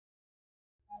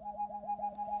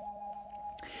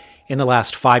In the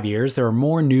last 5 years, there are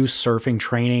more new surfing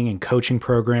training and coaching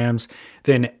programs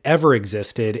than ever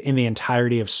existed in the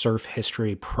entirety of surf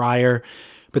history prior,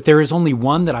 but there is only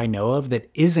one that I know of that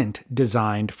isn't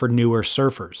designed for newer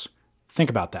surfers. Think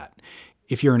about that.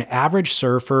 If you're an average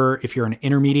surfer, if you're an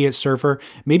intermediate surfer,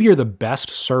 maybe you're the best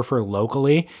surfer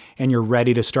locally and you're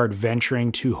ready to start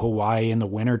venturing to Hawaii in the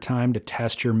wintertime to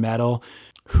test your mettle,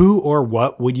 who or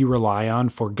what would you rely on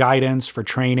for guidance, for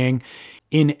training?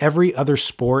 In every other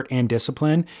sport and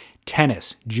discipline,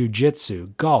 tennis, jiu-jitsu,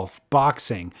 golf,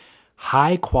 boxing,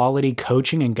 high-quality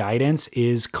coaching and guidance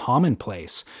is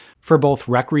commonplace for both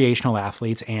recreational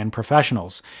athletes and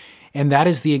professionals. And that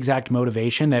is the exact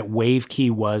motivation that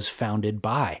WaveKey was founded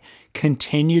by: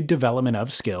 continued development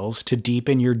of skills to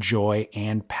deepen your joy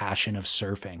and passion of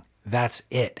surfing. That's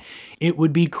it. It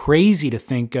would be crazy to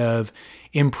think of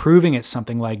improving at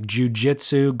something like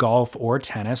jiu-jitsu, golf, or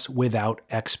tennis without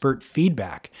expert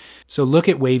feedback. So look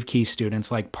at WaveKey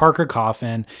students like Parker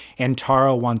Coffin and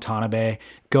Taro Watanabe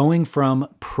going from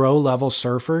pro-level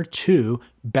surfer to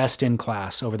best in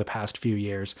class over the past few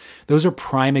years. Those are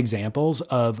prime examples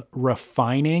of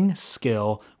refining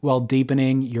skill while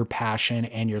deepening your passion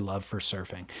and your love for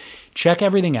surfing. Check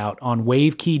everything out on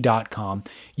wavekey.com.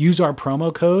 Use our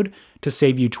promo code to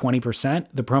save you 20%.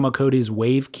 The promo code is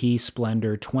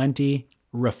WaveKeySplendor20.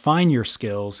 Refine your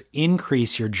skills,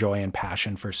 increase your joy and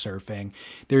passion for surfing.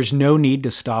 There's no need to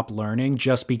stop learning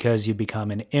just because you become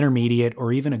an intermediate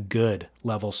or even a good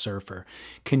level surfer.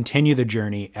 Continue the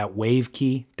journey at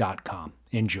wavekey.com.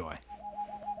 Enjoy.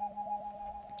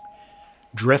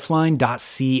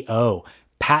 Driftline.co.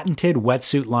 Patented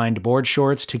wetsuit-lined board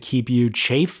shorts to keep you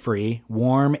chafe-free,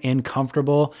 warm, and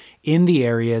comfortable in the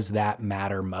areas that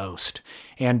matter most.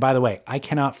 And by the way, I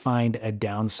cannot find a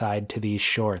downside to these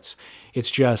shorts.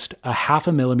 It's just a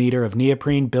 0.5 millimeter of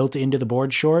neoprene built into the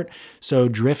board short, so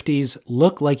drifties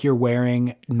look like you're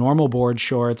wearing normal board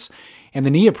shorts, and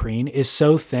the neoprene is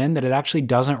so thin that it actually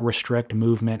doesn't restrict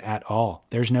movement at all.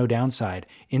 There's no downside.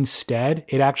 Instead,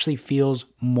 it actually feels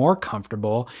more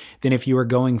comfortable than if you were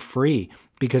going free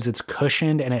because it's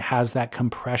cushioned and it has that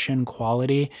compression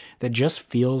quality that just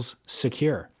feels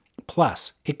secure.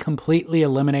 Plus, it completely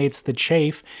eliminates the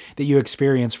chafe that you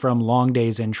experience from long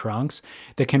days in trunks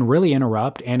that can really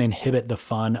interrupt and inhibit the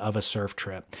fun of a surf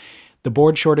trip. The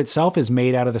board short itself is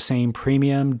made out of the same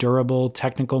premium, durable,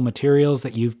 technical materials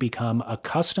that you've become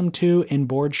accustomed to in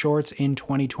board shorts in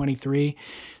 2023.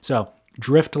 So,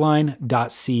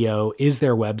 Driftline.co is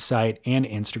their website and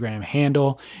Instagram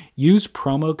handle. Use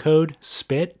promo code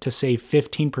SPIT to save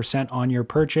 15% on your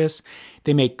purchase.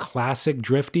 They make classic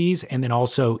drifties and then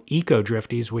also eco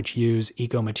drifties, which use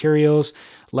eco materials,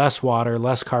 less water,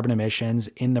 less carbon emissions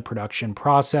in the production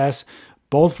process.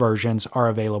 Both versions are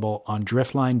available on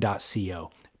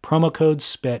Driftline.co. Promo code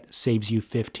SPIT saves you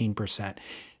 15%.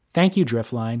 Thank you,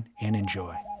 Driftline, and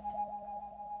enjoy.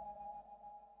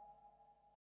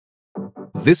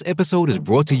 This episode is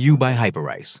brought to you by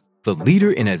Hyperice, the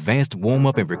leader in advanced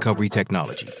warm-up and recovery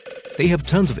technology. They have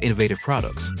tons of innovative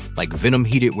products, like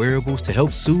Venom-heated wearables to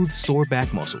help soothe sore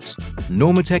back muscles,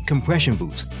 Normatec compression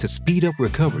boots to speed up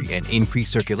recovery and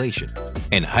increase circulation,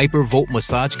 and Hypervolt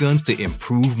massage guns to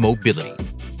improve mobility.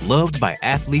 Loved by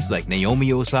athletes like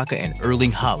Naomi Osaka and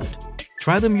Erling Haaland.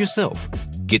 Try them yourself.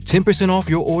 Get 10% off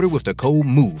your order with the code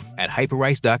MOVE at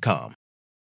Hyperice.com.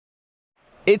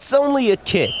 It's only a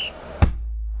kick,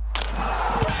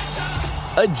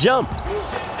 a jump,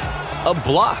 a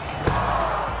block.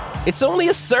 It's only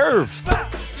a serve.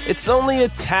 It's only a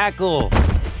tackle,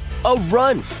 a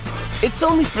run. It's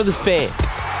only for the fans.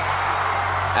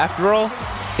 After all,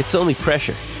 it's only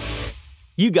pressure.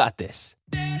 You got this.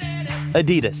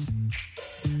 Adidas.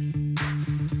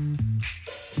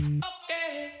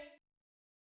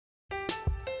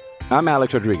 I'm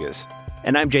Alex Rodriguez.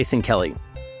 And I'm Jason Kelly.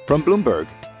 From Bloomberg,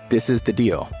 this is The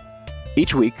Deal.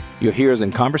 Each week, you'll hear us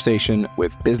in conversation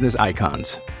with business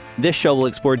icons. This show will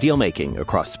explore deal-making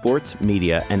across sports,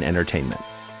 media, and entertainment.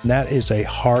 That is a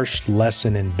harsh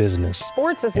lesson in business.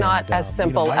 Sports is not as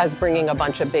simple as bringing a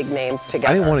bunch of big names together.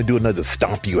 I didn't want to do another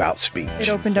stomp you out speech. It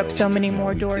opened up so many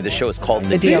more doors. The show is called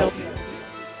The Deal.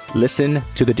 Listen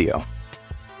to The Deal.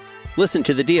 Listen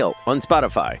to The Deal on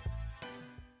Spotify.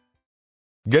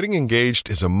 Getting engaged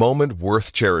is a moment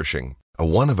worth cherishing. A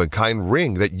one-of-a-kind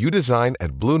ring that you design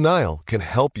at Blue Nile can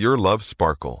help your love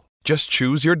sparkle. Just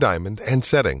choose your diamond and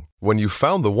setting. When you've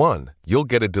found the one, you'll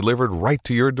get it delivered right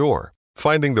to your door.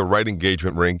 Finding the right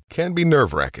engagement ring can be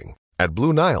nerve-wracking. At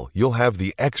Blue Nile, you'll have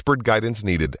the expert guidance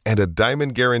needed and a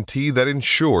diamond guarantee that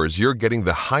ensures you're getting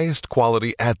the highest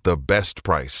quality at the best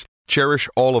price. Cherish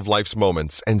all of life's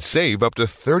moments and save up to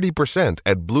 30%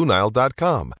 at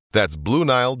BlueNile.com. That's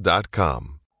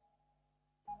BlueNile.com.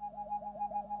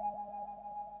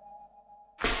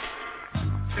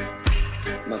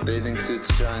 My bathing suit's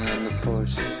drying on the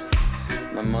porch.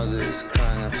 My mother is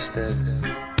crying upstairs.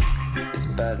 It's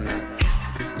bad man,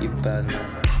 you bad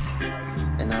man.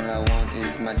 And all I want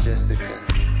is my Jessica,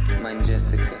 mein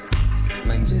Jessica,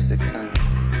 mein Jessica,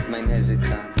 mein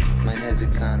Hezekiah, mein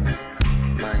Hezekiah,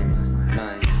 mine.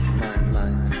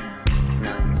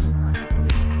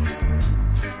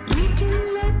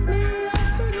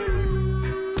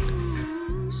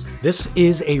 This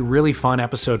is a really fun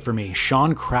episode for me.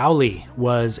 Shaun Crowley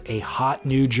was a hot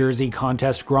New Jersey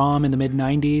contest grom in the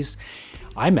mid-90s.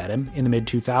 I met him in the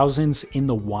mid-2000s in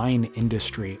the wine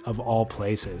industry, of all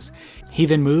places. He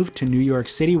then moved to New York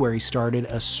City, where he started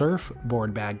a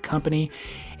surfboard bag company,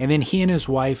 and then he and his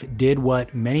wife did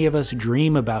what many of us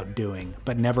dream about doing,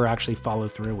 but never actually follow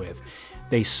through with.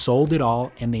 They sold it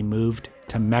all and they moved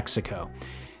to Mexico.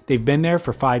 They've been there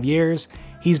for 5 years.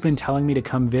 He's been telling me to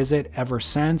come visit ever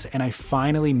since, and I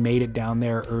finally made it down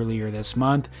there earlier this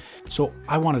month. So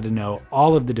I wanted to know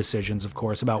all of the decisions, of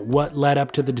course, about what led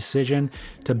up to the decision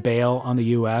to bail on the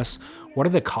US. What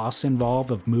are the costs involved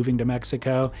of moving to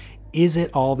Mexico? Is it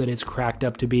all that it's cracked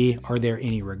up to be? Are there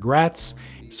any regrets?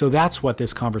 So that's what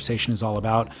this conversation is all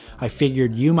about. I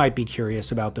figured you might be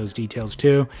curious about those details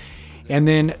too. And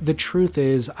then the truth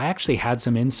is, I actually had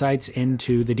some insights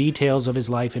into the details of his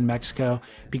life in Mexico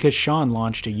because Shaun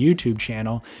launched a YouTube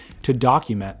channel to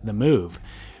document the move,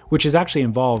 which is actually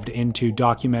involved into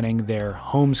documenting their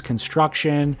home's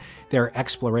construction, their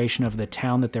exploration of the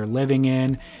town that they're living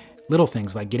in, little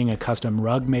things like getting a custom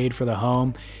rug made for the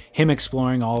home, him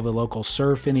exploring all the local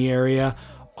surf in the area.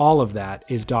 All of that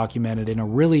is documented in a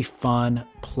really fun,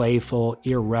 playful,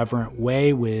 irreverent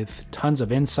way with tons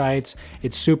of insights.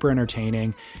 It's super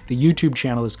entertaining. The YouTube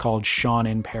channel is called Shaun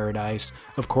in Paradise.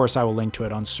 Of course, I will link to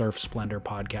it on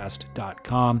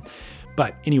surfsplendorpodcast.com.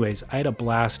 But anyways, I had a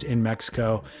blast in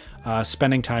Mexico,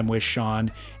 spending time with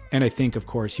Shaun. And I think, of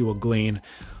course, you will glean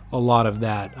a lot of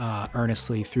that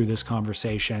earnestly through this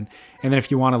conversation. And then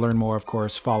if you want to learn more, of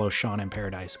course, follow Shaun in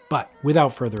Paradise. But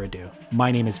without further ado,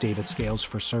 my name is David Scales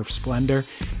for Surf Splendor,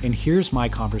 and here's my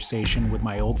conversation with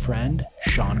my old friend,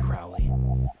 Shaun Crowley.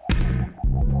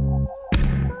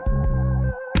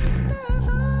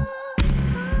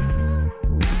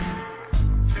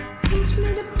 Teach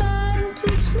me the bottom,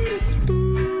 teach me the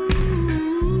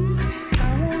spoon.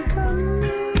 I won't come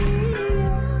near you.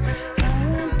 I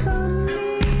won't come near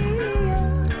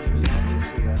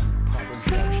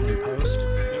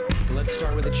Let's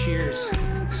start with a cheers.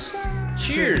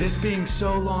 Cheers. To this being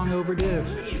so long overdue.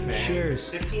 Jeez, man. Cheers.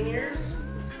 15 years?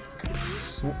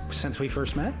 Since we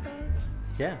first met?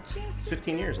 Yeah, it's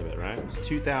 15 years of it, right?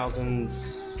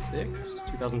 2006,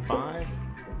 2005?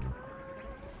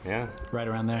 Yeah. Right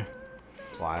around there.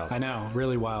 Wild. I know,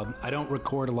 really wild. I don't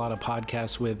record a lot of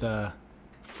podcasts with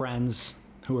friends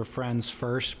who were friends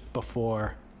first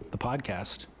before the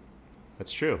podcast.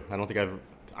 That's true. I don't think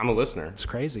I'm a listener. It's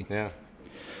crazy. Yeah.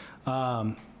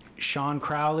 Shaun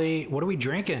Crowley, what are we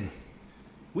drinking?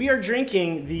 We are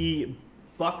drinking the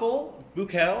Buckel.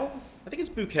 I think it's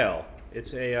Buckel.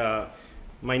 It's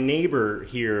my neighbor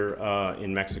here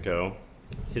in Mexico.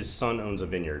 His son owns a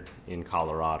vineyard in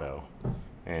Colorado,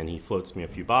 and he floats me a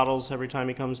few bottles every time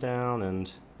he comes down,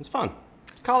 and it's fun.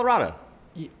 It's Colorado.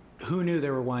 Who knew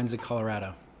there were wines in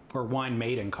Colorado, or wine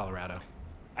made in Colorado?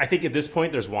 I think at this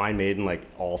point there's wine made in like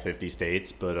all 50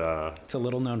 states, but it's a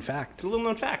little known fact. It's a little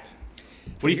known fact.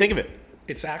 What do you think of it?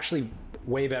 It's actually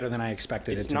way better than I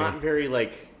expected it to be. It's not very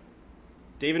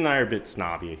David and I are a bit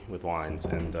snobby with wines,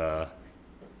 and a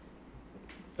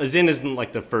Zin isn't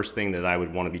like the first thing that I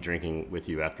would want to be drinking with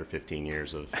you after 15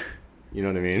 years of, you know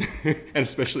what I mean? And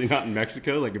especially not in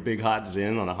Mexico, like a big hot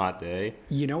Zin on a hot day.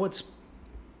 You know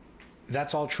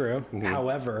that's all true. Mm-hmm.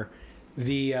 However,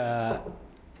 the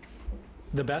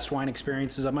best wine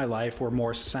experiences of my life were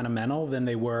more sentimental than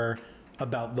they were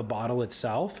about the bottle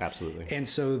itself. Absolutely. And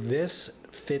so this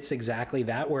fits exactly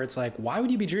that, where it's like, why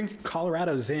would you be drinking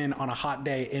Colorado Zin on a hot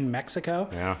day in Mexico?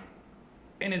 Yeah.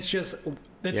 And it's just,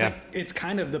 it's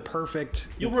kind of the perfect...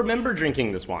 You'll remember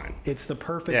drinking this wine. It's the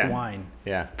perfect wine.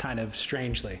 Yeah. Kind of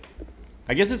strangely.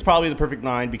 I guess it's probably the perfect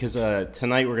wine because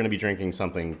tonight we're going to be drinking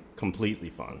something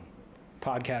completely fun.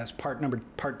 Podcast, part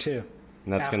 2.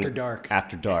 And that's After Dark.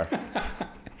 After Dark.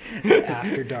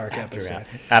 After Dark episode.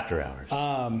 After Hours.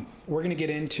 We're going to get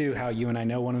into how you and I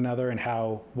know one another and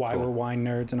why we're wine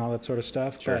nerds and all that sort of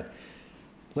stuff. Sure. But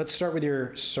let's start with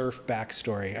your surf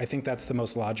backstory. I think that's the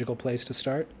most logical place to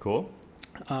start. Cool.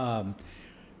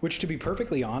 Which, to be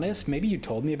perfectly honest, maybe you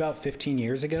told me about 15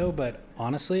 years ago, but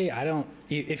honestly, I don't,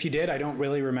 if you did, I don't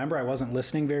really remember. I wasn't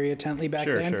listening very intently back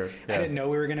then. Sure. Yeah. I didn't know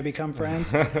we were going to become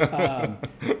friends.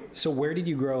 So where did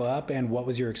you grow up and what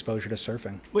was your exposure to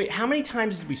surfing? Wait, how many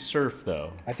times did we surf,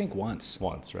 though? I think once.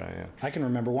 Once, right, yeah. I can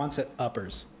remember once at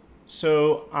Uppers.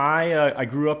 So I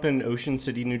grew up in Ocean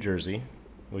City, New Jersey,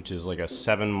 which is like a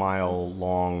 7-mile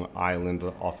long island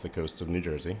off the coast of New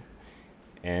Jersey.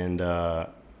 And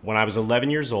when I was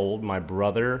 11 years old, my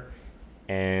brother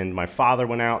and my father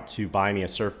went out to buy me a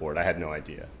surfboard. I had no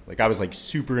idea. Like, I was like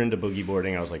super into boogie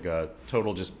boarding. I was like a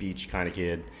total just beach kind of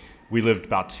kid. We lived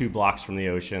about 2 blocks from the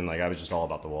ocean. Like, I was just all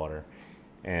about the water.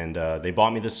 And they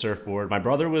bought me this surfboard. My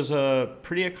brother was a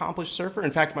pretty accomplished surfer.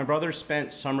 In fact, my brother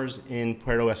spent summers in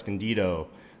Puerto Escondido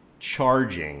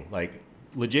charging, like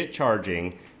legit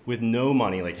charging, with no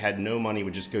money, like had no money,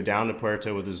 would just go down to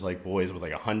Puerto with his like boys with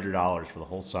like $100 for the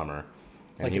whole summer.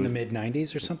 And like in the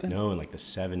mid-90s or something? No, in like the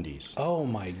 70s. Oh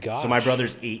my gosh. So my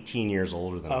brother's 18 years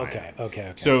older than I am.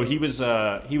 Okay. So he was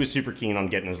super keen on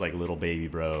getting his like little baby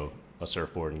bro a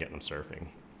surfboard and getting him surfing.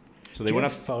 So they Do you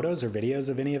went have up photos or videos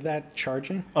of any of that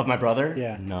charging? of my brother?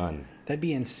 Yeah. None. That'd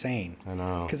be insane. I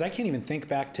know. Because I can't even think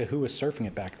back to who was surfing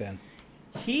it back then.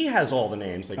 He has all the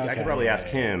names. Like I could probably ask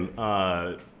him.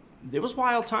 It was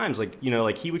wild times. Like, you know,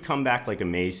 like he would come back like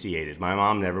emaciated. My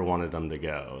mom never wanted him to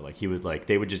go. Like he would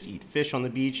they would just eat fish on the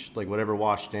beach, like whatever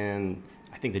washed in.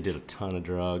 I think they did a ton of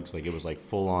drugs. Like it was like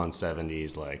full on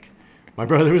 70s. Like my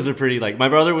brother was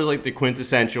like the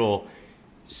quintessential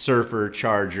surfer,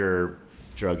 charger,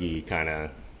 druggy kind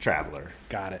of traveler.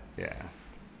 Got it.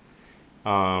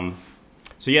 Yeah.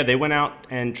 So yeah, they went out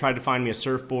and tried to find me a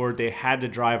surfboard. They had to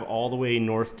drive all the way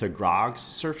north to Grog's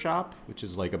surf shop, which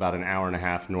is like about an hour and a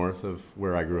half north of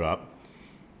where I grew up.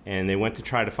 And they went to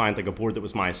try to find like a board that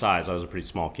was my size. I was a pretty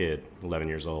small kid, 11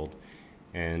 years old.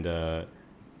 And the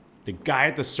guy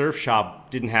at the surf shop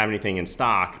didn't have anything in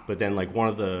stock, but then like one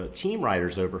of the team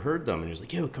riders overheard them and he was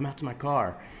like, "Yo, come out to my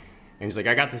car." And he's like,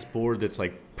 "I got this board that's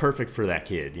like perfect for that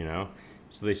kid, you know?"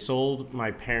 So they sold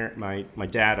my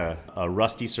dad a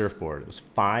rusty surfboard. It was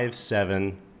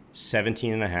 5'7",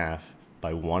 17.5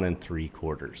 by 1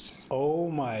 3/4. Oh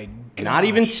my god! Not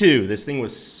even 2. This thing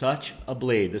was such a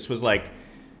blade. This was like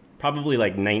probably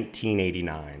like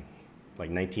 1989,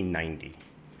 like 1990,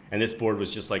 and this board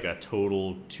was just like a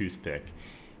total toothpick.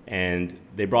 And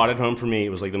they brought it home for me. It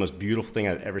was like the most beautiful thing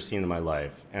I'd ever seen in my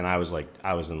life, and I was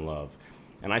in love.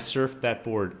 And I surfed that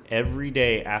board every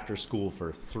day after school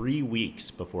for 3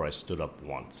 weeks before I stood up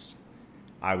once.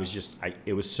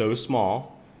 It was so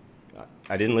small.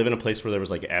 I didn't live in a place where there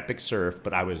was like epic surf,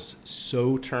 but I was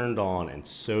so turned on and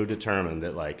so determined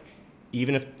that like,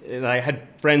 even if and I had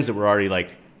friends that were already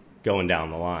like going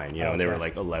down the line, you know, and they were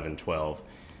like 11, 12.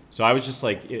 So I was just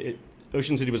like,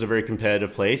 Ocean City was a very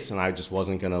competitive place, and I just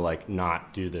wasn't going to like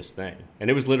not do this thing.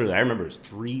 And it was literally, I remember it was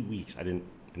 3 weeks. I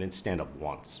didn't stand up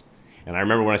once. And I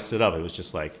remember when I stood up, it was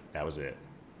just like, that was it.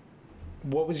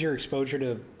 What was your exposure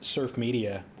to surf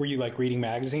media? Were you like reading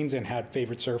magazines and had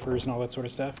favorite surfers and all that sort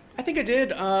of stuff? I think I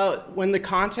did. When the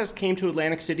contest came to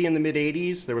Atlantic City in the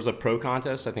mid-'80s, there was a pro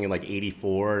contest, I think in like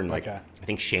 84, and like I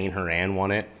think Shane Horan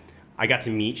won it. I got to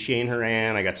meet Shane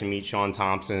Horan. I got to meet Shaun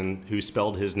Thompson, who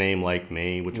spelled his name like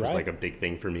me, which was like a big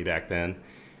thing for me back then.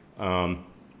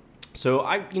 So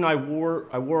I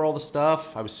wore all the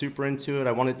stuff. I was super into it.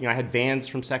 I had Vans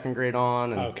from second grade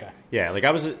on. And yeah, like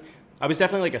I was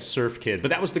definitely like a surf kid, but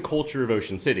that was the culture of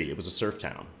Ocean City. It was a surf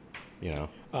town, you know.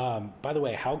 By the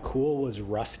way, how cool was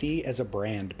Rusty as a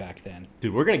brand back then?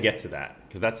 Dude, we're gonna get to that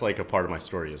because that's like a part of my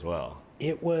story as well.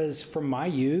 It was from my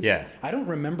youth. Yeah. I don't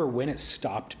remember when it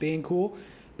stopped being cool,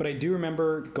 but I do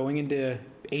remember going into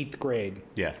 8th grade.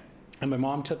 Yeah. And my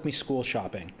mom took me school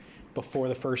shopping before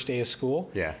the first day of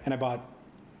school. Yeah. And I bought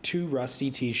 2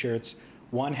 Rusty t-shirts.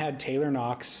 One had Taylor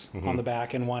Knox on the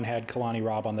back and one had Kalani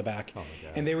Robb on the back. Oh my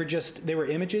God. And they were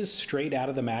images straight out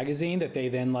of the magazine that they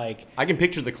then like... I can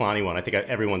picture the Kalani one. I think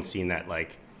everyone's seen that.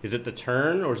 Like, is it the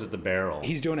turn or is it the barrel?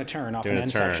 He's doing a turn off an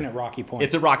end section at Rocky Point.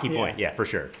 It's a Rocky Point. Yeah, for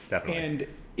sure. Definitely. And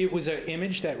it was an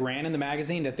image that ran in the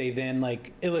magazine that they then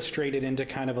like illustrated into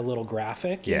kind of a little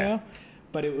graphic, you know?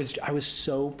 But I was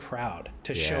so proud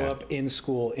to show up in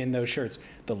school in those shirts.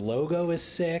 The logo is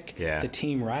sick. Yeah. The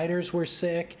team riders were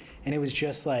sick. And it was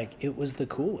just like, it was the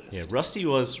coolest. Yeah,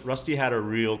 Rusty had a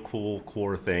real cool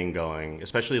core thing going,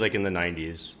 especially like in the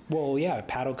 90s. Well, yeah,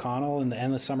 Pat O'Connell and the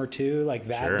Endless Summer 2, like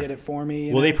that did it for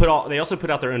me. Well, they also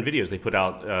put out their own videos. They put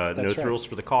out No Thrills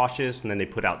for the Cautious, and then they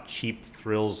put out Cheap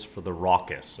Thrills for the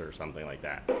Raucous or something like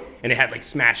that. And it had like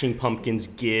Smashing Pumpkins,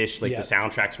 Gish, like the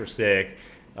soundtracks were sick.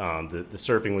 The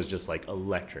surfing was just like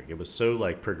electric. It was so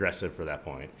like progressive for that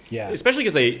point. Yeah. Especially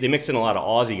because they mixed in a lot of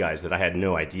Aussie guys that I had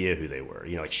no idea who they were.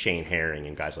 You know, like Shane Herring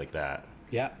and guys like that.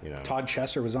 Yeah. You know, Todd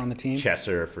Chesser was on the team.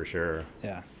 Chesser for sure.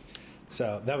 Yeah.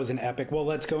 So that was an epic. Well,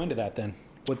 let's go into that then.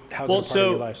 How's it part of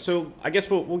your life? So I guess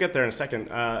we'll get there in a second.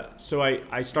 So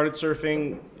I started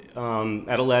surfing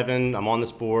at 11. I'm on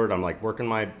this board. I'm like working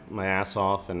my ass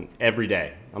off, and every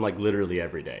day. I'm like literally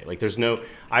every day. Like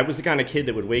I was the kind of kid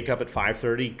that would wake up at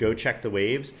 5:30, go check the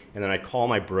waves, and then I'd call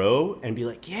my bro and be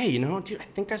like, yeah, dude, I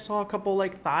think I saw a couple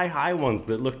like thigh high ones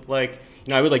that looked like,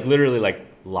 I would like literally like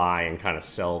lie and kind of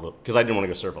sell because I didn't want to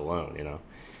go surf alone,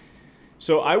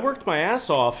 So I worked my ass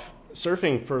off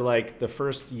surfing for like the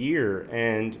first year,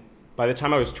 and by the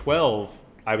time I was 12,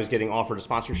 I was getting offered a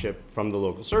sponsorship from the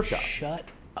local surf shop. Shut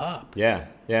up. Yeah.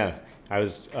 I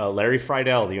was Larry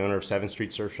Friedel, the owner of 7th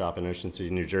Street Surf Shop in Ocean City,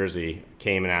 New Jersey,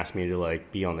 came and asked me to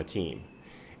like be on the team.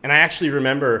 And I actually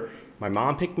remember my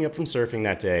mom picked me up from surfing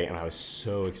that day, and I was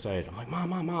so excited. I'm like,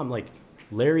 Mom, like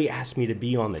Larry asked me to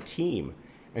be on the team.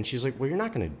 And she's like, well, you're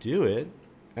not going to do it.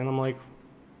 And I'm like,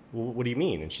 well, what do you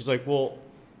mean? And she's like, well,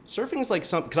 surfing's like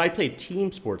something, because I played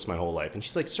team sports my whole life. And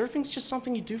she's like, surfing's just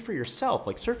something you do for yourself.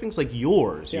 Like surfing's like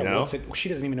yours, you know? She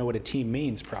doesn't even know what a team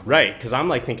means, probably. Right, because I'm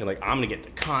like thinking like, I'm going to get the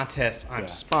contest. I'm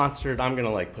sponsored. I'm going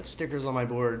to like put stickers on my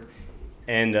board.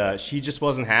 And she just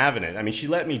wasn't having it. I mean, she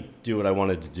let me do what I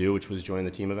wanted to do, which was join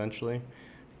the team eventually.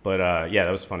 But yeah,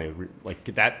 that was funny. Like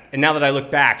that. And now that I look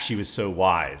back, she was so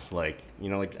wise. Like,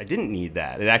 like I didn't need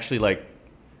that. It actually like,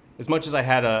 as much as I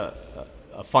had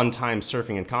a fun time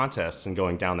surfing in contests and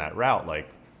going down that route, like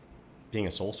being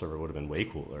a soul surfer would have been way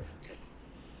cooler.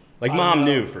 Like Mom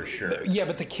knew for sure. Yeah,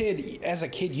 but as a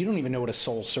kid, you don't even know what a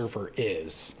soul surfer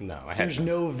is. No, There's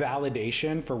no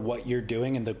validation for what you're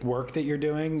doing and the work that you're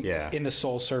doing Yeah. in the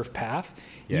soul surf path.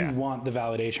 Yeah. You want the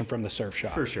validation from the surf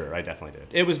shop. For sure, I definitely did.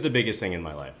 It was the biggest thing in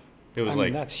my life. It was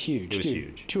that's huge. It was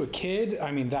huge. To a kid,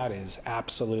 that is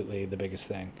absolutely the biggest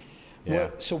thing. Yeah.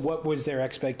 What was their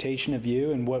expectation of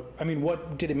you, and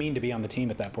what did it mean to be on the team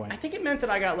at that point? I think it meant that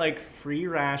I got like free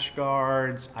rash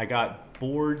guards, I got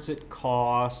boards at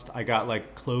cost, I got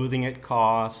like clothing at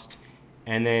cost,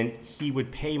 and then he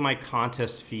would pay my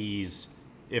contest fees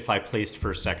if I placed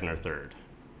first, second, or third.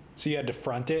 So you had to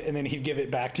front it, and then he'd give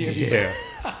it back to you? Yeah.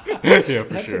 Yeah,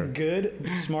 for That's sure. a good,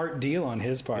 smart deal on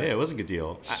his part. Yeah, it was a good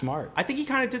deal. Smart. I think he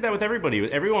kind of did that with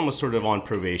everybody. Everyone was sort of on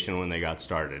probation when they got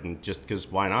started, and just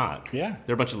because why not? Yeah.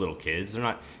 They're a bunch of little kids. They're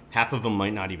not. Half of them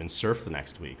might not even surf the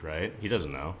next week, right? He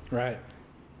doesn't know. Right.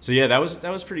 So yeah, that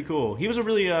was pretty cool. He was a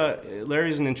really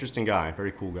Larry's an interesting guy,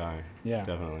 very cool guy. Yeah.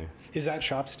 Definitely. Is that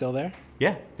shop still there?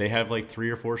 Yeah, they have like 3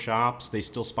 or 4 shops. They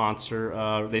still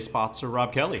sponsor. They sponsor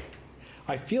Rob Kelly.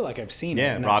 I feel like I've seen it.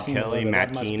 Yeah, and Rob I've seen Kelly, the logo. Matt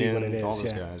That must be what it Keenan, is. all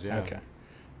those guys. Yeah. Okay.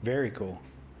 Very cool.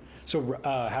 So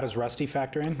how does Rusty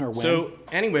factor in, or when? So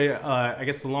anyway, I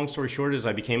guess the long story short is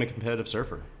I became a competitive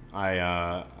surfer.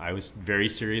 I was very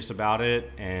serious about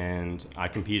it, and I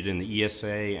competed in the ESA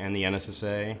and the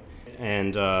NSSA,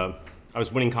 and I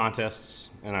was winning contests,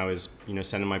 and I was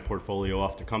sending my portfolio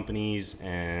off to companies,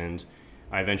 and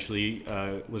I eventually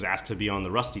was asked to be on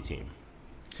the Rusty team.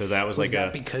 So that was like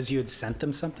that because you had sent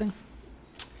them something?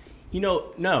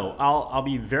 No. I'll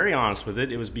be very honest with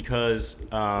it. It was because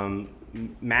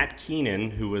Matt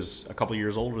Keenan, who was a couple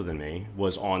years older than me,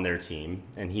 was on their team,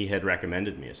 and he had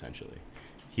recommended me essentially.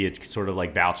 He had sort of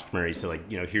like vouched for me. He said like,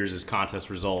 here's his contest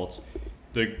results.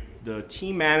 The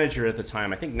team manager at the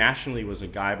time, I think nationally, was a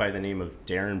guy by the name of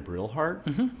Darren Brillhart.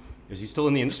 Mm-hmm. Is he still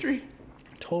in the industry?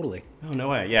 Totally. Oh, no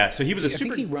way. Yeah, so he was I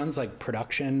think he runs like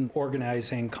production,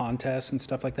 organizing contests and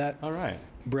stuff like that. All right.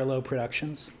 Brillo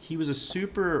Productions. He was a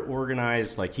super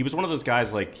organized, like he was one of those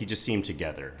guys, like he just seemed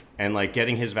together. And like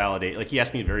getting his validate, like he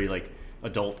asked me very like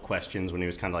adult questions when he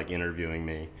was kind of like interviewing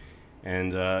me.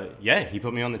 And yeah, he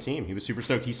put me on the team. He was super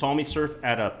stoked. He saw me surf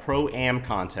at a Pro-Am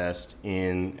contest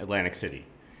in Atlantic City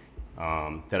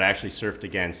that I actually surfed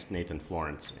against Nathan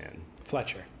Florence in.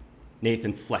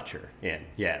 Nathan Fletcher in.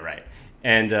 Yeah, right.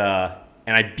 And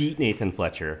I beat Nathan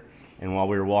Fletcher. And while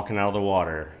we were walking out of the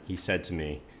water, he said to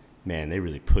me, "Man, they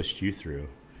really pushed you through."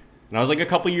 And I was like a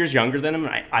couple years younger than him,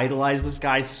 and I idolized this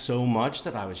guy so much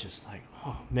that I was just like,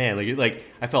 oh man, like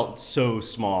I felt so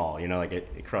small, like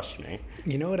it crushed me.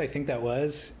 You know what I think that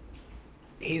was?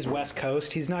 He's West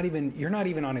Coast. You're not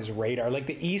even on his radar. Like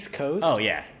the East Coast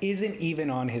isn't even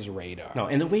on his radar. No,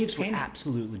 and the waves were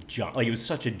absolutely junk. Like it was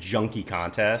such a junky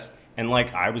contest. And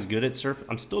like I was good at surf.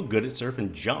 I'm still good at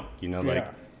surfing junk, like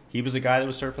he was a guy that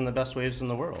was surfing the best waves in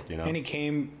the world, And he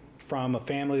came from a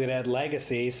family that had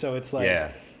legacy, so it's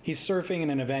like he's surfing in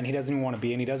an event he doesn't even want to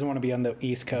be in. He doesn't want to be on the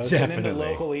East Coast. Definitely. And then the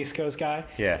local East Coast guy,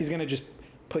 he's going to just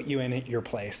put you in your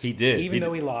place. He did. Even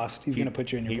though he lost, he's going to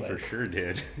put you in your He place. for sure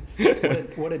did.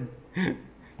 What a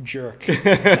jerk.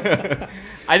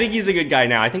 I think he's a good guy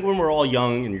now. I think when we're all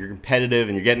young and you're competitive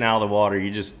and you're getting out of the water, you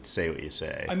just say what you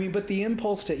say. I mean, but the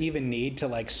impulse to even need to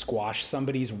like squash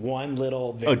somebody's one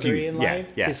little victory in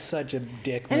life is such a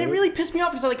dick move. And it really pissed me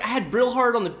off because I had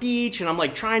Brillhart on the beach and I'm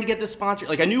like trying to get this sponsor.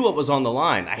 Like I knew what was on the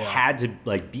line. I had to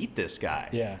like beat this guy.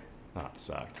 Yeah. Oh, it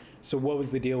sucked. So what was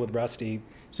the deal with Rusty?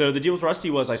 So the deal with Rusty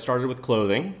was I started with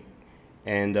clothing.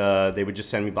 And they would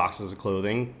just send me boxes of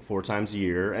clothing 4 times a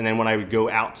year. And then when I would go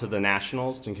out to the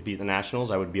nationals to compete in the nationals,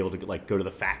 I would be able to like go to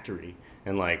the factory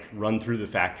and like run through the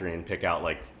factory and pick out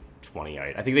like 20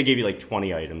 items. I think they gave you like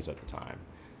 20 items at the time.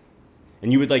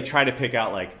 And you would like try to pick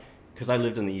out like, because I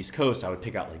lived on the East Coast, I would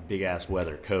pick out like big ass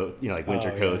weather coat, like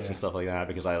winter coats and stuff like that,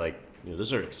 because I like,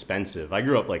 those are expensive. I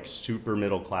grew up like super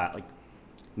middle class,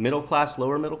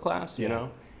 lower middle class, you know?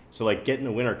 So, like, getting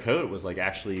a winter coat was, like,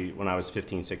 actually, when I was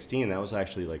 15, 16, that was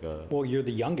actually, like, a... Well, you're the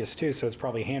youngest, too, so it's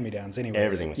probably hand-me-downs anyways.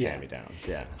 Everything was hand-me-downs,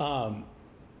 yeah.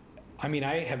 I mean,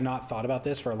 I have not thought about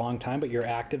this for a long time, but you're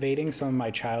activating some of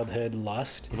my childhood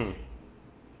lust. Mm-hmm.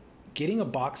 Getting a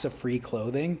box of free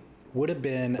clothing would have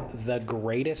been the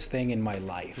greatest thing in my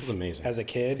life. It was amazing. As a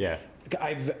kid. Yeah.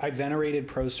 I venerated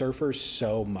pro surfers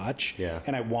so much. Yeah.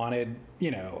 And I wanted,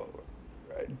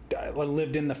 I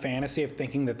lived in the fantasy of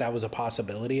thinking that was a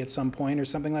possibility at some point or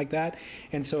something like that.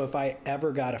 And so if I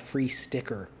ever got a free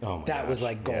sticker, that was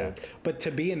like gold. Yeah. But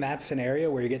to be in that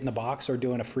scenario where you're getting the box or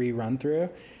doing a free run through,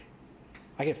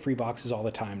 I get free boxes all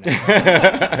the time now.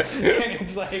 And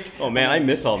it's like... Oh, man, I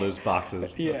miss all those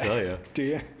boxes, I'll tell you. Do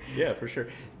you? Yeah, for sure.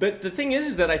 But the thing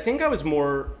is that I think I was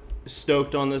more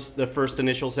stoked on the first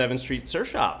initial 7th Street Surf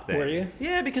Shop thing. Were you?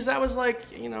 Yeah, because that was like,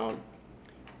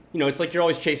 it's like you're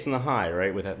always chasing the high,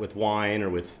 right? With wine or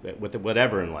with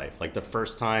whatever in life. Like the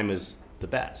first time is the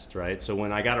best, right? So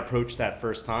when I got approached that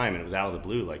first time and it was out of the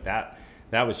blue, like that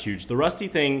was huge. The Rusty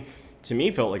thing to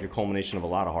me felt like a culmination of a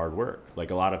lot of hard work,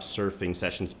 like a lot of surfing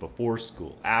sessions before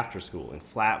school, after school, in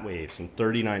flat waves, in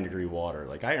 39-degree water.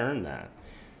 Like I earned that.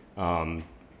 I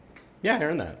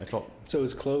earned that. I felt. So it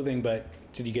was clothing, but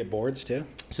did you get boards too?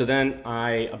 So then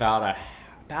about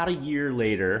a year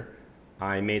later,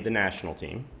 I made the national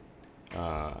team. So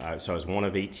I was one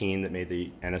of 18 that made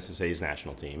the NSSA's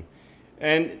national team.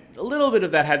 And a little bit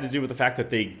of that had to do with the fact that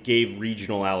they gave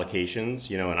regional allocations,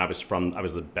 and I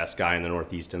was the best guy in the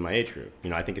Northeast in my age group.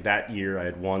 I think that year I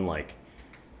had won I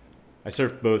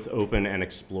surfed both Open and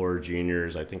Explorer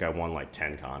Juniors. I think I won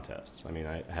 10 contests. I mean,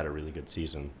 I had a really good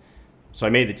season. So I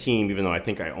made the team, even though I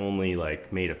think I only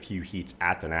made a few heats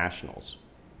at the nationals,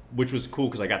 which was cool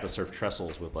because I got to surf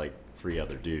trestles with 3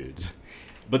 other dudes.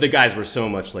 But the guys were so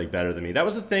much better than me. That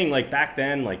was the thing. Back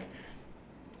then,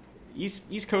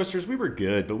 East Coasters, we were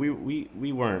good, but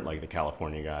we weren't the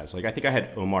California guys. I think I had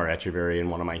Omar Echeverry in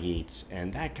one of my heats,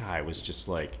 and that guy was just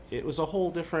it was a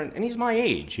whole different. And he's my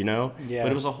age, Yeah.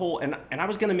 But it was a whole. And I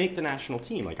was gonna make the national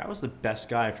team. I was the best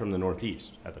guy from the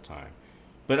Northeast at the time,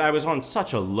 but I was on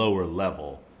such a lower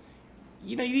level.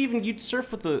 You'd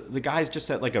surf with the guys just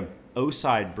at a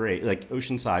O-side break,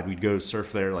 Oceanside. We'd go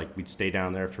surf there, we'd stay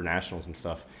down there for nationals and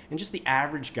stuff. And just the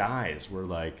average guys were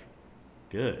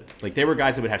good. They were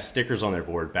guys that would have stickers on their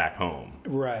board back home.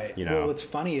 Right. Well, what's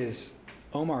funny is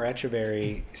Omar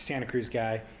Echeverry, Santa Cruz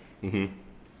guy. Mm-hmm.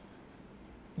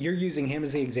 You're using him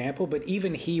as the example, but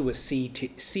even he was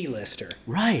C-lister.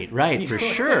 Right. For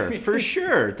sure. I mean? For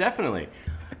sure. Definitely.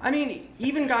 I mean,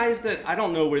 even guys that I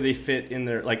don't know where they fit in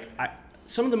their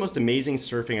some of the most amazing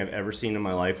surfing I've ever seen in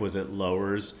my life was at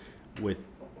Lowers with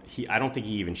I don't think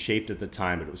he even shaped at the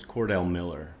time, but it was Cordell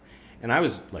Miller. And I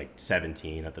was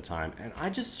 17 at the time, and I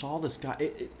just saw this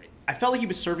guy. I felt like he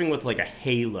was surfing with a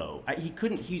halo.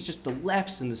 He's just the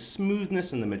lefts and the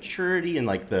smoothness and the maturity and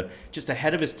just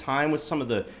ahead of his time with some of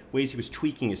the ways he was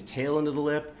tweaking his tail into the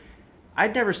lip.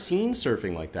 I'd never seen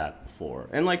surfing like that before.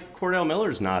 And Cordell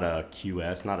Miller's not a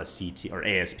QS, not a CT or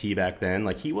ASP back then.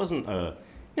 He wasn't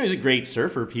he's a great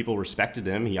surfer. People respected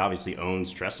him. He obviously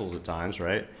owns trestles at times,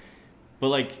 right?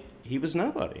 But he was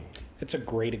nobody. It's a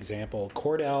great example.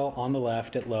 Cordell on the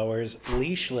left at Lowers,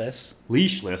 leashless.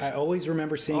 I always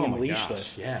remember seeing him leashless.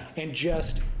 Gosh, yeah. And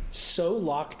just so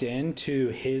locked into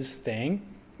his thing,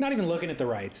 not even looking at the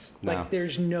rights. No.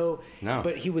 There's no.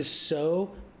 But he was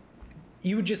so.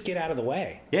 You would just get out of the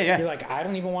way. Yeah. You're I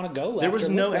don't even want to go left. There was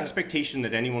no expectation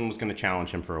that anyone was going to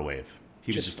challenge him for a wave.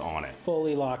 He was just on it.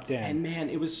 Fully locked in. And man,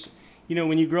 it was,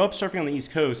 when you grow up surfing on the East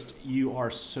Coast, you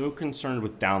are so concerned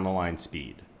with down the line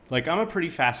speed. I'm a pretty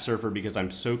fast surfer because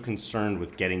I'm so concerned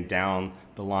with getting down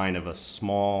the line of a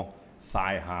small,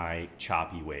 thigh-high,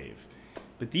 choppy wave.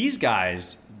 But these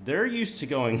guys, they're used to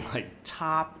going like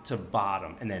top to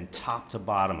bottom and then top to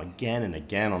bottom again and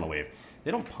again on a wave. They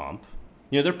don't pump.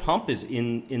 You know, their pump is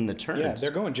in the turns. Yeah,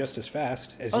 they're going just as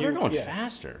fast as they're going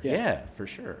faster. Yeah, for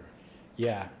sure.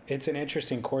 Yeah, it's an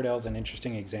interesting, Cordell's an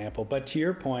interesting example. But to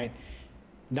your point,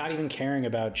 not even caring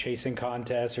about chasing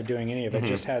contests or doing any of it,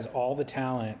 just has all the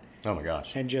talent. Oh my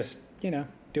gosh. And just,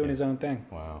 doing his own thing.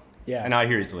 Wow. Yeah. And I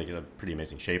hear he's like a pretty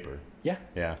amazing shaper. Yeah.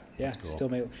 Yeah. That's cool. Still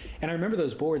made. And I remember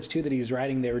those boards too that he was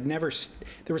riding. They were never.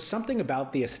 There was something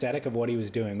about the aesthetic of what he was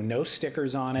doing. No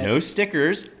stickers on it. No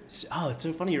stickers. Oh, it's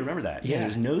so funny you remember that. Yeah.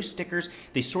 There's no stickers.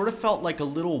 They sort of felt like a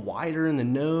little wider in the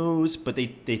nose, but they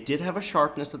did have a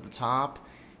sharpness at the top.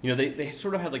 You know, they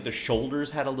sort of had like the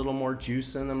shoulders had a little more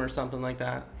juice in them or something like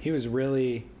that. He was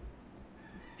really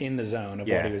in the zone of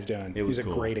what he was doing. He was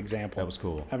cool. a great example. That was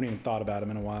cool. I haven't even thought about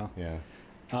him in a while. Yeah.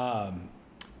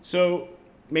 So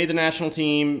made the national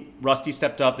team. Rusty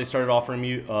stepped up. They started offering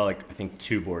me I think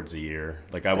 2 boards a year.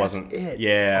 Like I wasn't. It.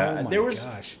 Yeah. Oh my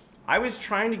gosh. I was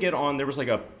trying to get on. There was like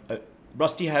a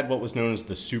Rusty had what was known as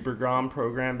the Super Grom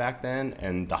program back then,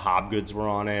 and the Hobgoods were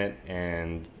on it,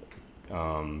 and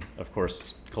of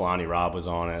course Kalani Robb was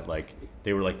on it. Like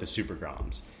they were like the Super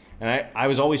Groms. And I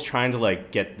was always trying to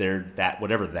like get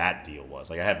whatever that deal was.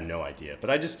 Like I have no idea. But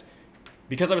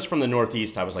because I was from the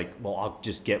Northeast, I was like, well, I'll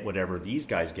just get whatever these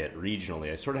guys get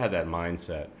regionally. I sort of had that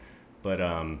mindset. But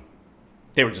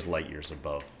they were just light years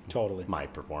above my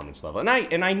performance level. And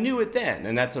I knew it then.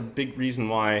 And that's a big reason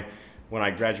why when I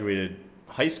graduated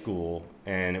high school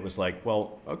and it was like,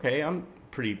 well, okay, I'm a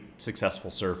pretty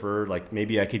successful surfer. Like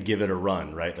maybe I could give it a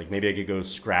run, right? Like maybe I could go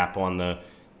scrap on the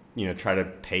try to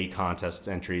pay contest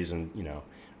entries and,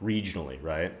 regionally,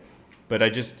 right? But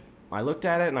I looked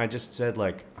at it and I just said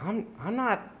like, I'm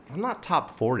not top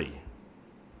 40,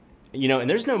 and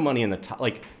there's no money in the top,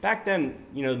 like back then,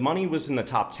 money was in the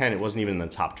top 10. It wasn't even in the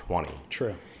top 20.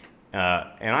 True.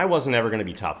 And I wasn't ever going to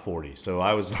be top 40. So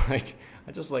I was like,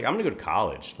 I'm going to go to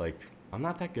college. Like, I'm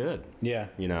not that good. Yeah.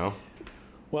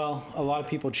 Well, a lot of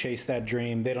people chase that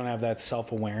dream. They don't have that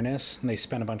self-awareness and they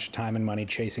spend a bunch of time and money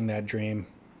chasing that dream.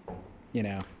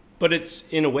 But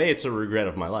in a way, it's a regret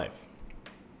of my life.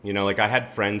 Like I had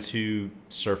friends who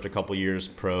surfed a couple years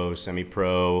pro,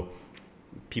 semi-pro.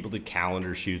 People did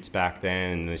calendar shoots back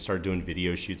then, and they started doing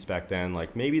video shoots back then.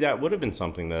 Like maybe that would have been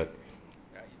something that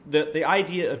the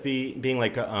idea of being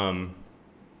like a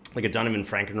Donovan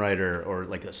Frankenreiter or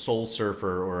like a soul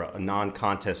surfer or a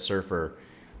non-contest surfer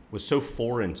was so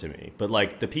foreign to me. But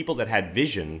like the people that had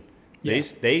vision.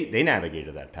 They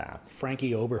navigated that path.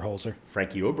 Frankie Oberholzer,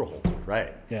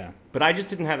 right? Yeah. But I just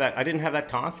didn't have that. I didn't have that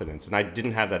confidence, and I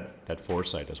didn't have that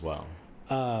foresight as well.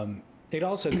 It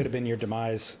also could have been your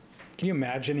demise. Can you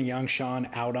imagine a young Shaun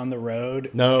out on the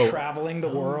road, traveling the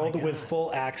world with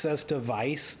full access to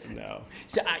Vice? No.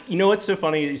 So, you know what's so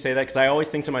funny that you say that? Because I always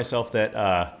think to myself that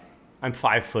I'm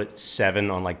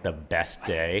 5'7" on like the best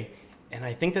day, and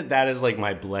I think that is like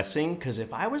my blessing. Because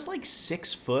if I was like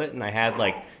 6 foot and I had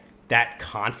like that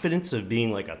confidence of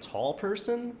being like a tall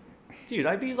person, dude,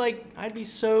 I'd be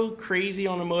so crazy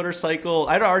on a motorcycle.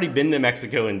 I'd already been to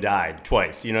Mexico and died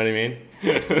twice. You know what I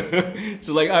mean?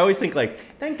 So like, I always think like,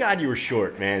 thank God you were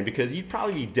short, man, because you'd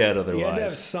probably be dead otherwise. You had to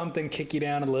have something kick you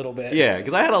down a little bit. Yeah,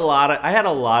 because I had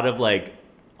a lot of like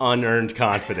unearned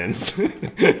confidence.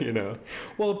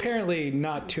 Well, apparently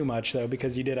not too much though,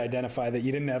 because you did identify that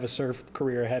you didn't have a surf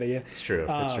career ahead of you. It's true.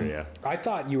 It's true. Yeah. I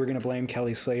thought you were going to blame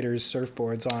Kelly Slater's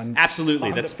surfboards on that's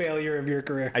the failure of your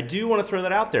career. I do want to throw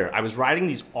that out there. I was riding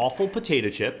these awful potato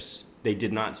chips. They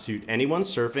did not suit anyone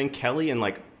surfing. Kelly and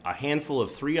like a handful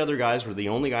of 3 other guys were the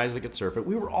only guys that could surf it.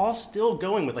 We were all still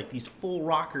going with like these full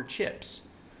rocker chips.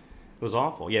 It was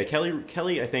awful. Yeah,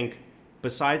 Kelly, I think.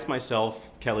 Besides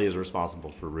myself, Kelly is responsible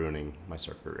for ruining my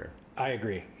surf career. I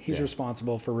agree. He's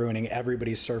responsible for ruining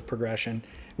everybody's surf progression.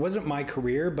 It wasn't my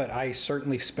career, but I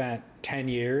certainly spent 10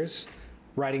 years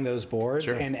riding those boards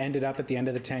and ended up at the end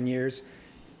of the 10 years.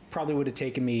 Probably would have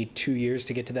taken me 2 years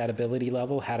to get to that ability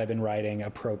level had I been riding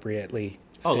appropriately.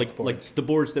 Like the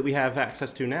boards that we have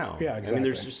access to now. Yeah, exactly. I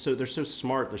mean, they're so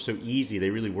smart, they're so easy, they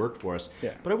really work for us.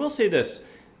 Yeah. But I will say this: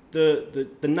 the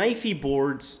knifey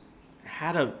boards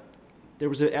there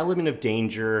was an element of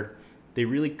danger. They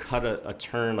really cut a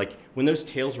turn. Like when those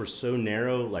tails were so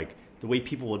narrow, like the way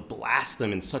people would blast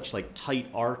them in such like tight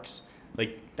arcs,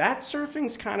 like that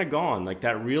surfing's kind of gone. Like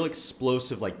that real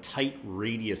explosive, like tight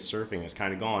radius surfing is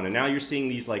kind of gone. And now you're seeing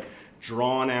these like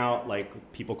drawn out,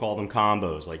 like people call them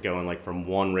combos, like going like from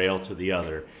one rail to the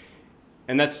other.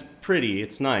 And that's pretty,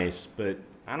 it's nice, but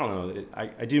I don't know.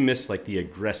 I do miss like the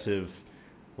aggressive,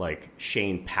 like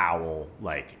Shane Powell,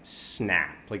 like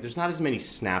snap. Like there's not as many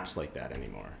snaps like that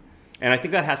anymore. And I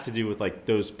think that has to do with like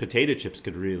those potato chips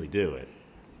could really do it.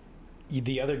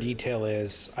 The other detail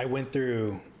is I went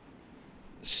through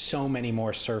so many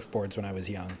more surfboards when I was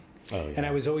young. Oh, yeah. And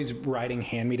I was always riding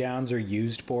hand-me-downs or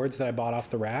used boards that I bought off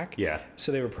the rack. Yeah.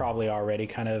 So they were probably already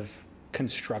kind of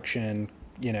construction,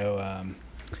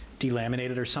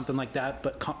 delaminated or something like that,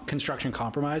 but construction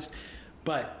compromised.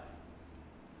 But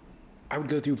I would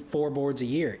go through 4 boards a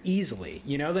year easily,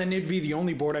 then it'd be the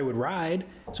only board I would ride.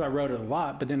 So I rode it a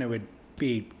lot, but then it would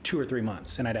be 2 or 3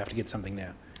 months and I'd have to get something new.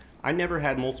 I never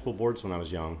had multiple boards when I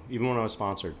was young, even when I was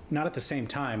sponsored. Not at the same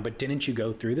time, but didn't you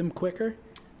go through them quicker?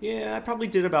 Yeah, I probably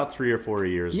did about 3 or 4 a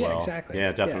year as well. Yeah, exactly.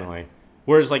 Yeah, definitely. Yeah.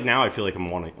 Whereas like now I feel like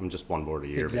I'm just 1 board a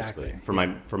year basically for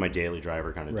my daily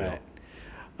driver kind of deal.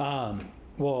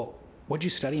 Well, what'd you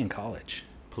study in college?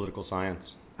 Political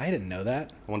science. I didn't know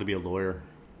that. I wanted to be a lawyer.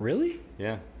 Really?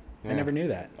 Yeah. I never knew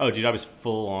that. Oh, dude, I was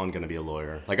full on going to be a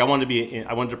lawyer. Like I wanted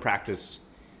to practice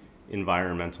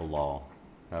environmental law.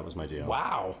 That was my deal.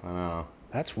 Wow. I know.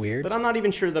 That's weird. But I'm not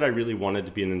even sure that I really wanted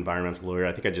to be an environmental lawyer.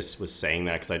 I think I just was saying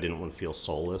that because I didn't want to feel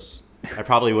soulless. I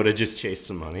probably would have just chased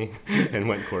some money and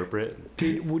went corporate.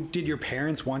 Did your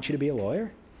parents want you to be a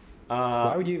lawyer?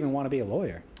 Why would you even want to be a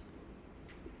lawyer?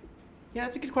 Yeah,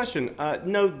 that's a good question.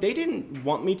 No, they didn't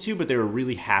want me to, but they were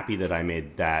really happy that I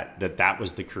made that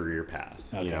was the career path,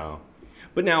 Okay.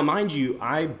 But now, mind you,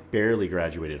 I barely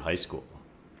graduated high school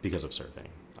because of surfing.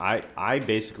 I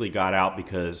basically got out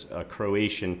because a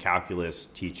Croatian calculus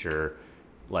teacher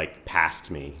passed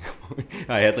me.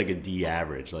 I had like a D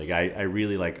average. Like I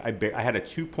had a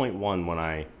 2.1 when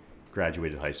I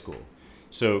graduated high school.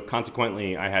 So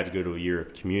consequently, I had to go to a year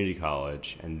of community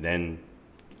college and then,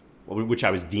 which I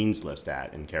was dean's list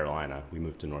at in Carolina. We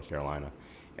moved to North Carolina,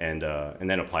 and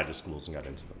then applied to schools and got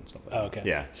into them and stuff like that. Oh, okay.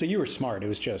 Yeah. So you were smart. It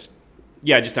was just.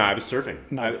 Yeah, I was surfing.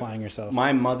 Not applying yourself.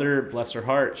 My mother, bless her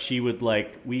heart, she would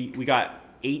we got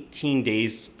 18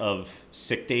 days of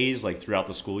sick days throughout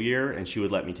the school year, and she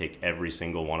would let me take every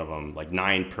single one of them,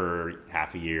 9 per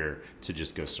half a year, to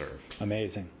just go surf.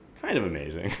 Amazing. Kind of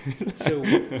amazing. So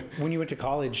when you went to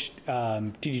college,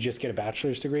 did you just get a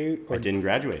bachelor's degree? Or I didn't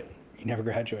graduate. You never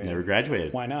graduated? Never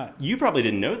graduated. Why not? You probably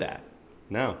didn't know that.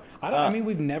 No. I mean,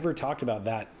 we've never talked about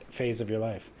that phase of your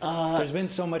life. There's been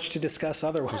so much to discuss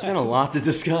otherwise. There's been a lot to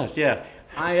discuss, yeah.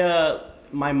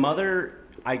 My mother,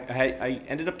 I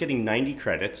ended up getting 90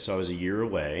 credits, so I was a year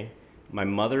away. My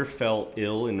mother fell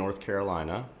ill in North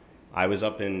Carolina. I was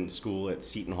up in school at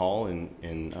Seton Hall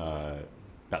in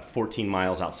about 14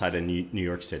 miles outside of New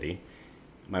York City.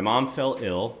 My mom fell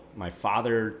ill. My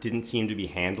father didn't seem to be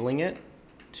handling it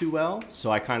too well,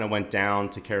 so I kind of went down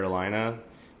to Carolina,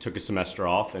 took a semester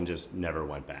off, and just never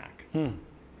went back.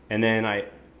 And then I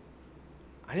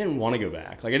didn't want to go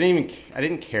back. I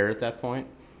didn't care at that point.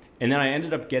 And then I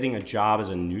ended up getting a job as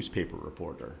a newspaper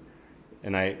reporter.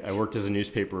 And I worked as a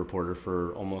newspaper reporter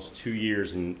for almost 2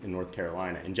 years in North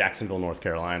Carolina, in Jacksonville, North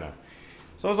Carolina.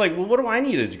 So I was like, well, what do I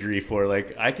need a degree for?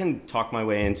 I can talk my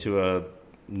way into a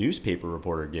newspaper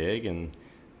reporter gig. And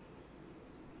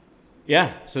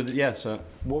so.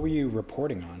 What were you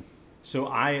reporting on? So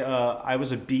I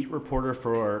was a beat reporter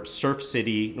for Surf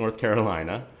City, North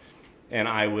Carolina. And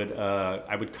I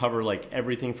would cover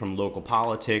everything from local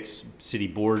politics, city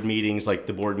board meetings,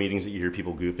 the board meetings that you hear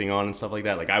people goofing on and stuff like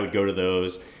that. I would go to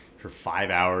those for 5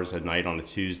 hours at night on a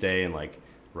Tuesday and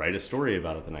write a story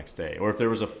about it the next day. Or if there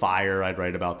was a fire, I'd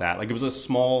write about that. It was a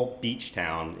small beach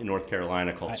town in North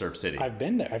Carolina called Surf City. I've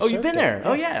been there. You've been there?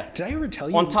 Oh, yeah. Did I ever tell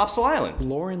you? On Topsail Island.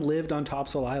 Lauren lived on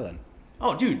Topsail Island.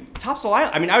 Oh, dude, Topsail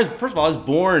Island. I mean, I was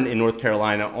born in North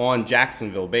Carolina on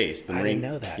Jacksonville base. I didn't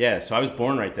know that. Yeah, so I was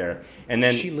born right there. And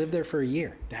then she lived there for a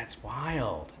year. That's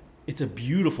wild. It's a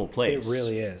beautiful place. It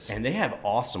really is. And they have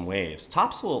awesome waves.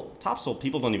 Topsail,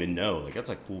 people don't even know.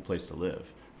 That's a cool place to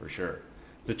live, for sure.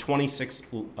 It's a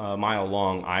 26-mile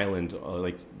long island,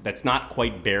 that's not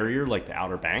quite barrier like the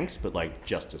Outer Banks, but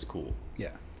just as cool. Yeah.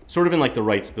 Sort of in the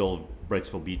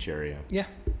Wrightsville Beach area. Yeah.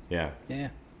 Yeah. Yeah.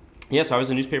 Yes, I was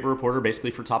a newspaper reporter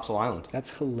basically for Topsail Island. That's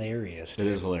hilarious. Dude.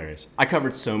 It is hilarious. I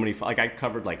covered so many, I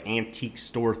covered antique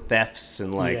store thefts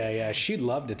and Yeah, she'd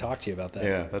love to talk to you about that.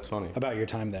 Yeah, that's funny. About your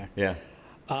time there. Yeah.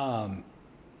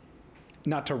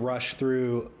 Not to rush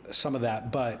through some of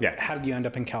that, but how did you end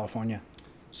up in California?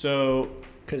 So,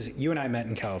 because you and I met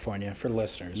in California for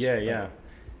listeners. Yeah.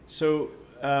 So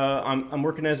I'm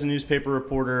working as a newspaper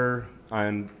reporter.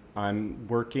 I'm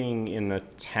working in a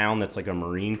town that's a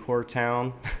Marine Corps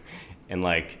town, and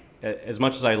as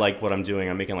much as I like what I'm doing,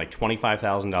 I'm making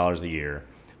 $25,000 a year.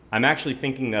 I'm actually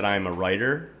thinking that I'm a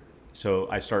writer, so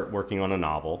I start working on a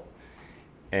novel,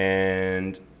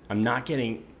 and I'm not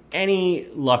getting any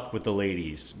luck with the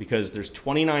ladies because there's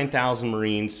 29,000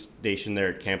 Marines stationed there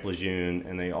at Camp Lejeune,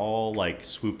 and they all like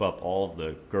swoop up all of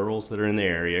the girls that are in the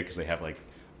area because they have like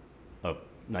a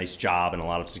nice job and a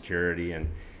lot of security. And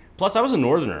plus, I was a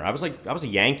Northerner. I was a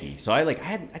Yankee, so I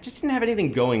just didn't have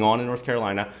anything going on in North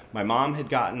Carolina. My mom had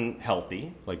gotten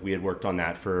healthy, like we had worked on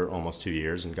that for almost 2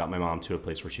 years, and got my mom to a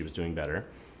place where she was doing better.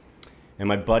 And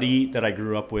my buddy that I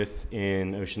grew up with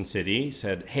in Ocean City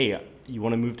said, "Hey, you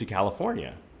want to move to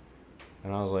California?"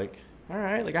 And I was like, all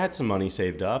right, like I had some money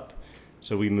saved up.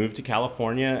 So we moved to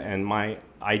California, and my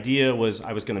idea was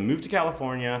I was going to move to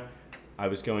California. I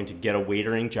was going to get a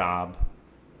waitering job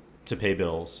to pay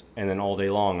bills. And then all day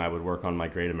long, I would work on my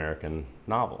great American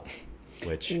novel,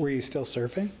 which... Were you still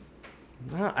surfing?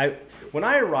 When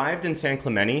I arrived in San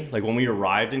Clemente, like when we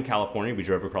arrived in California, we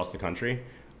drove across the country.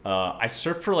 I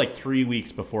surfed for like 3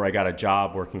 weeks before I got a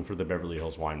job working for the Beverly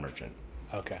Hills Wine Merchant.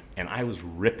 Okay. And I was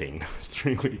ripping those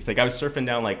 3 weeks. Like I was surfing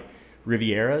down like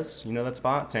Rivieras, you know that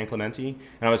spot, San Clemente?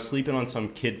 And I was sleeping on some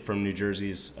kid from New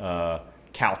Jersey's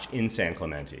couch in San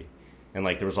Clemente. And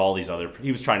like there was all these other,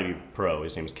 he was trying to be pro,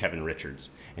 his name was Kevin Richards.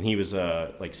 And he was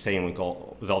like staying with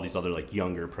all these other like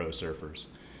younger pro surfers.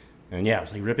 And yeah, I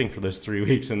was like ripping for those 3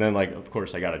 weeks. And then like, of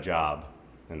course I got a job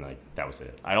and like that was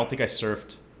it. I don't think I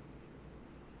surfed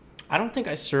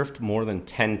more than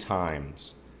 10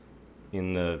 times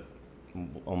in the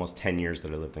almost 10 years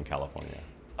that I lived in California.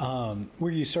 Were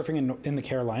you surfing in the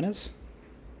Carolinas?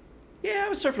 Yeah, I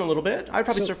was surfing a little bit. I'd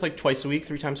probably surf like twice a week,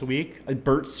 3 times a week. A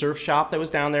Burt's Surf Shop that was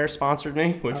down there sponsored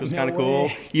me, which was kind of cool.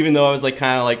 Even though I was like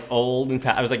kind of like old and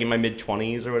fat. I was like in my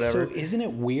mid-20s or whatever. So isn't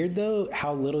it weird though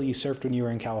how little you surfed when you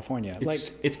were in California?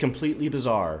 It's completely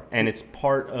bizarre, and it's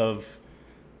part of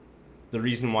the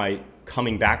reason why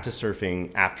coming back to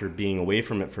surfing after being away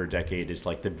from it for a decade is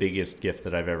like the biggest gift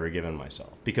that I've ever given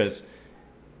myself, because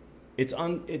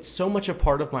it's so much a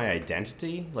part of my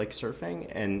identity, like surfing,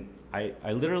 and I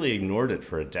literally ignored it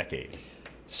for a decade.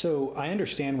 So I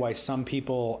understand why some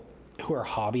people who are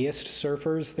hobbyist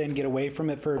surfers then get away from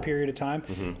it for a period of time.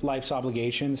 Mm-hmm. Life's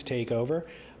obligations take over.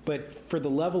 But for the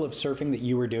level of surfing that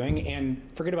you were doing, and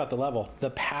forget about the level, the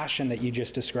passion that you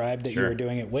just described that you were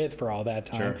doing it with for all that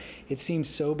time, it seems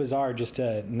so bizarre just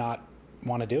to not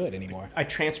want to do it anymore. I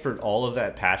transferred all of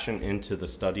that passion into the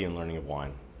study and learning of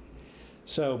wine.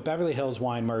 So Beverly Hills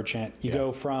Wine Merchant, you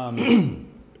go from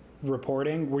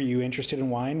reporting, were you interested in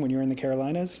wine when you were in the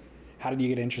Carolinas? How did you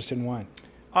get interested in wine?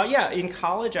 Yeah, in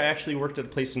college, I actually worked at a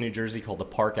place in New Jersey called the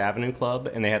Park Avenue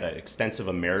Club, and they had an extensive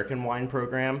American wine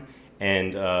program.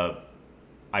 And I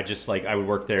would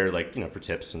work there, like, you know, for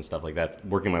tips and stuff like that,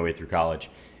 working my way through college.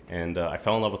 And I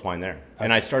fell in love with wine there. Okay.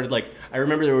 And I started, I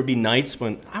remember there would be nights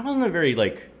when I wasn't a very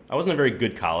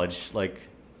good college, I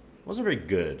wasn't very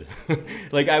good.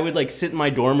 I would, sit in my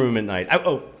dorm room at night.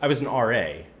 I was an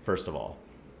RA, first of all.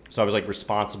 So I was,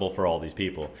 responsible for all these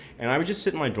people. And I would just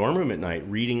sit in my dorm room at night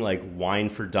reading, Wine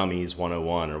for Dummies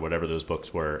 101 or whatever those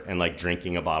books were, and,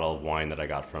 drinking a bottle of wine that I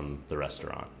got from the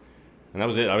restaurant. And that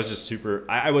was it. I was just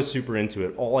I was super into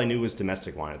it. All I knew was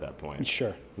domestic wine at that point.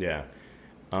 Sure. Yeah.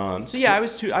 I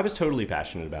was totally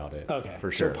passionate about it. Okay. For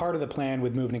sure. So part of the plan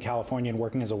with moving to California and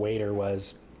working as a waiter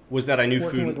was that I knew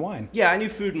working food with wine. Yeah, I knew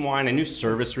food and wine. I knew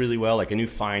service really well. I knew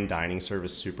fine dining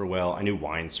service super well. I knew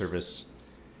wine service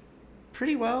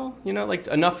pretty well. You know,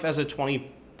 enough as a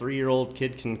 23-year-old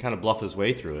kid can kind of bluff his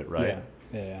way through it, right?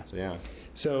 Yeah. So yeah.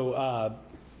 So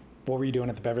what were you doing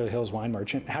at the Beverly Hills Wine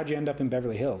Merchant? How'd you end up in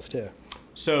Beverly Hills too?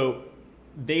 So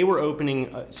they were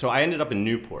opening, so I ended up in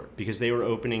Newport because they were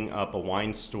opening up a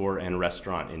wine store and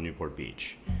restaurant in Newport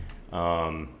Beach.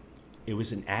 It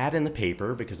was an ad in the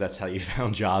paper because that's how you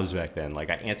found jobs back then. I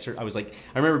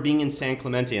remember being in San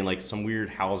Clemente and some weird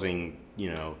housing,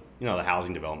 you know the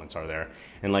housing developments are there,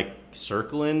 and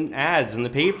circling ads in the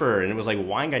paper, and it was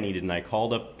wine guy needed, and I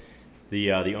called up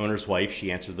the owner's wife.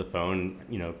 She answered the phone,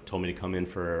 told me to come in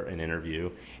for an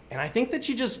interview, and I think that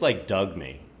she just dug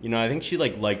me. I think she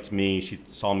liked me. She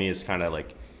saw me as kind of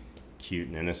cute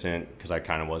and innocent because I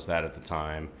kind of was that at the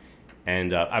time.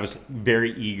 And I was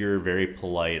very eager, very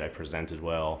polite. I presented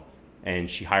well. And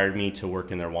she hired me to work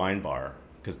in their wine bar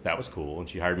because that was cool. And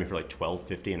she hired me for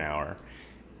 $12.50 an hour.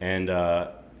 And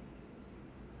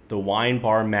the wine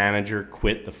bar manager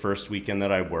quit the first weekend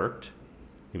that I worked.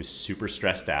 He was super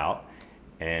stressed out.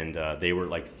 And they were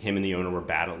him and the owner were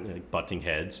battling, butting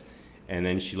heads. And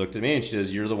then she looked at me and she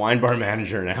says, "You're the wine bar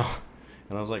manager now."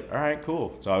 And I was like, all right,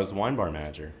 cool. So I was the wine bar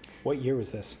manager. What year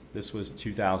was this? This was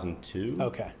 2002.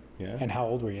 Okay. Yeah. And how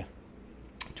old were you?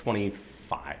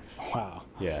 25. Wow.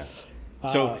 Yeah.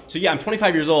 So I'm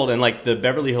 25 years old, and the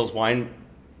Beverly Hills Wine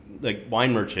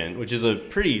Merchant, which is a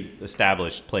pretty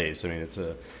established place. I mean,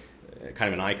 kind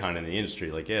of an icon in the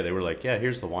industry. Like, yeah, they were like, yeah,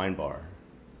 here's the wine bar.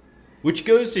 Which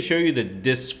goes to show you the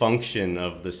dysfunction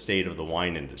of the state of the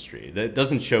wine industry. That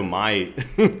doesn't show my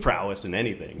prowess in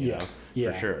anything, you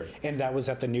know, for sure. And that was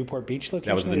at the Newport Beach location?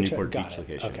 That was the Newport Beach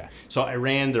location. Okay. So I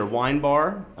ran their wine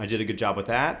bar. I did a good job with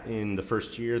that. In the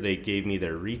first year, they gave me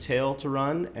their retail to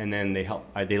run, and then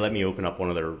they let me open up one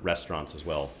of their restaurants as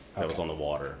well. That was on the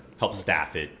water. Help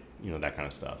staff it, you know, that kind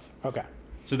of stuff. Okay.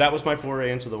 So that was my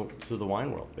foray into the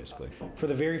wine world, basically. For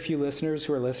the very few listeners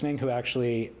who are listening who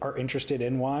actually are interested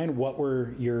in wine, what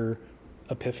were your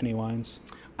epiphany wines?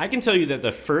 I can tell you that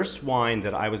the first wine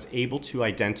that I was able to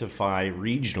identify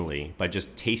regionally by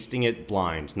just tasting it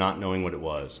blind, not knowing what it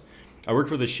was, I worked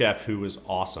with a chef who was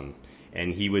awesome,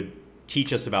 and he would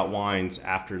teach us about wines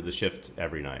after the shift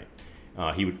every night.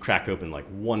 He would crack open like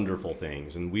wonderful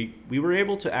things, and we were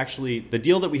able to actually, the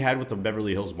deal that we had with the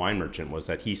Beverly Hills wine merchant was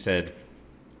that he said,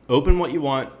 open what you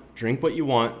want, drink what you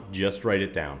want, just write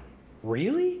it down.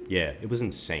 Really? Yeah, it was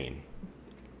insane.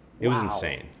 It was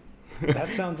insane.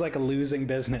 That sounds like a losing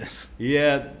business.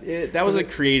 Yeah, that was a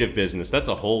creative business. That's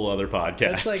a whole other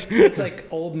podcast. It's like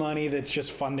old money that's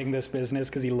just funding this business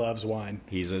because he loves wine.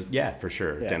 For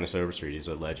sure. Yeah. Dennis Overstreet, he's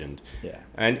a legend. Yeah.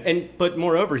 But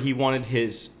moreover, he wanted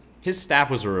his staff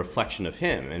was a reflection of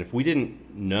him. And if we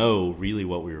didn't know really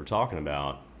what we were talking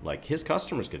about, like his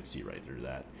customers could see right through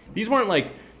that. These weren't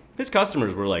like, his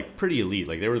customers were like pretty elite.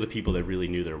 Like they were the people that really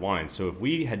knew their wine. So if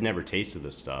we had never tasted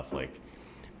this stuff, like,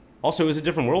 also it was a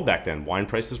different world back then. Wine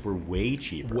prices were way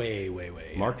cheaper. Way.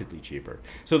 Markedly cheaper.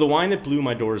 So the wine that blew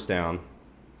my doors down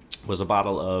was a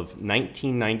bottle of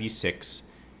 1996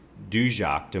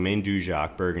 Domaine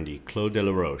Dujac Burgundy, Clos de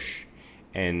la Roche.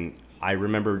 And I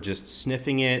remember just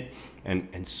sniffing it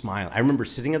and smiling. I remember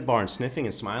sitting at the bar and sniffing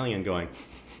and smiling and going,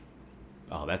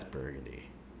 oh, that's Burgundy.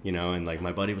 You know, and like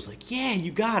my buddy was like, yeah,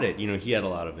 you got it. You know, he had a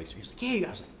lot of experience. Like, yeah, you got it.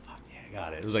 I was like, fuck yeah, I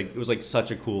got it. It was like such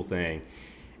a cool thing.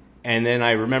 And then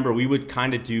I remember we would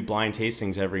kind of do blind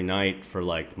tastings every night for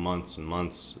like months and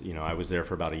months. You know, I was there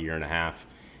for about a year and a half.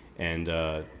 And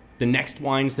the next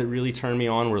wines that really turned me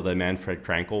on were the Manfred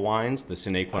Krankel wines, the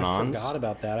Sine Qua Nons. I forgot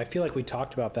about that. I feel like we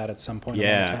talked about that at some point.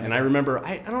 Yeah, and I remember,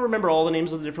 I don't remember all the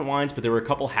names of the different wines, but there were a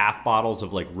couple half bottles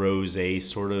of like rosé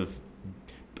sort of.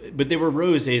 But they were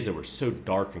rosés that were so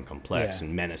dark and complex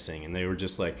and menacing, and they were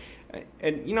just like,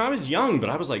 and you know, I was young, but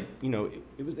I was like, you know,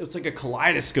 it was like a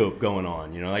kaleidoscope going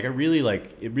on, you know, like it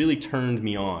really turned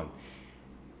me on.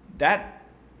 That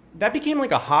became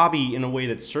like a hobby in a way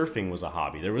that surfing was a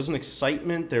hobby. There was an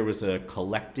excitement, there was a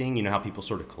collecting, you know how people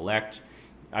sort of collect.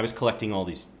 I was collecting all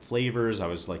these flavors. I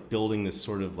was like building this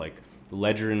sort of like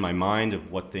ledger in my mind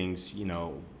of what things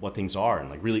are,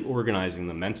 and like really organizing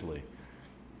them mentally.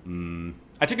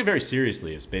 I took it very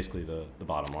seriously. Is basically the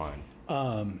bottom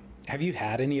line. Have you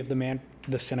had any of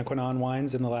the Sine Qua Non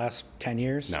wines in the last 10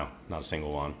 years? No, not a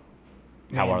single one.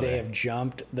 How are they? They have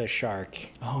jumped the shark.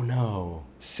 Oh no.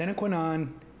 Sine Qua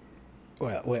Non.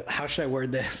 Well, how should I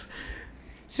word this?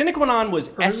 Sine Qua Non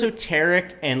was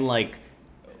esoteric and like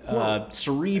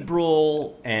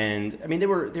cerebral, and I mean they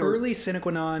were early Sine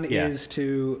Qua Non is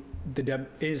to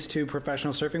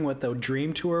professional surfing what the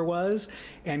Dream Tour was,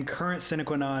 and current Sine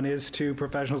Qua Non is to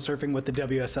professional surfing what the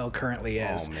WSL currently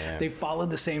is. Oh, man. They followed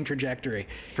the same trajectory.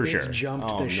 For sure. It's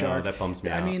jumped the shark. That bums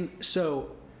me out. I mean,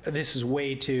 so this is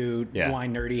way too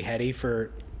wine nerdy heady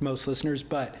for most listeners,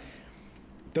 but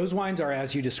those wines are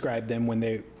as you described them when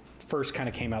they first kind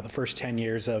of came out, the first 10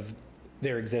 years of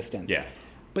their existence. Yeah.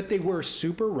 But they were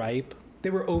super ripe.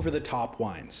 They were over the top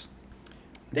wines.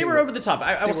 They were over the top.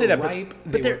 I will say that. Ripe,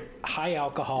 but they're high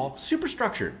alcohol. Super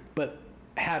structured. But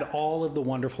had all of the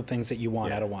wonderful things that you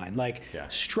want out of wine. Like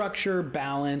structure,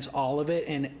 balance, all of it,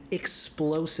 and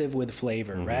explosive with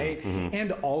flavor, right? Mm-hmm.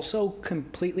 And also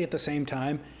completely at the same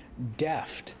time,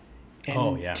 deft.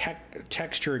 And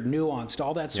textured, nuanced,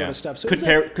 all that sort of stuff. So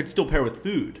could still pair with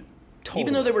food. Totally.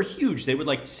 Even though they were huge, they would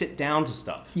like sit down to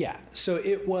stuff. Yeah. So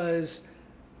it was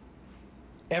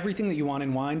everything that you want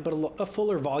in wine, but a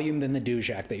fuller volume than the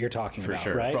Dujac that you're talking about,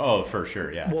 right? Oh, for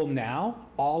sure, yeah. Well, now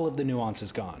all of the nuance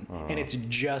is gone, and it's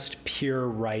just pure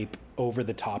ripe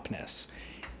over-the-topness.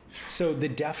 So the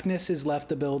deftness has left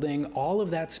the building, all of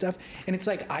that stuff, and it's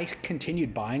like I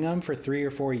continued buying them for 3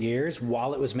 or 4 years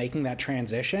while it was making that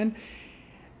transition,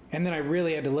 and then I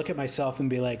really had to look at myself and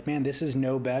be like, man, this is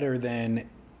no better than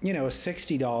a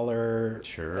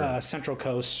 $60 Central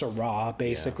Coast Syrah,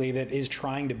 basically, that is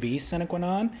trying to be Sine Qua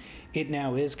Non. It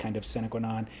now is kind of Sine Qua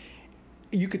Non.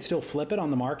 you could still flip it on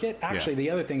the market. Actually, the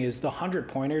other thing is the 100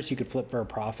 pointers you could flip for a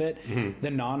profit. The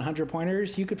non-100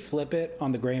 pointers, you could flip it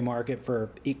on the gray market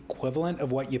for equivalent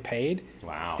of what you paid.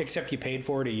 Wow. Except you paid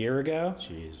for it a year ago.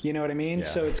 Jeez. You know what I mean? Yeah.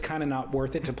 So it's kind of not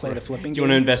worth it to play the flipping Do you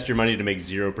want to invest your money to make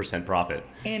 0% profit?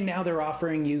 And now they're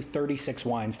offering you 36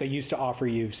 wines. They used to offer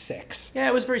you 6. Yeah,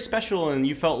 it was very special, and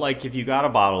you felt like if you got a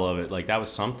bottle of it, like that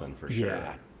was something for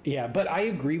sure. Yeah, but I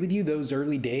agree with you. Those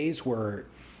early days were...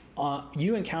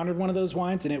 you encountered one of those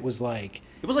wines, and it was like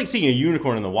seeing a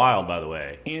unicorn in the wild. By the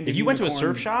way, and if you went to a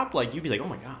surf shop, like you'd be like, "Oh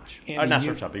my gosh!" Not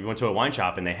surf shop. If you went to a wine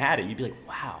shop and they had it, you'd be like,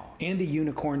 "Wow!" And the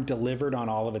unicorn delivered on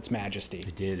all of its majesty.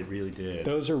 It did. It really did.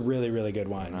 Those are really, really good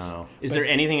wines. Is there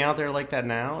anything out there like that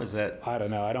now? Is that I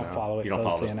don't know. I don't follow it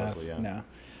closely enough. No.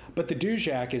 But the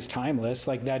Dujac is timeless.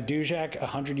 Like that Dujac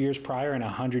 100 years prior and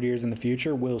 100 years in the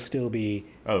future will still be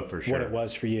for sure what it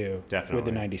was for you. Definitely. With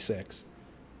the 96.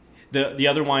 The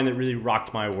other wine that really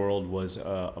rocked my world was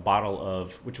a bottle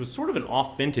of, which was sort of an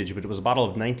off vintage, but it was a bottle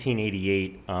of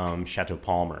 1988 Chateau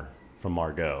Palmer from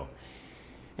Margaux.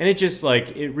 And it just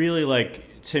it really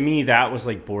to me, that was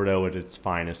like Bordeaux at its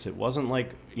finest. It wasn't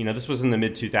like, this was in the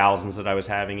mid 2000s that I was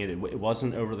having it. It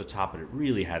wasn't over the top, but it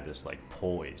really had this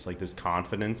poise, this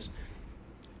confidence.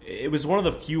 It was one of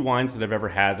the few wines that I've ever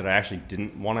had that I actually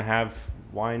didn't want to have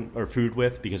wine or food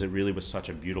with, because it really was such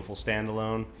a beautiful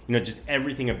standalone. Just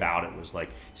everything about it was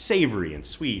savory and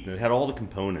sweet, and it had all the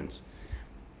components.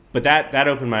 But that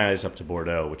opened my eyes up to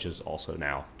Bordeaux, which has also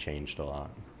now changed a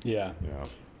lot. Yeah.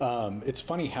 It's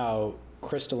funny how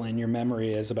crystalline your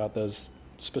memory is about those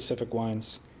specific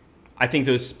wines. I think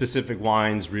those specific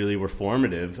wines really were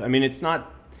formative. I mean, it's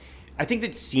not... I think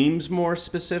that seems more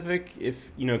specific if,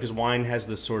 because wine has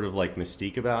this sort of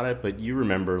mystique about it, but you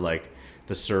remember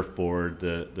the surfboard,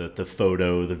 the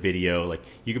photo, the video,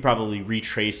 you could probably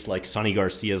retrace Sonny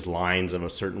Garcia's lines of a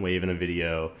certain wave in a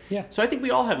video. Yeah. So I think we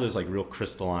all have those real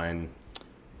crystalline.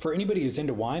 For anybody who's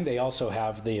into wine, they also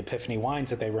have the epiphany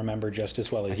wines that they remember just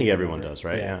as well as you. I think everyone does,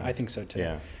 right? Yeah, I think so too.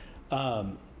 Yeah.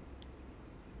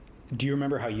 Do you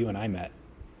remember how you and I met?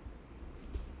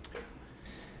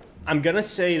 I'm going to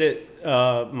say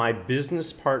that my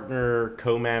business partner,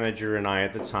 co-manager, and I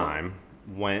at the time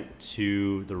went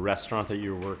to the restaurant that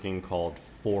you were working called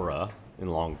Fora in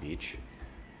Long Beach.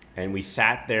 And we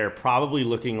sat there probably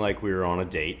looking like we were on a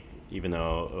date, even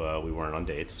though we weren't on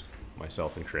dates,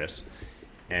 myself and Chris.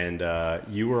 And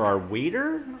you were our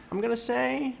waiter, I'm going to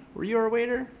say. Were you our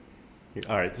waiter?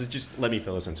 All right, just let me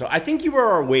fill this in. So I think you were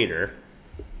our waiter,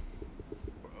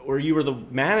 or you were the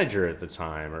manager at the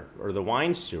time, or the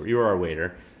wine steward. You were our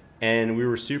waiter. And we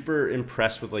were super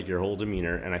impressed with your whole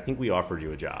demeanor, and I think we offered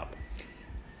you a job.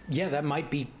 Yeah, that might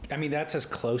be... I mean, that's as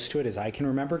close to it as I can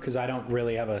remember, because I don't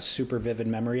really have a super vivid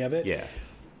memory of it. Yeah.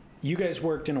 You guys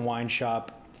worked in a wine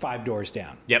shop 5 doors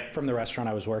down. Yep. From the restaurant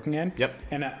I was working in. Yep.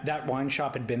 And that wine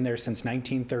shop had been there since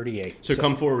 1938. So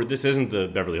come forward. This isn't the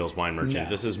Beverly Hills Wine Merchant. No.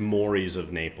 This is Maury's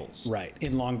of Naples. Right.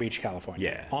 In Long Beach,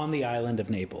 California. Yeah. On the island of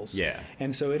Naples. Yeah.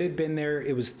 And so it had been there.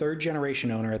 It was 3rd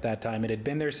generation owner at that time. It had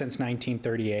been there since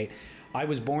 1938. I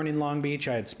was born in Long Beach.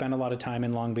 I had spent a lot of time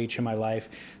in Long Beach in my life.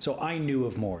 So I knew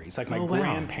of Maury's. My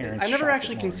grandparents I never shopped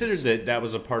actually at Maury's. considered that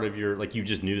was a part of your... you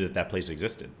just knew that place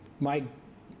existed.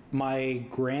 My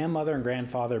grandmother and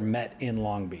grandfather met in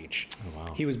Long Beach. Oh,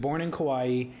 wow. He was born in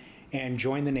Kauai and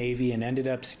joined the Navy and ended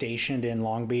up stationed in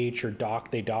Long Beach, or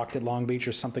they docked at Long Beach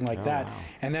or something like that. Wow.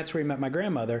 And that's where he met my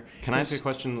grandmother. Can I ask you a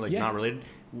question, not related?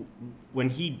 When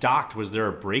he docked, was there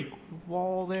a break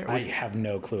wall there? I have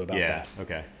no clue about that. Yeah,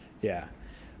 okay. Yeah.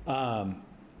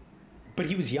 But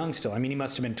he was young still. I mean, he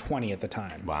must have been 20 at the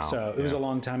time. Wow. So it was a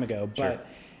long time ago. Sure.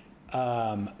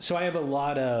 But so I have a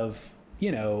lot of,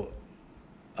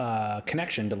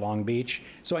 connection to Long Beach.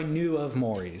 So I knew of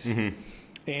Maury's. Mm-hmm.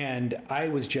 And I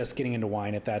was just getting into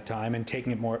wine at that time and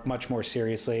taking it much more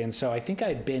seriously. And so I think I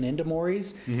had been into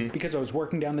Maury's because I was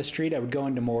working down the street. I would go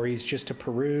into Maury's just to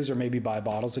peruse or maybe buy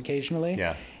bottles occasionally.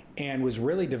 Yeah. And was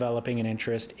really developing an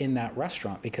interest in that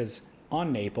restaurant because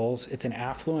on Naples, it's an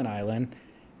affluent island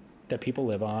that people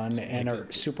live on and are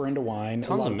super into wine.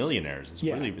 Tons of millionaires.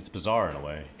 It's bizarre in a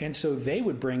way. And so they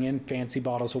would bring in fancy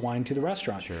bottles of wine to the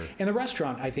restaurant. Sure. And the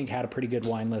restaurant, I think, had a pretty good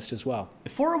wine list as well.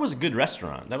 Fora was a good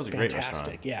restaurant. That was a great restaurant.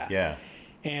 Fantastic, yeah. Yeah.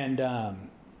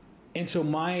 And so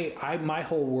my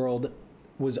whole world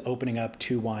was opening up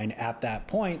to wine at that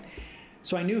point.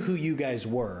 So I knew who you guys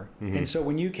were. Mm-hmm. And so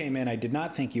when you came in, I did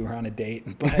not think you were on a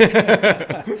date, but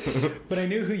but I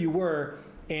knew who you were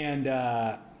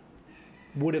and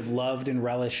would have loved and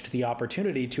relished the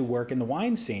opportunity to work in the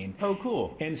wine scene. Oh,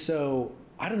 cool. And so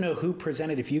I don't know who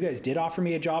presented, if you guys did offer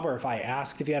me a job or if I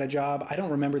asked if you had a job. I don't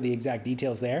remember the exact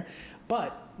details there,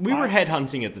 but We were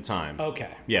headhunting at the time. Okay.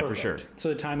 Yeah, perfect. for sure. So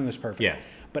the timing was perfect. Yeah.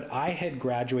 But I had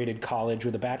graduated college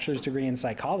with a bachelor's degree in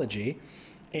psychology,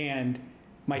 and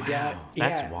my dad.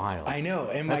 That's wild. I know.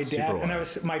 And That's my dad super and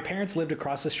wild. my parents lived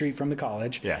across the street from the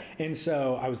college. Yeah. And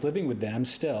so I was living with them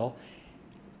still,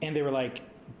 and they were like,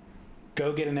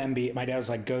 "Go get an MBA." My dad was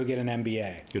like, "Go get an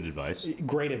MBA." Good advice.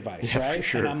 Great advice, Yeah, right? for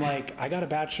sure. And I'm like, I got a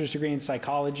bachelor's degree in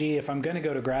psychology. If I'm going to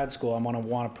go to grad school, I'm going to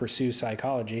want to pursue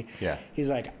psychology. Yeah. He's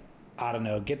like, I don't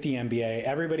know, get the MBA.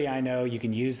 Everybody I know, you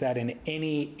can use that in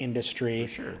any industry.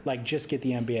 For sure. Like, just get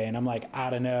the MBA. And I'm like, I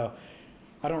don't know.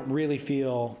 I don't really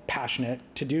feel passionate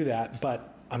to do that,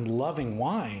 but I'm loving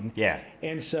wine. Yeah.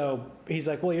 And so he's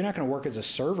like, well, you're not going to work as a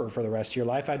server for the rest of your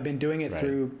life. I'd been doing it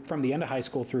from the end of high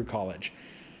school through college.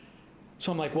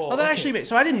 So I'm like, well, that actually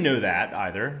so I didn't know that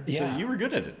either. Yeah. So you were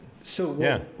good at it.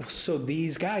 So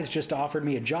these guys just offered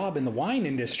me a job in the wine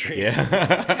industry.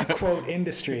 Yeah. Quote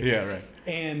industry. Yeah, right.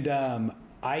 And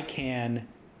I can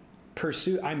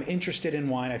pursue, I'm interested in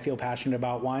wine. I feel passionate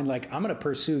about wine. Like, I'm going to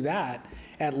pursue that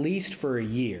at least for a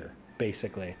year,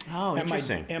 basically. Oh, and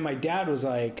interesting. And my dad was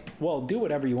like, well, do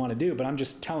whatever you want to do, but I'm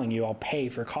just telling you, I'll pay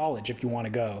for college if you want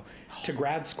to go to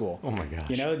grad school. Oh my gosh.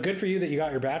 You know, good for you that you got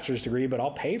your bachelor's degree, but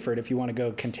I'll pay for it if you want to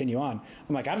go continue on.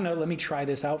 I'm like, I don't know, let me try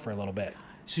this out for a little bit.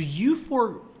 So you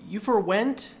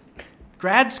forwent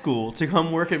grad school to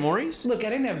come work at Maury's? Look, I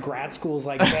didn't have grad schools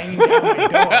like banging down my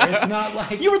door. It's not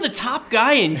like you were the top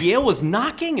guy and Yale was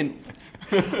knocking and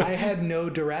I had no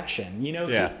direction. You know,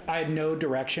 Yeah. I had no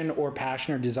direction or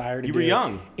passion or desire to You do were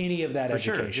young. any of that For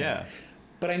education. sure, yeah.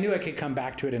 But I knew I could come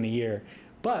back to it in a year.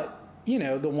 But, you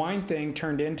know, the wine thing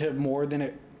turned into more than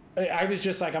it. I was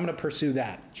just like, I'm going to pursue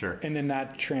that. Sure. And then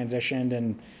that transitioned,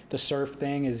 and the surf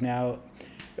thing is now,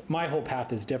 my whole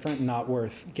path is different, not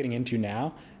worth getting into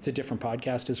now. It's a different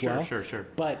podcast as well. Sure.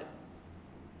 But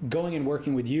going and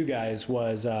working with you guys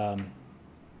was,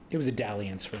 it was a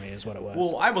dalliance for me is what it was.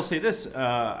 Well, I will say this.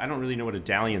 I don't really know what a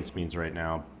dalliance means right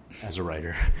now as a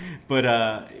writer.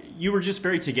 But you were just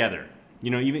very together. You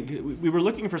know, even we were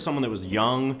looking for someone that was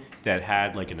young, that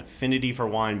had like an affinity for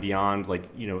wine beyond, like,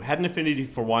 you know, had an affinity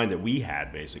for wine that we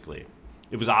had, basically.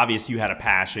 It was obvious you had a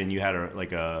passion. You had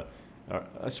a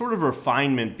sort of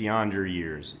refinement beyond your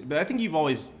years. But I think you've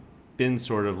always been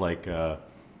sort of like, I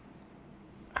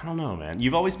don't know, man.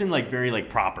 You've always been like very like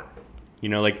proper. You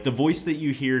know, like the voice that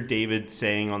you hear David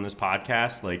saying on this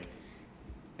podcast, like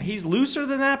he's looser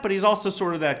than that, but he's also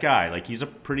sort of that guy. Like he's a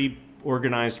pretty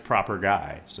organized, proper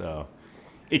guy. So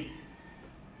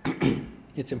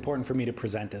it's important for me to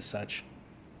present as such.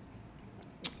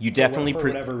 You definitely, for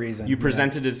whatever reason, you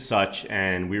presented as such,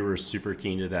 and we were super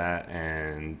keen to that.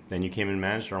 And then you came and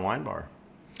managed our wine bar.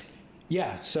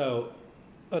 Yeah, so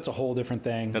that's a whole different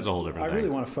thing. I really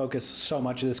want to focus so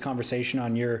much of this conversation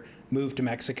on your move to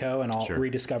Mexico and all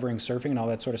rediscovering surfing and all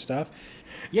that sort of stuff.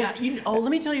 Yeah,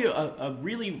 let me tell you a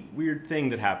really weird thing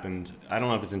that happened. I don't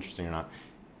know if it's interesting or not,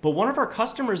 but one of our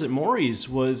customers at Maury's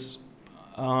was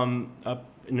an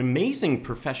amazing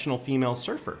professional female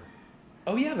surfer.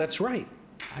 Oh yeah, that's right.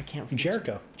 I can't.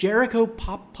 Jericho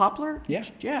Poplar? Yeah.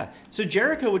 Yeah. So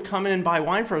Jericho would come in and buy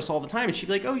wine for us all the time, and she'd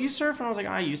be like, "Oh, you surf?" And I was like,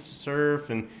 "I used to surf."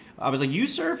 And I was like, "You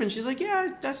surf?" And she's like, "Yeah,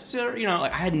 that's you know."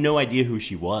 Like I had no idea who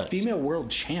she was. Female world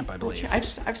champ, I believe.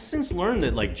 I've since learned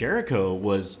that like Jericho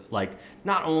was like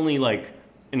not only like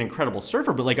an incredible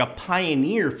surfer, but like a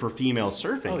pioneer for female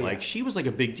surfing. Oh, yeah. Like she was like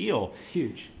a big deal.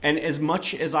 Huge. And as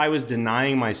much as I was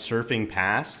denying my surfing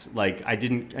past, like I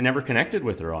never connected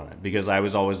with her on it because I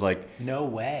was always like, no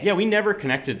way. Yeah, we never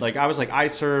connected. Like I was like, I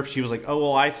surf. She was like, oh,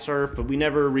 well, I surf. But we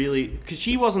never really, because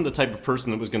she wasn't the type of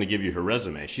person that was going to give you her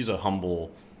resume. She's a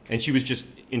humble, and she was just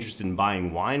interested in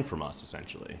buying wine from us,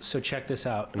 essentially. So check this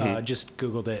out. Just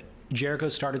Googled it. Jericho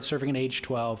started surfing at age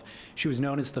 12. She was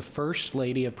known as the first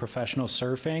lady of professional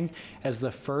surfing, as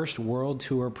the first World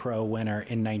Tour Pro winner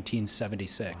in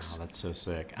 1976. Wow, that's so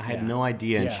sick. I had no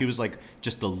idea. And she was like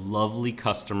just a lovely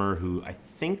customer who I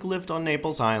think lived on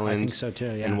Naples Island. I think so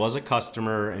too, yeah. And was a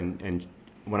customer. And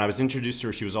when I was introduced to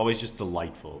her, she was always just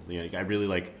delightful. You know, I really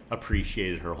like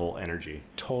appreciated her whole energy.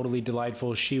 Totally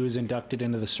delightful. She was inducted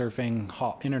into the Surfing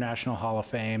International Hall of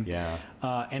Fame. Yeah.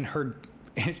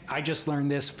 And I just learned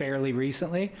this fairly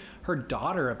recently. Her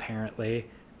daughter apparently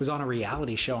was on a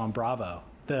reality show on Bravo,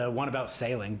 the one about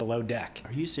sailing, Below Deck.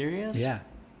 Are you serious? Yeah.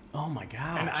 Oh my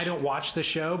gosh. And I don't watch the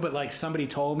show, but like somebody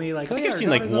told me, like, I think I've seen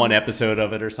like one episode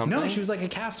of it or something. No, she was like a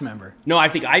cast member. No, I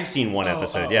think I've seen one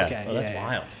episode. Yeah. Okay. Oh, that's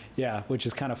wild. Yeah, which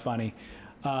is kind of funny.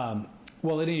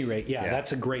 Well, at any rate,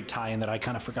 that's a great tie-in that I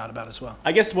kind of forgot about as well.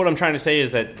 I guess what I'm trying to say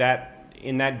is that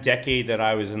in that decade that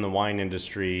I was in the wine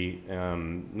industry,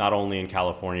 not only in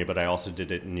California, but I also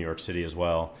did it in New York City as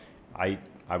well, I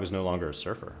I was no longer a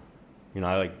surfer.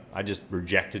 I just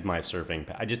rejected my surfing.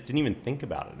 I just didn't even think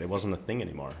about it. It wasn't a thing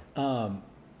anymore.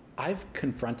 I've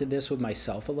confronted this with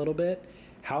myself a little bit.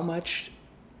 How much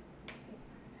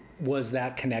was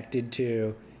that connected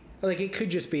to, like, it could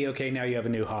just be, okay, now you have a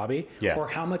new hobby. Yeah. Or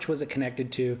how much was it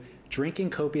connected to drinking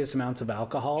copious amounts of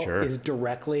alcohol is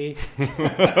directly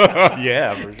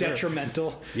yeah, for sure.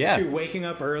 detrimental to waking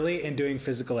up early and doing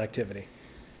physical activity?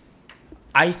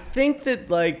 I think that,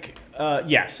 like,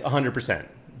 yes, 100%.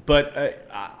 But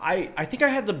I think I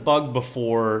had the bug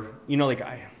before, how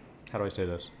do I say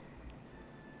this?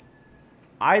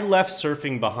 I left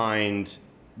surfing behind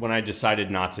when I decided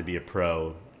not to be a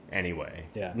pro anyway.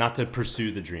 Yeah. Not to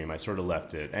pursue the dream. I sort of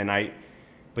left it.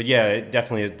 But yeah, it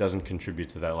definitely doesn't contribute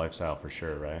to that lifestyle for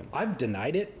sure, right? I've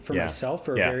denied it for myself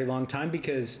for a very long time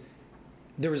because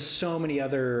there was so many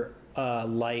other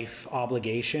life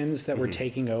obligations that were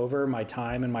taking over my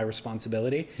time and my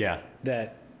responsibility. Yeah.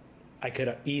 That I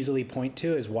could easily point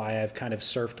to as why I've kind of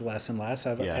surfed less and less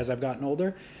as I've gotten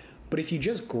older. But if you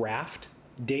just graphed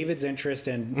David's interest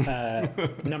in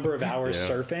number of hours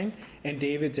surfing and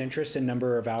David's interest in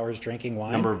number of hours drinking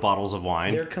wine, number of bottles of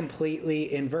wine, they're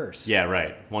completely inverse. Yeah,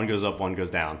 right. One goes up, one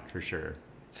goes down, for sure.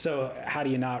 So how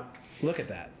do you not look at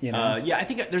that? Yeah, I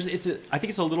think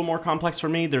it's a little more complex for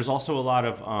me. There's also a lot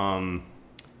of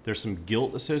there's some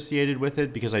guilt associated with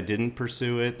it because I didn't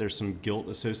pursue it. There's some guilt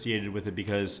associated with it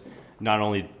because not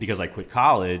only because I quit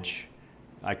college,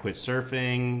 I quit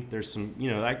surfing. There's some,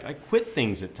 I quit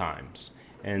things at times.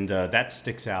 And that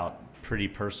sticks out pretty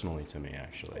personally to me,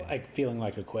 actually. Like feeling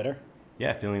like a quitter?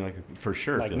 Yeah, feeling like, for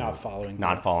sure. Like not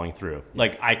following through. Yeah.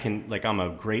 Like I'm a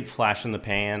great flash in the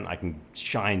pan. I can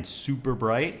shine super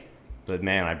bright, but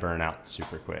man, I burn out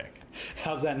super quick.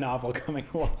 How's that novel coming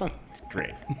along? It's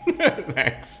great.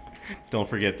 Thanks. Don't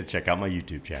forget to check out my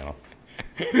YouTube channel.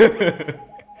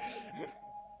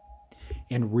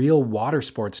 And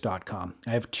realwatersports.com. I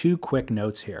have 2 quick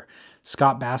notes here.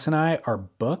 Scott Bass and I are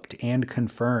booked and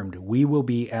confirmed. We will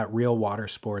be at Real Water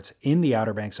Sports in the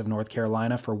Outer Banks of North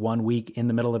Carolina for 1 week in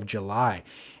the middle of July.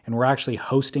 And we're actually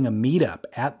hosting a meetup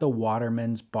at the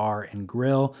Waterman's Bar and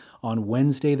Grill on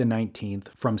Wednesday the 19th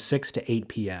from 6 to 8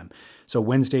 p.m. So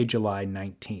Wednesday, July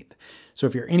 19th. So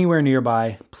if you're anywhere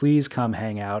nearby, please come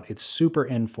hang out. It's super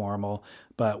informal,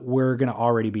 but we're going to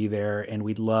already be there, and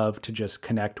we'd love to just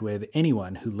connect with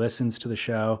anyone who listens to the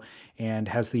show and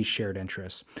has these shared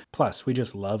interests. Plus, we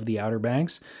just love the Outer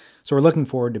Banks, so we're looking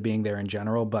forward to being there in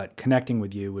general, but connecting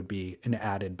with you would be an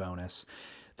added bonus.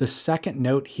 The second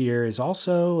note here is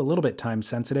also a little bit time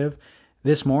sensitive.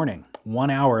 This morning,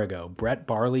 1 hour ago, Brett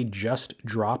Barley just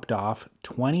dropped off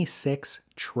 26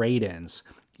 trade-ins.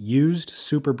 Used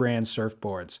Super Brand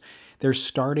surfboards. They're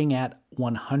starting at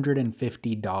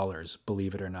 $150,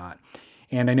 believe it or not.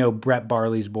 And I know Brett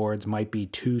Barley's boards might be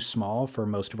too small for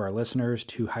most of our listeners,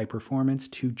 too high performance,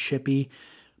 too chippy,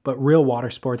 but Real Water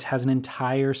Sports has an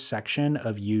entire section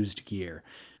of used gear.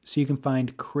 So you can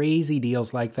find crazy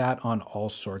deals like that on all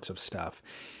sorts of stuff.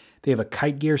 They have a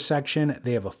kite gear section.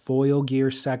 They have a foil gear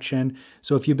section.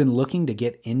 So if you've been looking to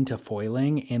get into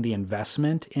foiling and the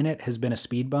investment in it has been a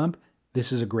speed bump,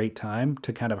 this is a great time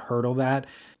to kind of hurdle that.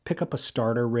 Pick up a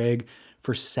starter rig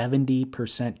for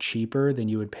 70% cheaper than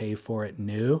you would pay for it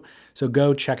new. So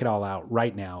go check it all out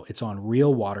right now. It's on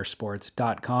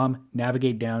realwatersports.com.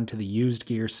 Navigate down to the used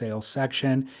gear sales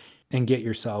section and get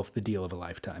yourself the deal of a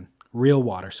lifetime.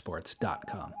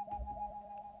 realwatersports.com.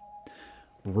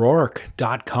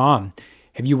 Rourke.com.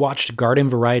 Have you watched Garden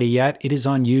Variety yet? It is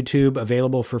on YouTube,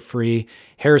 available for free.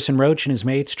 Harrison Roach and his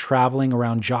mates traveling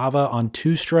around Java on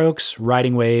 2 strokes,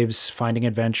 riding waves, finding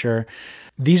adventure.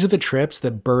 These are the trips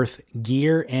that birth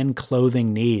gear and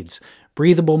clothing needs.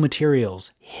 Breathable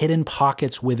materials, hidden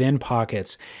pockets within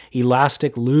pockets,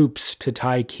 elastic loops to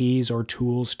tie keys or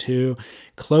tools to,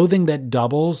 clothing that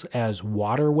doubles as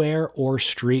waterwear or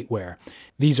streetwear.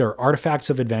 These are artifacts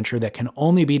of adventure that can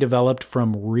only be developed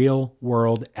from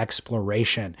real-world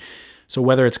exploration. So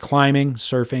whether it's climbing,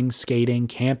 surfing, skating,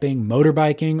 camping,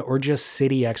 motorbiking, or just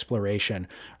city exploration,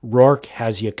 Rourke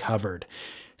has you covered.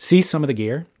 See some of the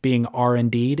gear being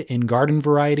R&D'd in Garden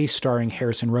Variety starring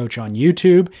Harrison Roach on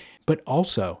YouTube, but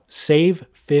also save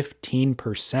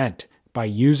 15% by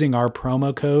using our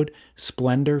promo code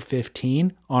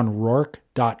SPLENDOR15 on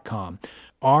Rourke.com.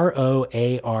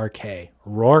 ROARK,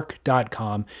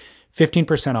 Rourke.com,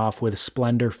 15% off with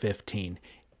Splendor15.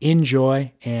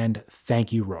 Enjoy and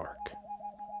thank you, Rourke.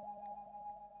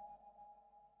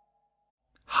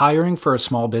 Hiring for a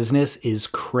small business is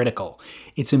critical.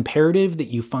 It's imperative that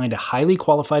you find a highly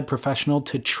qualified professional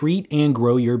to treat and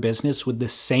grow your business with the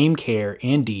same care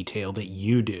and detail that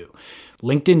you do.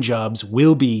 LinkedIn Jobs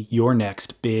will be your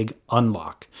next big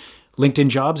unlock. LinkedIn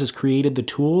Jobs has created the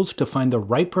tools to find the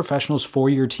right professionals for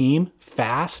your team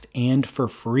fast and for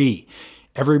free.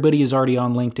 Everybody is already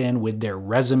on LinkedIn with their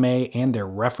resume and their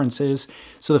references.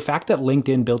 So the fact that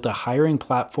LinkedIn built a hiring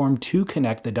platform to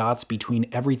connect the dots between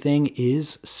everything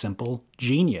is simple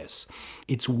genius.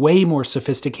 It's way more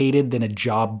sophisticated than a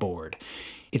job board.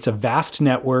 It's a vast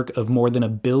network of more than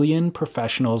 1 billion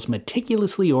professionals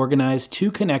meticulously organized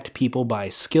to connect people by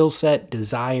skill set,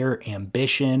 desire,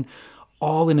 ambition,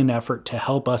 all in an effort to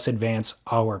help us advance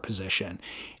our position.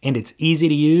 And it's easy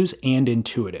to use and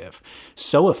intuitive.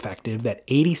 So effective that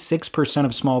 86%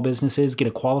 of small businesses get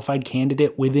a qualified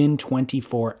candidate within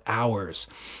 24 hours.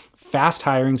 Fast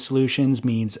hiring solutions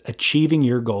means achieving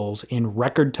your goals in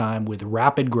record time with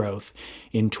rapid growth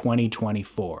in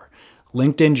 2024.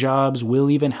 LinkedIn Jobs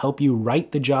will even help you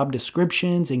write the job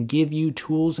descriptions and give you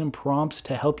tools and prompts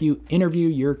to help you interview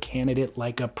your candidate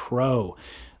like a pro.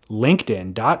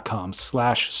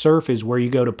 LinkedIn.com/surf is where you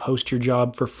go to post your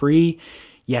job for free.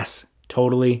 Yes,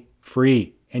 totally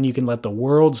free. And you can let the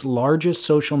world's largest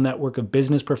social network of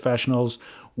business professionals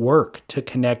work to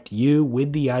connect you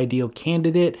with the ideal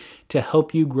candidate to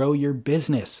help you grow your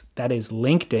business. That is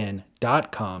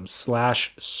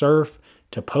LinkedIn.com/surf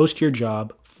to post your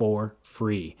job for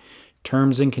free.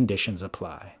 Terms and conditions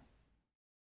apply.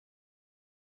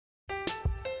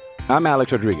 I'm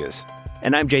Alex Rodriguez.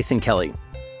 And I'm Jason Kelly.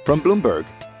 From Bloomberg,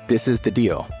 this is The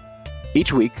Deal.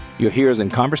 Each week, you'll hear us in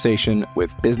conversation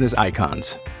with business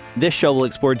icons. This show will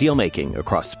explore deal-making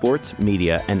across sports,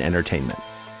 media, and entertainment.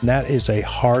 That is a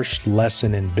harsh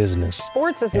lesson in business.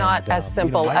 Sports is not as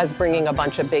simple as bringing a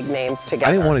bunch of big names together.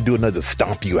 I didn't want to do another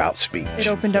stomp you out speech. It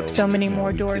opened up so many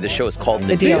more doors. The show is called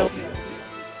The Deal.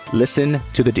 Listen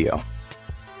to The Deal.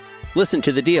 Listen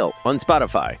to The Deal on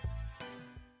Spotify.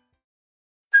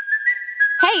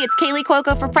 Hey, it's Kaylee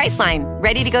Cuoco for Priceline.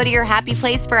 Ready to go to your happy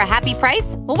place for a happy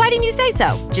price? Well, why didn't you say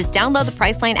so? Just download the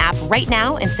Priceline app right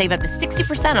now and save up to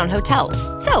 60% on hotels.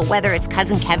 So whether it's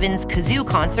Cousin Kevin's Kazoo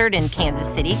Concert in Kansas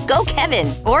City, go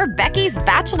Kevin, or Becky's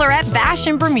Bachelorette Bash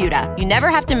in Bermuda, you never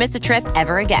have to miss a trip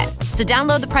ever again. So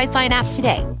download the Priceline app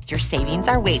today. Your savings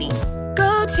are waiting.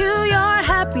 Go to your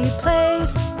happy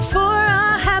place for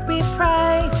a happy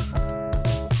price.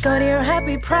 Go to your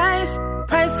happy price,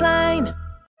 Priceline.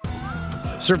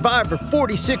 Survivor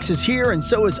 46 is here, and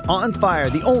so is On Fire,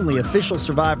 the only official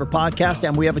Survivor podcast,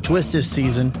 and we have a twist this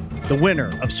season. The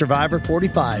winner of Survivor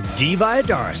 45, Dee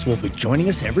Valladares, will be joining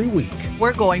us every week.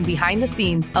 We're going behind the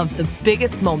scenes of the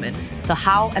biggest moments, the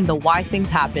how and the why things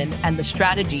happen, and the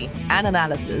strategy and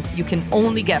analysis you can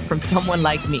only get from someone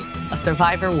like me, a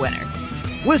Survivor winner.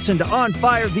 Listen to On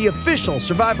Fire, the official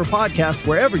Survivor podcast,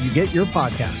 wherever you get your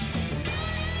podcasts.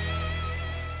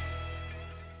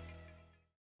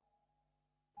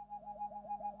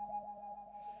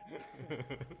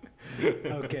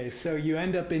 Okay, so you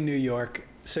end up in New York.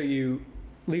 So you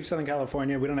leave Southern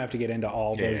California. We don't have to get into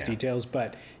all those details,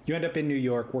 but you end up in New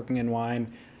York working in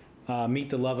wine, meet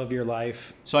the love of your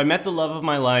life. So I met the love of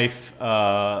my life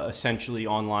essentially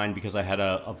online because I had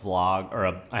a vlog,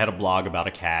 or I had a blog about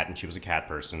a cat, and she was a cat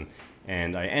person.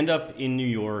 And I end up in New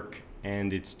York,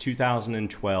 and it's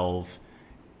 2012,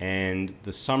 and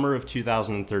the summer of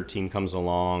 2013 comes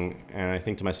along, and I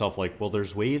think to myself, like, well,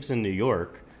 there's waves in New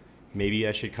York. Maybe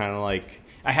I should kind of like,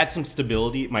 I had some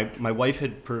stability. My wife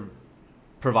had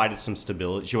provided some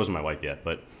stability. She wasn't my wife yet,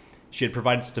 but she had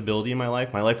provided stability in my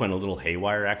life. My life went a little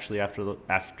haywire actually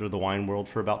after the wine world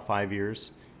for about 5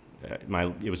 years.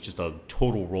 It was just a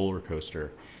total roller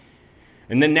coaster.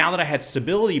 And then now that I had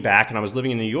stability back and I was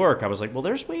living in New York, I was like, well,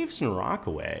 there's waves in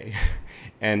Rockaway.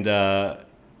 And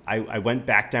I went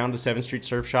back down to 7th Street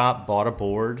Surf Shop, bought a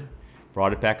board,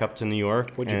 brought it back up to New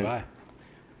York. What'd you buy?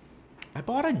 I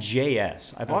bought a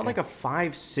JS. I bought like a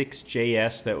 5'6"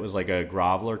 JS that was like a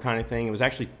groveler kind of thing. It was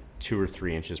actually 2 or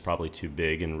 3 inches, probably too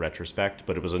big in retrospect,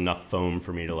 but it was enough foam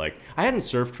for me to like, I hadn't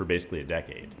surfed for basically a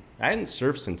decade. I hadn't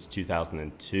surfed since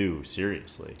 2002,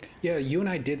 seriously. Yeah, you and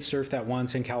I did surf that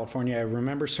once in California. I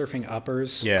remember surfing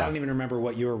uppers. Yeah. I don't even remember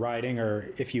what you were riding or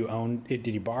if you owned it.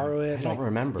 Did you borrow it? I don't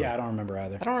remember. Yeah, I don't remember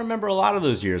either. I don't remember a lot of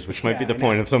those years, which might be the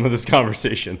point of some of this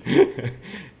conversation.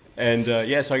 And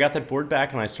so I got that board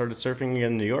back and I started surfing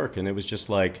again in New York, and it was just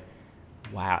like,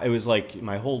 wow. It was like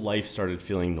my whole life started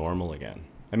feeling normal again.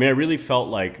 I mean, I really felt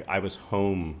like I was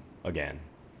home again.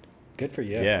 Good for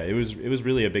you. Yeah, it was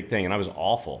really a big thing, and I was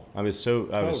awful. I was so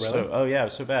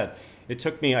bad. It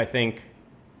took me, I think,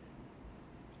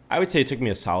 I would say it took me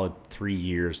a solid 3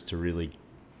 years to really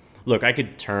look. I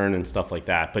could turn and stuff like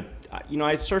that, but you know,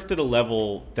 I surfed at a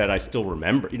level that I still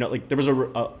remember. You know, like there was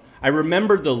I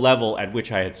remembered the level at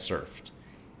which I had surfed,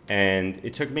 and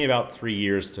it took me about 3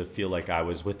 years to feel like I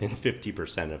was within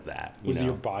 50% of that. Was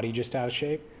your body just out of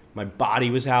shape? My body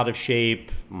was out of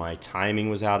shape. My timing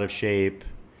was out of shape.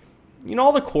 You know,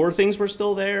 all the core things were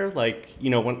still there. Like, you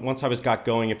know, once I got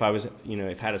going, if I was, you know,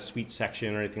 if I had a sweet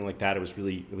section or anything like that, it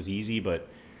was easy. But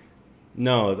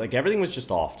no, like everything was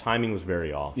just off. Timing was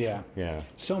very off. Yeah. Yeah.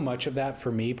 So much of that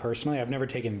for me personally, I've never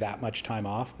taken that much time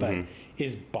off, but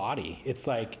is body. It's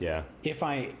like, if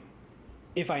I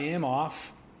am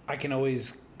off, I can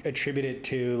always attribute it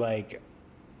to like,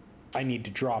 I need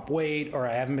to drop weight or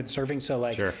I haven't been surfing. So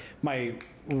like my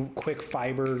quick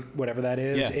fiber, whatever that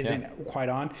is, isn't quite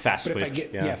on. Fast twitch. If I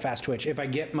get, fast twitch. If I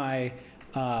get my,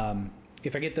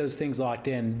 if I get those things locked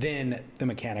in, then the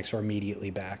mechanics are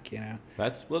immediately back, you know?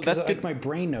 That's like good. My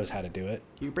brain knows how to do it.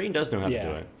 Your brain does know how to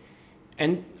do it.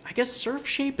 And I guess surf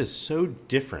shape is so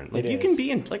different. Like can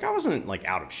be in, like I wasn't like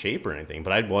out of shape or anything,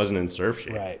 but I wasn't in surf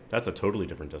shape. Right. That's a totally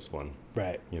different discipline.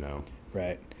 Right. You know?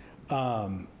 Right.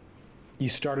 You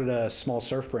started a small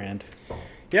surf brand.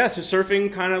 Yeah, so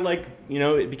surfing kind of like, you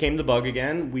know, it became the bug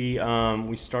again. We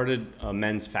started a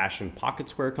men's fashion pocket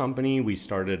square company. We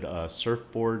started a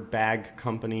surfboard bag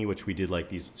company, which we did like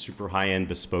these super high-end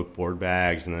bespoke board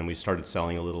bags, and then we started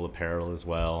selling a little apparel as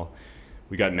well.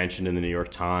 We got mentioned in the New York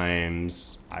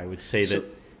Times. I would say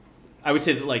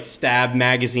that like Stab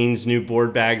Magazine's new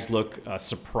board bags look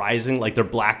surprising, like their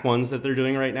black ones that they're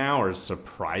doing right now are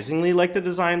surprisingly like the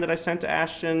design that I sent to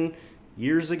Ashton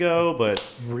years ago, but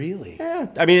really,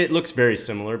 I mean, it looks very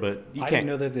similar, but I didn't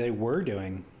know that they were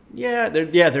doing. They're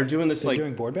doing this. They're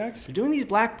doing board bags. They're doing these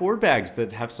black board bags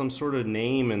that have some sort of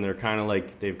name, and they're kind of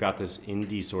like they've got this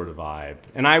indie sort of vibe.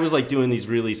 And I was like doing these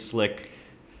really slick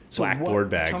black board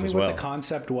bags as well. Tell me what the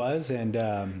concept was,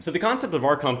 and so the concept of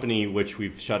our company, which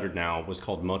we've shuttered now, was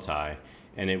called Motai,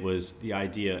 and it was the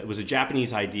idea. It was a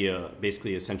Japanese idea,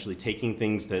 basically, essentially taking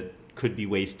things that could be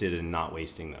wasted and not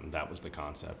wasting them. That was the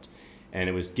concept. And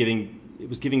it was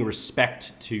giving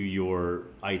respect to your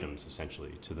items,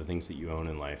 essentially, to the things that you own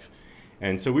in life.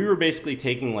 And so we were basically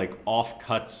taking like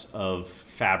offcuts of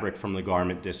fabric from the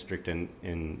garment district in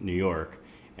New York,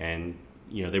 and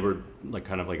you know they were like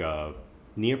kind of like a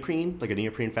neoprene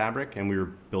fabric, and we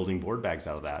were building board bags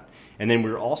out of that. And then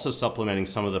we were also supplementing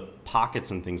some of the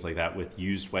pockets and things like that with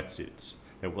used wetsuits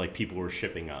that like people were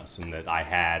shipping us, and that I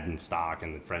had in stock,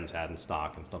 and that friends had in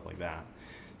stock, and stuff like that.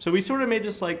 So we sort of made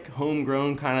this like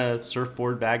homegrown kind of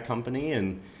surfboard bag company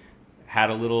and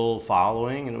had a little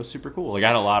following, and it was super cool. Like I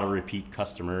had a lot of repeat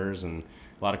customers and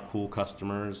a lot of cool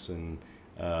customers, and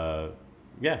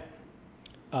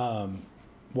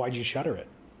why'd you shutter it?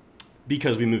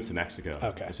 Because we moved to Mexico,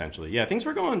 okay. Essentially. Yeah, things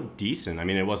were going decent. I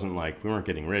mean, it wasn't like we weren't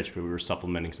getting rich, but we were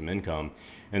supplementing some income.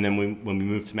 And then when we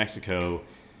moved to Mexico,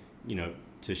 you know,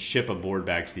 to ship a board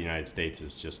bag to the United States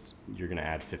is just, you're going to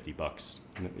add $50.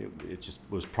 It just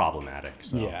was problematic.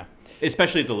 So. Yeah.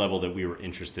 Especially at the level that we were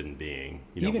interested in being.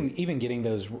 You know, even getting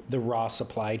the raw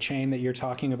supply chain that you're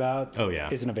talking about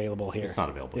isn't available here. It's not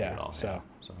available here at all. So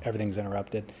everything's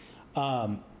interrupted.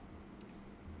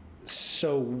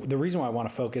 So the reason why I want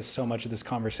to focus so much of this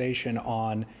conversation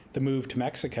on the move to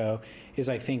Mexico is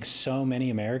I think so many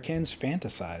Americans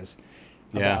fantasize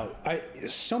about,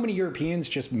 so many Europeans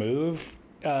just move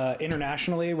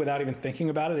internationally without even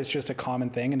thinking about it. It's just a common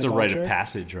thing in the culture. It's a rite of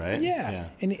passage, right? Yeah.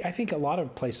 And I think a lot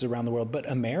of places around the world, but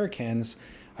Americans,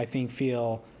 I think,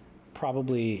 feel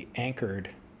probably anchored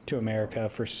to America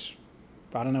for,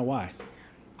 I don't know why.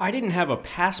 I didn't have a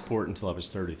passport until I was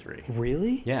 33.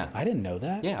 Really? Yeah. I didn't know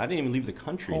that. Yeah, I didn't even leave the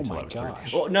country until I was 30.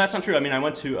 Gosh. Well, no, that's not true. I mean, I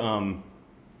went to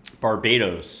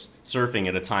Barbados surfing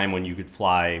at a time when you could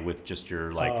fly with just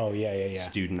your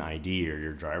student ID or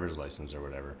your driver's license or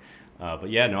whatever.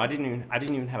 But yeah, no, I didn't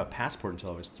even have a passport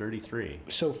until I was 33.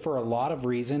 So for a lot of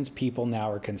reasons, people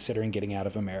now are considering getting out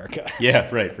of America. Yeah,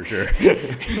 right, for sure.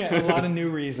 A lot of new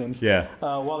reasons. Yeah.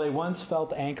 While they once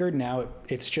felt anchored, now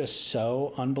it's just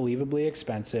so unbelievably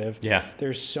expensive. Yeah.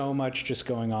 There's so much just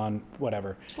going on,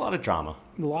 whatever. It's a lot of drama.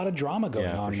 A lot of drama going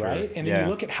on, sure. right? And then you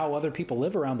look at how other people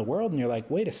live around the world, and you're like,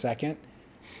 wait a second.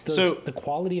 The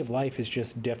quality of life is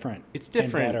just different. It's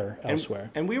different. And better elsewhere.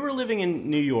 And we were living in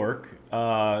New York.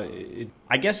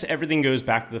 I guess everything goes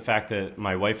back to the fact that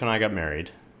my wife and I got married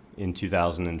in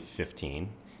 2015,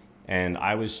 and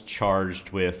I was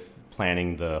charged with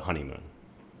planning the honeymoon.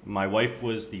 My wife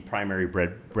was the primary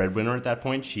breadwinner at that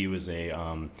point. She was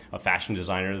a fashion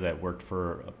designer that worked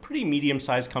for a pretty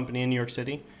medium-sized company in New York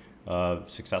City, a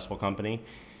successful company.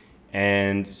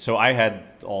 And so I had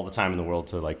all the time in the world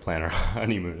to like plan our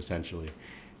honeymoon, essentially.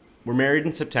 We're married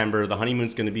in September. The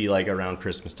honeymoon's going to be like around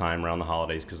Christmas time, around the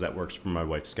holidays, because that works for my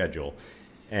wife's schedule.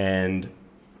 And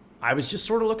I was just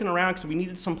sort of looking around because we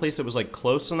needed some place that was like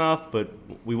close enough, but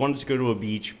we wanted to go to a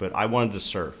beach, but I wanted to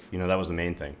surf. You know, that was the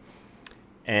main thing.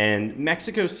 And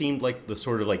Mexico seemed like the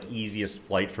sort of like easiest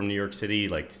flight from New York City,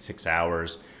 like 6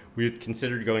 hours. We had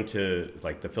considered going to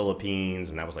like the Philippines,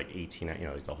 and that was like 18, you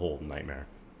know, it's a whole nightmare.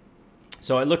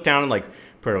 So I looked down at like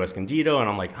Puerto Escondido, and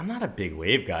I'm like, I'm not a big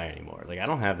wave guy anymore. Like, I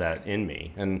don't have that in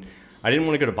me. And I didn't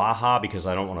want to go to Baja because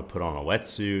I don't want to put on a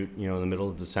wetsuit, you know, in the middle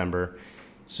of December.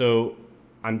 So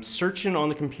I'm searching on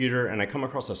the computer, and I come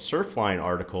across a Surfline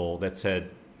article that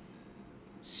said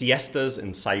siestas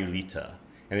in Sayulita.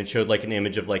 And it showed like an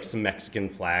image of like some Mexican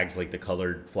flags, like the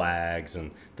colored flags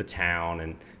and the town.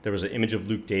 And there was an image of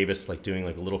Luke Davis like doing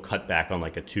like a little cutback on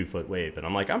like a 2-foot wave. And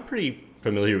I'm like, I'm pretty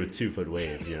familiar with 2-foot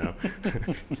waves, you know?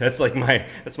 That's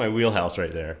my wheelhouse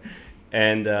right there.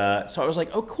 And so I was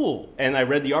like, oh, cool. And I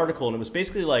read the article, and it was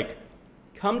basically like,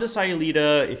 come to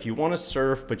Sayulita if you want to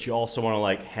surf, but you also want to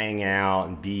like hang out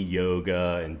and be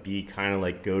yoga and be kind of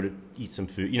like go to eat some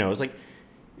food. You know, it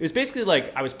was basically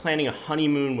like I was planning a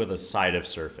honeymoon with a side of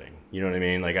surfing. You know what I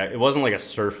mean? Like it wasn't like a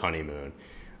surf honeymoon.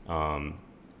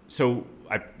 So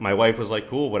my wife was like,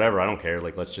 cool, whatever, I don't care.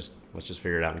 Like let's just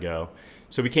figure it out and go.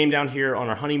 So we came down here on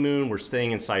our honeymoon. We're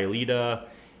staying in Sayulita.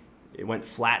 It went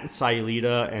flat in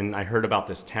Sayulita, and I heard about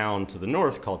this town to the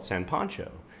north called San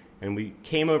Pancho. And we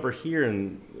came over here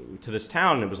and to this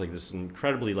town, and it was like this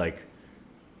incredibly like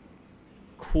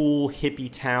cool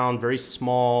hippie town, very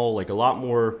small, like a lot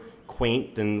more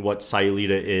quaint than what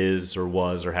Sayulita is or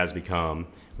was or has become,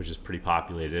 which is pretty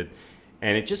populated.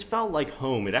 And it just felt like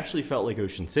home. It actually felt like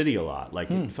Ocean City a lot.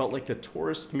 Like it felt like the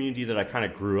tourist community that I kind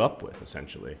of grew up with,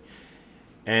 essentially.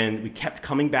 And we kept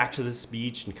coming back to this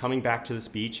beach and coming back to this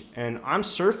beach. And I'm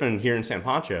surfing here in San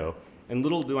Pancho. And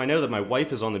little do I know that my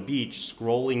wife is on the beach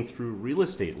scrolling through real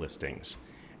estate listings.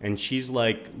 And she's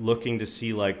like looking to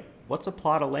see like, what's a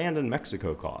plot of land in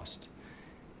Mexico cost?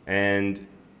 And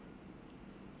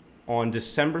on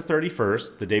December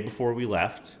 31st, the day before we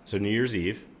left, so New Year's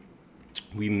Eve,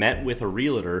 we met with a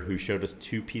realtor who showed us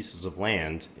 2 pieces of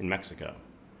land in Mexico.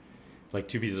 Like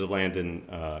 2 pieces of land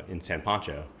in San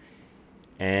Pancho.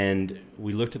 And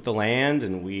we looked at the land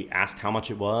and we asked how much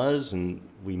it was, and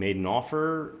we made an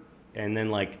offer. And then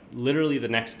like literally the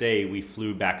next day we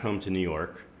flew back home to New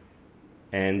York.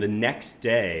 And the next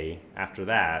day after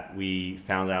that, we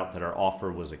found out that our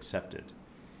offer was accepted.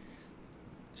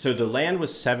 So the land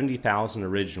was $70,000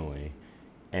 originally,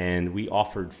 and we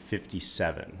offered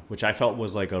 $57,000, which I felt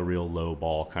was like a real low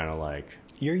ball, kind of like.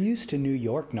 You're used to New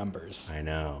York numbers. I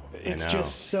know. It's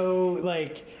just so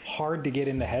like hard to get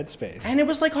in the headspace. And it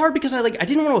was like hard because I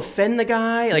didn't want to offend the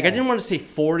guy. Like I didn't want to say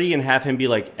 40 and have him be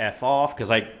like F off, because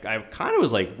I kind of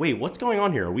was like, wait, what's going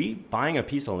on here? Are we buying a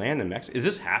piece of land in Mexico? Is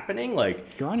this happening? Like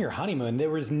you're on your honeymoon. There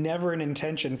was never an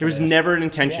intention for There was this. never an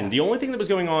intention. Yeah. The only thing that was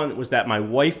going on was that my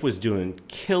wife was doing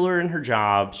killer in her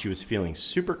job. She was feeling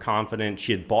super confident.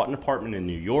 She had bought an apartment in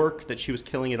New York that she was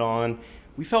killing it on.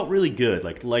 We felt really good,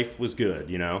 like life was good,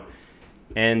 you know?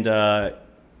 And I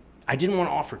didn't want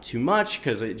to offer too much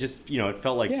because it just, you know, it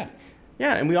felt like,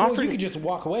 yeah, and we offered. You could just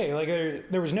walk away. Like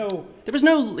there was no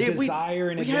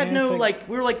desire in advance. We had no,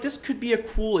 we were like, this could be a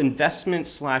cool investment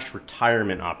 /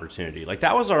 retirement opportunity. Like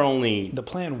that was our only. The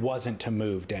plan wasn't to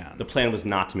move down. The plan was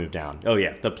not to move down. Oh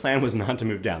yeah, the plan was not to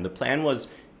move down. The plan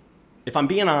was, if I'm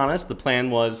being honest, the plan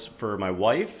was for my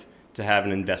wife to have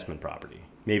an investment property.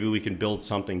 Maybe we can build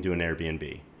something, do an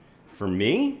Airbnb. For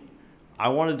me, I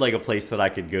wanted like a place that I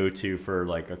could go to for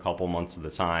like a couple months at a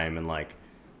time and like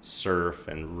surf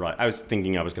and write. I was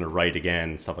thinking I was going to write again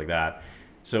and stuff like that.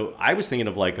 So I was thinking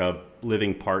of like a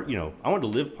living part, you know, I wanted to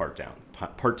live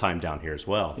part-time down here as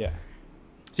well. Yeah.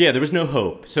 So yeah, there was no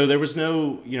hope. So there was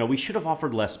no, you know, we should have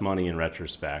offered less money in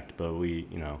retrospect, but we,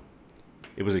 you know,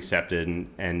 it was accepted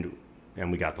and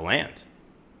we got the land.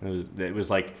 It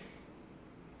was like,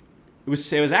 it was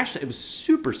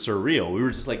super surreal. We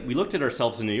were just like, we looked at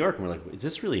ourselves in New York and we're like, is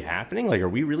this really happening? Like, are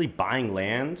we really buying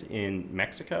land in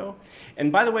Mexico?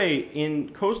 And by the way, in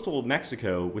coastal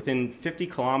Mexico, within 50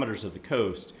 kilometers of the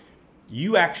coast,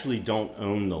 you actually don't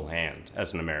own the land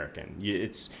as an American.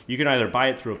 You can either buy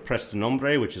it through a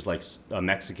prestanombre, which is like a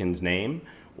Mexican's name,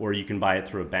 or you can buy it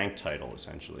through a bank title,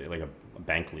 essentially, like a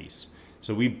bank lease.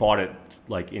 So we bought it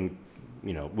like in,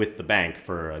 you know, with the bank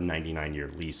for a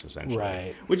 99-year lease, essentially.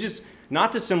 Right. Which is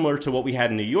not dissimilar to what we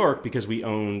had in New York, because we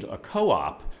owned a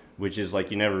co-op, which is like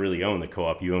you never really own the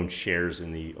co-op. You own shares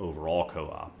in the overall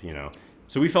co-op, you know.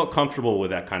 So we felt comfortable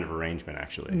with that kind of arrangement,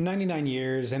 actually. 99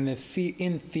 years, and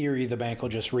in theory, the bank will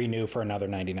just renew for another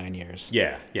 99 years.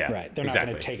 Yeah. Right. They're not going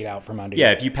to take it out from under you.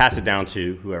 Yeah, you. if you pass it down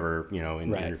to whoever, in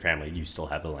your family, you still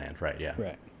have the land, right? Yeah.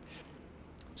 Right.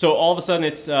 So all of a sudden,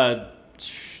 it's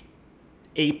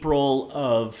April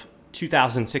of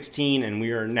 2016, and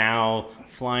we are now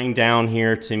flying down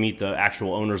here to meet the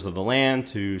actual owners of the land,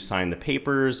 to sign the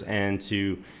papers, and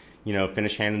to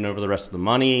finish handing over the rest of the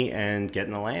money and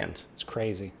getting the land. It's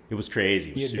crazy. It was crazy.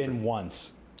 It was You had been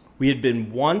once. We had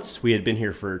been once. We had been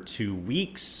here for 2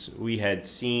 weeks. We had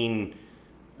seen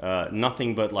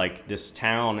nothing but like this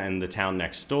town and the town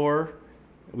next door.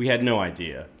 We had no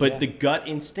idea. But the gut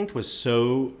instinct was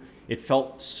it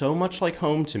felt so much like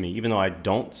home to me, even though I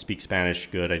don't speak Spanish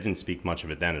good. I didn't speak much of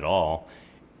it then at all.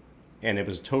 And it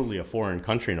was totally a foreign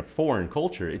country and a foreign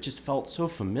culture. It just felt so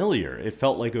familiar. It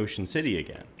felt like Ocean City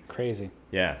again. Crazy.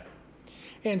 Yeah.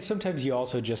 And sometimes you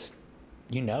also just,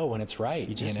 when it's right.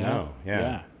 You just know.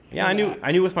 Yeah. Yeah, I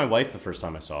knew with my wife the first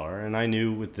time I saw her, and I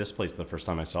knew with this place the first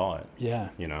time I saw it. Yeah.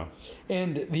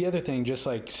 And the other thing, just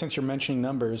like, since you're mentioning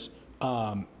numbers,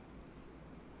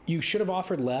 you should have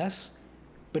offered less,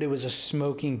 but it was a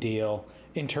smoking deal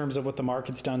in terms of what the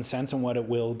market's done since and what it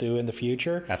will do in the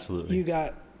future. Absolutely. You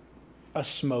got a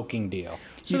smoking deal.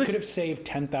 So you could have saved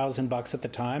 $10,000 at the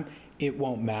time. It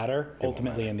won't matter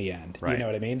ultimately in the end. Right. You know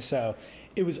what I mean? So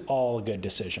it was all a good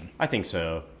decision. I think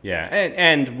so. Yeah.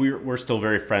 And we're still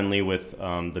very friendly with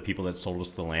the people that sold us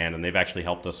the land, and they've actually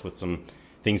helped us with some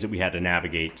things that we had to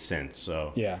navigate since.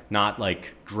 So not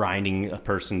like grinding a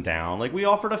person down. Like, we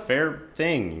offered a fair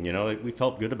thing, we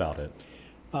felt good about it.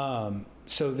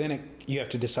 So then you have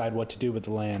to decide what to do with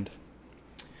the land.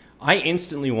 I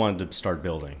instantly wanted to start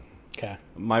building. Okay.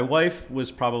 My wife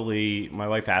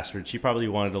asked her, she probably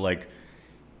wanted to like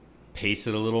pace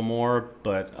it a little more,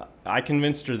 but I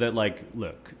convinced her that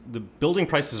look, the building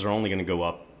prices are only going to go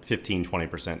up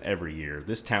 15-20% every year.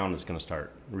 This town is going to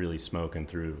start really smoking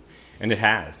through, and it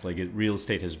has. Real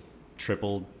estate has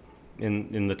tripled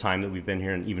in the time that we've been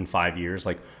here, in even 5 years.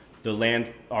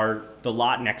 The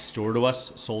lot next door to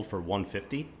us sold for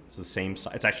 $150. It's the same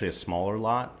size. It's actually a smaller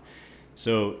lot.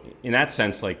 So in that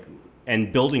sense,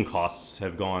 and building costs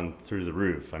have gone through the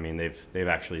roof. I mean, they've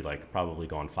actually probably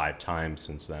gone 5 times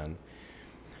since then.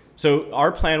 So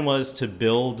our plan was to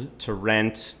build, to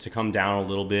rent, to come down a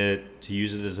little bit, to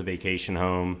use it as a vacation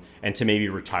home, and to maybe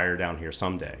retire down here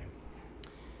someday.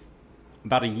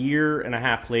 About a year and a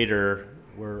half later,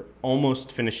 we're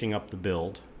almost finishing up the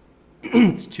build.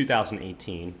 It's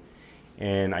 2018,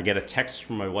 and I get a text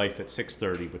from my wife at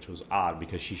 6:30, which was odd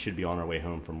because she should be on her way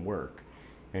home from work.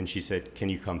 And she said, "Can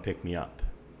you come pick me up?"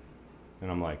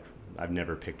 And I'm like, I've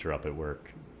never picked her up at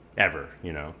work, ever,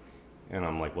 And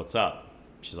I'm like, "What's up?"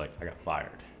 She's like, "I got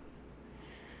fired."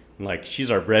 And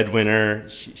she's our breadwinner.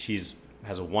 She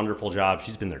has a wonderful job.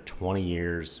 She's been there 20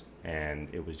 years, and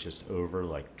it was just over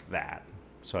like that.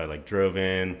 So I drove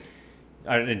in.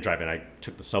 I didn't drive in. I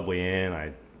took the subway in.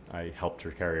 I helped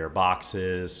her carry her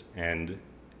boxes, and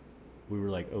we were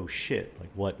like, "Oh shit!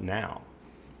 What now?"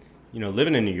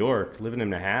 Living in New York, living in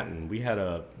Manhattan, we had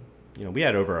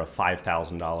over a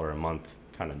 $5,000 a month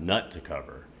kind of nut to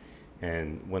cover.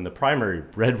 And when the primary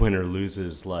breadwinner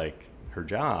loses her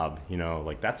job,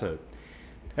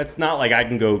 that's not like I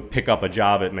can go pick up a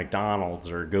job at McDonald's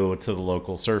or go to the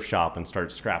local surf shop and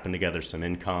start scrapping together some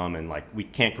income. And we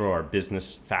can't grow our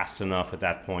business fast enough at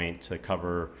that point to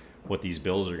cover what these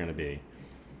bills are going to be.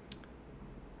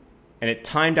 And it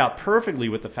timed out perfectly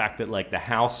with the fact that the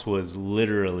house was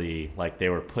literally they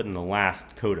were putting the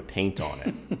last coat of paint on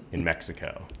it in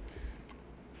Mexico.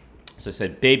 So I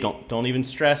said, "Babe, don't even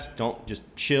stress. Don't,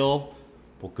 just chill.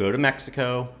 We'll go to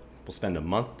Mexico. We'll spend a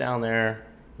month down there.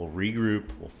 We'll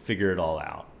regroup. We'll figure it all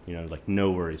out.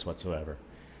 No worries whatsoever."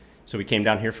 So we came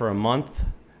down here for a month.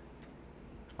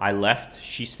 I left.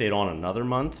 She stayed on another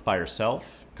month by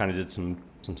herself. Kind of did some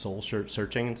soul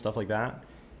searching and stuff like that.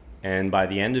 And by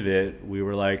the end of it, we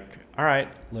were like, all right,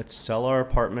 let's sell our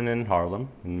apartment in Harlem,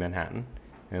 in Manhattan,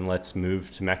 and let's move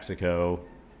to Mexico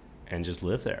and just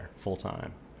live there full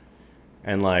time.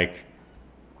 And I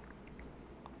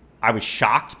was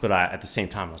shocked, but at the same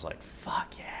time, I was like,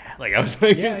 fuck yeah. I was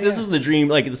like, this is the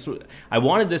dream. I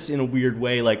wanted this in a weird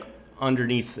way,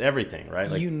 underneath everything, right?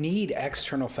 You need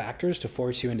external factors to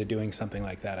force you into doing something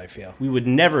like that, I feel. We would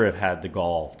never have had the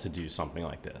gall to do something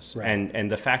like this. Right.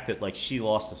 And the fact that she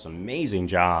lost this amazing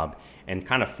job and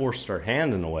kind of forced her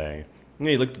hand in a way.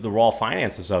 You looked at the raw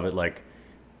finances of it,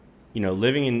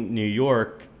 living in New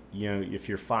York, if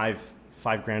you're $5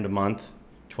 grand a month,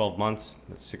 12 months,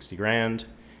 that's $60,000.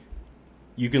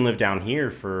 you can live down here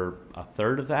for a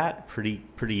third of that pretty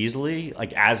easily.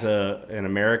 Like as an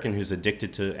American who's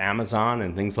addicted to Amazon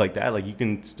and things like that, like you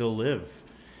can still live,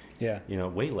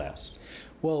 way less.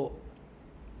 Well,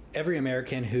 every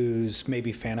American who's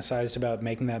maybe fantasized about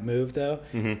making that move, though,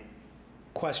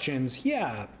 questions,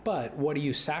 but what do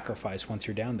you sacrifice once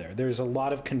you're down there? There's a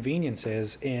lot of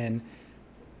conveniences in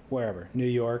wherever, New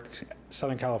York,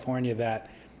 Southern California, that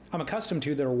I'm accustomed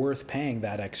to that are worth paying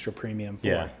that extra premium for.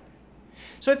 Yeah.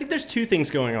 So I think there's two things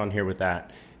going on here with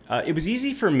that. It was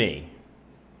easy for me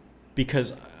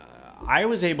because I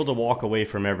was able to walk away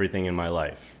from everything in my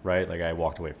life, right? Like I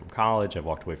walked away from college, I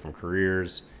walked away from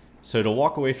careers. So to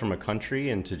walk away from a country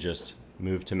and to just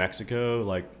move to Mexico,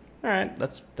 like, all right,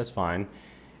 that's fine.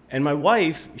 And my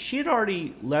wife, she had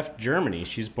already left Germany.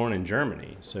 She's born in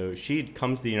Germany. So she'd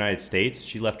come to the United States.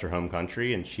 She left her home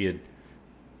country, and she had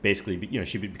basically,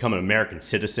 she'd become an American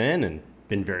citizen and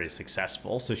been very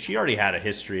successful. So she already had a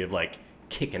history of, like,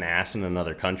 kicking ass in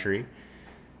another country.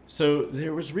 So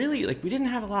there was really, like, we didn't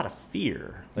have a lot of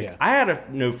fear. Like, I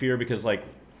had no fear because, like,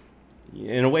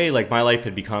 in a way, like, my life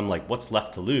had become, like, what's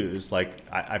left to lose? Like,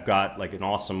 I've got, like, an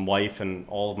awesome wife, and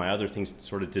all of my other things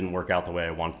sort of didn't work out the way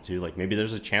I wanted to. Like, maybe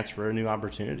there's a chance for a new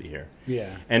opportunity here.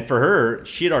 Yeah. And for her,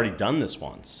 she had already done this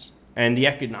once. And the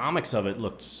economics of it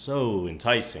looked so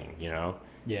enticing,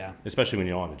 Yeah. Especially when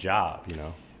you don't have a job,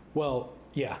 Well,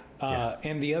 yeah.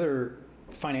 And the other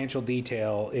financial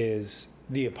detail is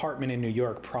the apartment in New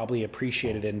York probably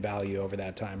appreciated in value over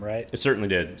that time, right? It certainly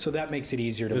did. So that makes it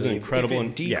easier to leave. An incredible, if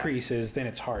it decreases, then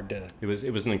it's hard to... It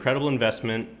was an incredible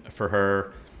investment for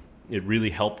her. It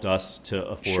really helped us to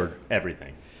afford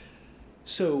everything.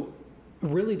 So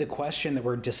really the question that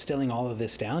we're distilling all of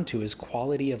this down to is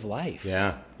quality of life.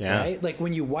 Yeah. Right? Like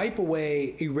when you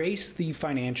erase the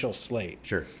financial slate.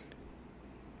 Sure.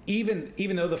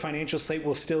 Even though the financial slate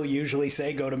will still usually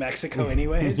say go to Mexico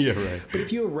anyways. Yeah, right. But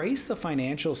if you erase the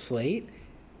financial slate,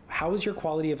 how is your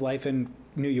quality of life in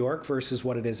New York versus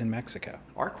what it is in Mexico?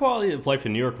 Our quality of life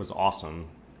in New York was awesome,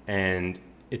 and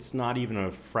it's not even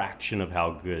a fraction of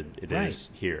how good it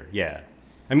is here. Yeah.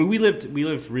 I mean, we lived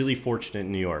really fortunate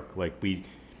in New York. Like we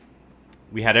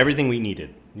had everything we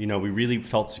needed. We really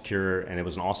felt secure, and it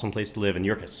was an awesome place to live. And New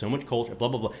York has so much culture, blah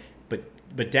blah blah.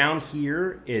 But down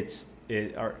here,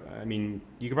 I mean,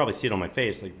 you can probably see it on my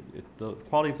face. Like the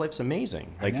quality of life's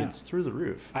amazing. Like it's through the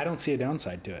roof. I don't see a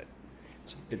downside to it.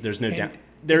 There's no down.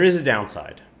 There is a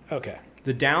downside. Okay.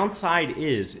 The downside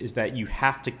is that you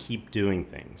have to keep doing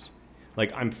things.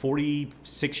 Like I'm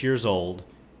 46 years old.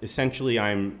 Essentially,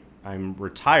 I'm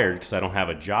retired because I don't have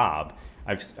a job.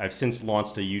 I've since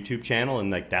launched a YouTube channel,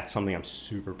 and like that's something I'm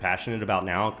super passionate about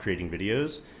now, creating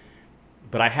videos.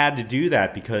 But I had to do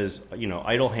that because,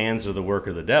 idle hands are the work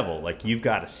of the devil. Like, you've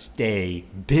got to stay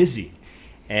busy.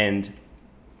 And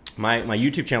my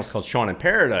YouTube channel is called Shaun in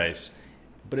Paradise,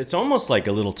 but it's almost like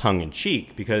a little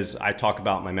tongue-in-cheek because I talk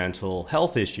about my mental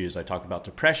health issues. I talk about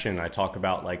depression. I talk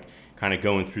about, like, kind of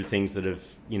going through things that have,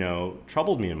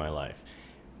 troubled me in my life.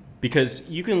 Because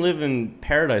you can live in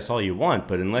paradise all you want,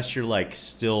 but unless you're, like,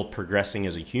 still progressing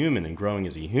as a human and growing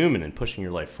as a human and pushing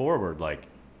your life forward, like,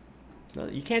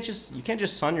 you can't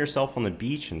just sun yourself on the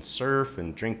beach and surf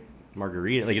and drink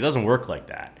margarita. Like, it doesn't work like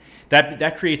that.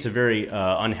 That creates a very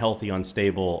unhealthy,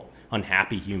 unstable,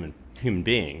 unhappy human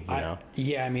being.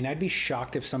 Yeah, I mean, I'd be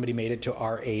shocked if somebody made it to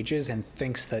our ages and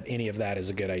thinks that any of that is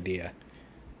a good idea.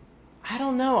 I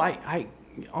don't know. I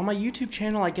on my YouTube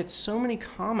channel, I get so many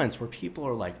comments where people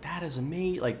are like, "That is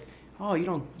amazing." Like, oh, you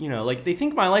don't, like they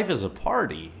think my life is a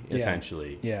party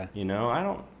essentially. Yeah. I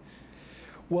don't.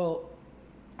 Well.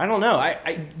 I don't know.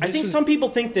 I think some people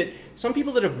think that some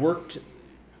people that have worked,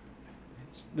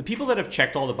 the people that have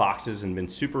checked all the boxes and been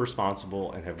super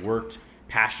responsible and have worked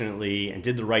passionately and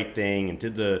did the right thing and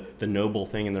did the noble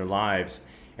thing in their lives,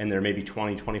 and they're maybe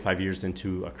 20, 25 years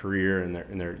into a career and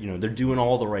they're doing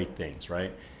all the right things,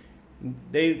 right?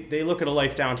 They look at a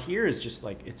life down here as just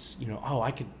like it's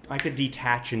I could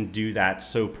detach and do that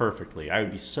so perfectly. I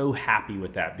would be so happy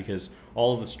with that because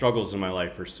all of the struggles in my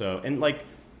life are so and like.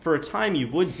 For a time, you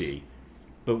would be,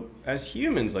 but as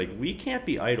humans, like we can't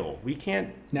be idle. We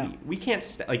can't. No. We can't.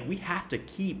 We have to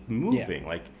keep moving. Yeah.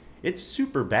 Like it's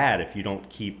super bad if you don't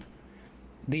keep.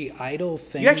 The idle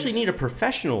thing. You actually need a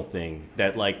professional thing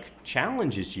that like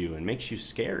challenges you and makes you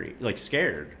scared.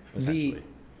 Essentially.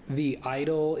 The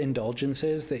idle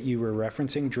indulgences that you were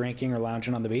referencing, drinking or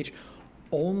lounging on the beach,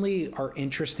 only are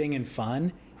interesting and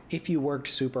fun if you worked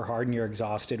super hard and you're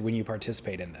exhausted when you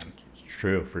participate in them.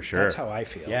 True, for sure. That's how I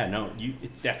feel. Yeah, no,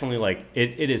 it definitely like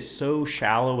it is so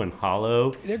shallow and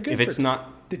hollow. They're good if it's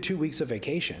not the 2 weeks of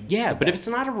vacation. Yeah, but if it's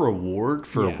not a reward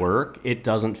for work, it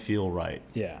doesn't feel right.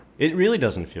 Yeah. It really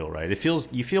doesn't feel right.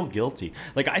 You feel guilty.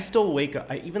 Like I still wake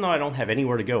up, even though I don't have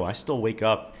anywhere to go, I still wake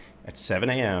up at 7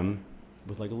 a.m.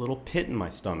 with like a little pit in my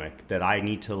stomach that I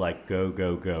need to like go.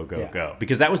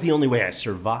 Because that was the only way I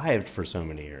survived for so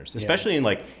many years, especially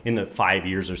in the 5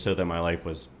 years or so that my life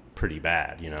was pretty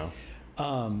bad, you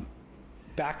know?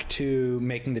 Back to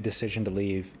making the decision to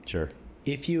leave. Sure.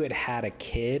 If you had a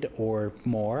kid or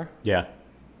more,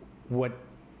 what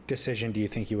decision do you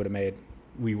think you would have made?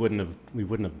 We wouldn't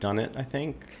have done it, I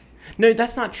think. No,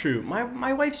 that's not true.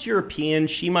 My wife's European.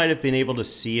 She might have been able to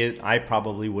see it. I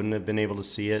probably wouldn't have been able to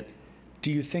see it.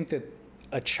 Do you think that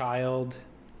a child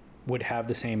would have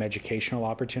the same educational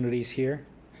opportunities here?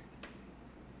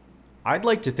 I'd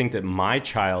like to think that my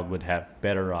child would have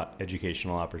better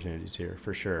educational opportunities here,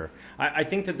 for sure. I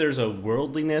think that there's a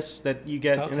worldliness that you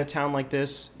get in a town like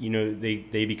this. You know,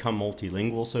 they become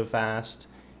multilingual so fast.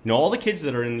 You know, all the kids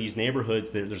that are in these neighborhoods,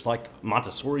 there's like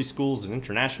Montessori schools and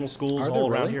international schools all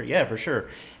around here. Yeah, for sure.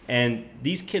 And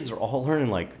these kids are all learning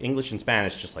like English and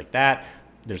Spanish just like that.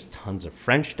 There's tons of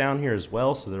French down here as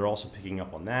well, so they're also picking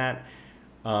up on that.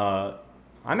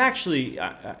 I'm actually...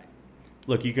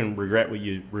 Look, you can regret what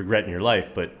you regret in your life,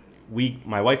 but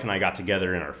my wife and I got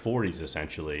together in our 40s,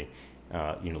 essentially,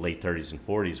 late 30s and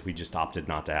 40s. We just opted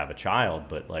not to have a child,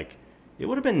 but like, it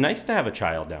would have been nice to have a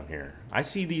child down here. I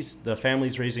see the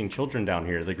families raising children down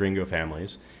here, the gringo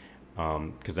families,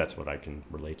 because that's what I can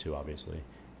relate to, obviously,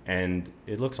 and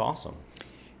it looks awesome.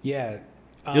 Yeah,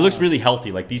 it looks really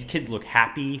healthy. Like these kids look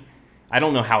happy. I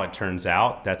don't know how it turns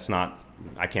out.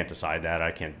 I can't decide that.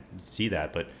 I can't see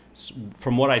that, but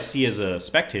from what I see as a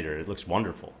spectator, it looks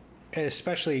wonderful.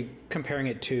 Especially comparing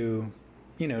it to,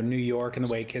 New York and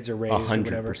the way kids are raised.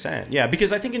 100%. Yeah,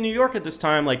 because I think in New York at this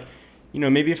time, like,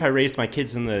 maybe if I raised my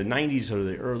kids in the 90s or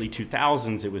the early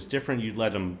 2000s, it was different. You'd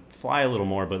let them fly a little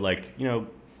more. But like,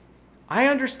 I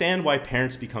understand why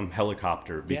parents become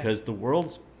helicopter because the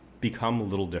world's become a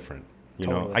little different. You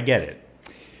know, I get it.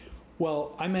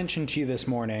 Well, I mentioned to you this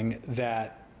morning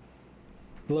that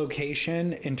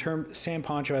location San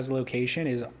Pancho as a location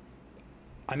is,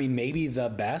 maybe the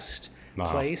best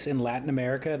place in Latin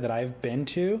America that I've been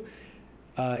to,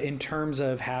 in terms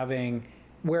of having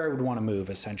where I would want to move,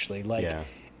 essentially.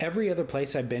 Every other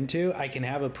place I've been to, I can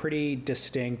have a pretty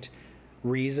distinct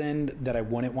reason that I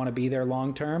wouldn't want to be there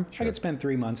long term. Sure. I could spend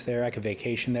 3 months there, I could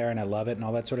vacation there, and I love it and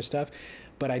all that sort of stuff.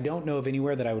 But I don't know of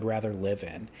anywhere that I would rather live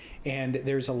in. And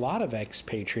there's a lot of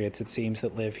expatriates, it seems,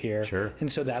 that live here. Sure.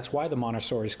 And so that's why the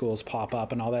Montessori schools pop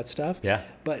up and all that stuff. Yeah.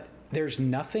 But there's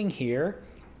nothing here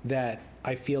that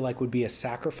I feel like would be a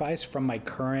sacrifice from my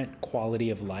current quality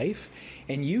of life.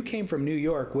 And you came from New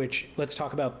York, which, let's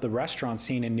talk about the restaurant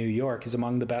scene in New York, is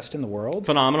among the best in the world.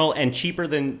 Phenomenal, and cheaper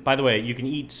than, by the way, you can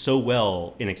eat so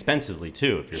well inexpensively,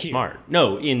 too, if you're smart.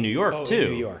 No, in New York, too.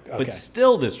 In New York, okay. But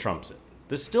still, this trumps it.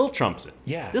 This still trumps it.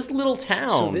 Yeah. This little town.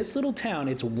 So this little town,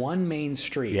 it's one main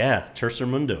street. Yeah, Tercer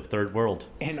Mundo, third world.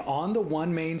 And on the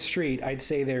one main street, I'd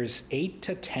say there's 8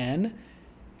 to 10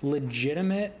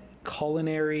 legitimate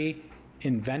culinary,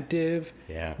 inventive,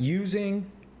 using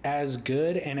as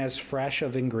good and as fresh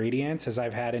of ingredients as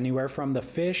I've had anywhere from the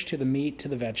fish to the meat to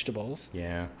the vegetables.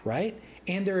 Yeah. Right?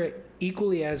 And they're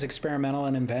equally as experimental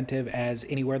and inventive as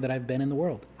anywhere that I've been in the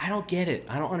world. I don't get it.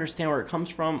 I don't understand where it comes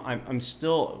from.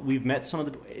 We've met some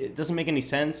of it doesn't make any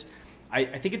sense. I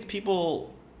think it's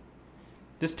people,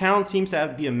 this town seems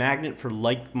to be a magnet for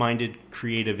like-minded,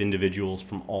 creative individuals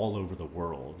from all over the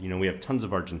world. We have tons of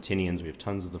Argentinians, we have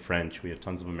tons of the French, we have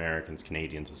tons of Americans,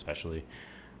 Canadians especially.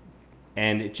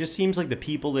 And it just seems like the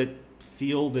people that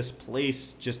feel this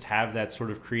place just have that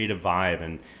sort of creative vibe,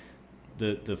 and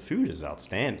the food is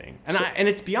outstanding. And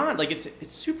it's beyond, like, it's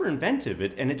super inventive.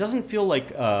 And it doesn't feel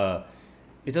like,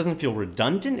 it doesn't feel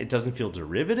redundant. It doesn't feel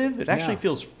derivative. It actually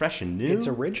feels fresh and new. It's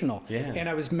original. Yeah. And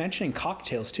I was mentioning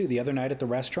cocktails, too. The other night at the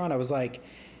restaurant, I was like,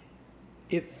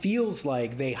 it feels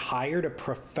like they hired a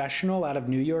professional out of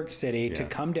New York City to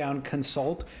come down,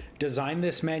 consult, design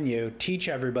this menu, teach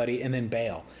everybody, and then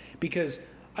bail. Because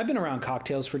I've been around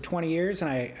cocktails for 20 years, and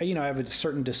I have a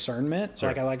certain discernment.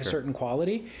 Sure, I like a certain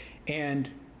quality. And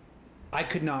I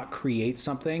could not create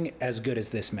something as good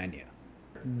as this menu.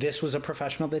 This was a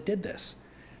professional that did this.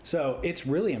 So it's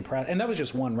really impressive. And that was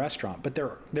just one restaurant, but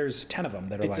there's 10 of them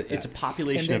that are like that. It's a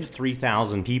population of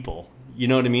 3,000 people. You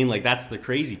know what I mean? Like, that's the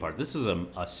crazy part. This is a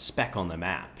speck on the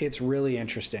map. It's really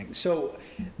interesting. So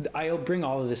I'll bring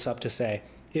all of this up to say,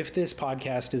 if this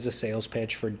podcast is a sales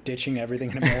pitch for ditching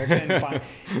everything in America,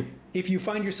 and if you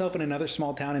find yourself in another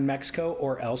small town in Mexico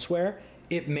or elsewhere,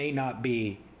 it may not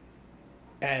be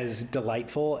as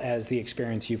delightful as the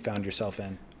experience you found yourself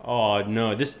in? Oh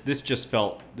no, this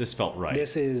felt right.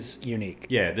 This is unique.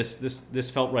 Yeah, this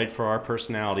felt right for our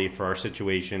personality, for our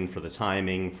situation, for the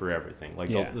timing, for everything.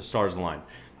 Like the stars aligned.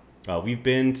 We've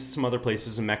been to some other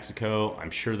places in Mexico.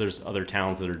 I'm sure there's other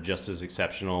towns that are just as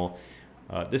exceptional.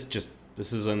 This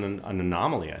is an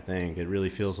anomaly. I think it really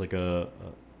feels like and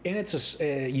it's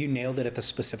you nailed it at the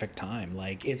specific time.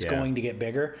 Like it's going to get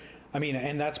bigger. I mean,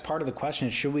 and that's part of the question: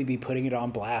 should we be putting it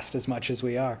on blast as much as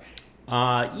we are?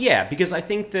 Yeah, because I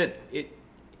think that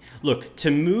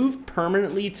to move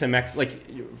permanently to Mexico,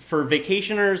 like for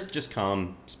vacationers, just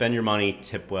come, spend your money,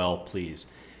 tip well, please.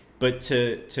 But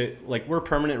to like, we're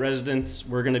permanent residents,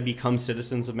 we're going to become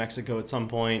citizens of Mexico at some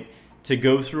point. To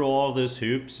go through all of those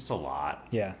hoops, it's a lot.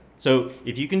 Yeah. So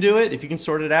if you can do it, if you can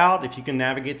sort it out, if you can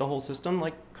navigate the whole system,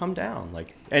 like come down,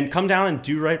 and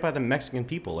do right by the Mexican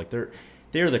people. Like they're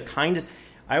the kindest.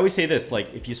 I always say this,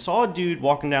 like if you saw a dude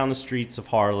walking down the streets of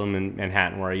Harlem and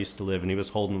Manhattan where I used to live and he was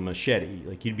holding a machete,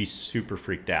 like you'd be super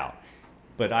freaked out.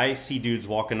 But I see dudes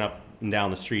walking up and down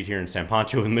the street here in San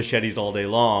Pancho with machetes all day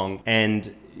long,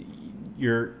 and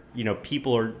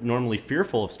people are normally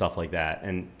fearful of stuff like that.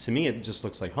 And to me, it just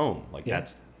looks like home. Like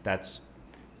that's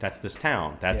this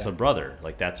town. That's a brother.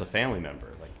 Like that's a family member.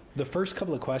 Like the first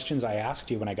couple of questions I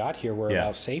asked you when I got here were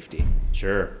about safety.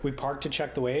 Sure. We parked to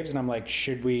check the waves, and I'm like,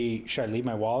 should I leave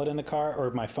my wallet in the car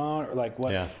or my phone or like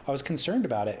what? Yeah. I was concerned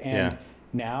about it, and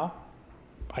now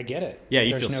I get it. Yeah,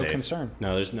 there's feel no safe. Concern.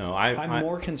 No, there's no. I'm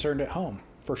more concerned at home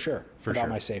for sure about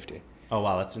my safety. Oh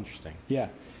wow, that's interesting. Yeah.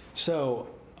 So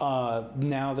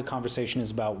now the conversation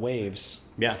is about waves.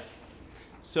 Yeah.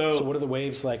 So what are the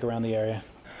waves like around the area?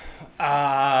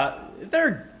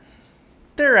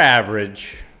 They're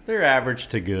average. They're average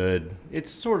to good. It's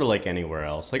sort of like anywhere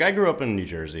else. Like I grew up in New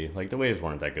Jersey. Like the waves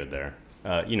weren't that good there.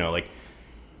 Like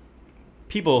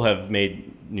people have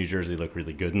made New Jersey look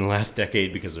really good in the last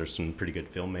decade because there's some pretty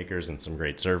good filmmakers and some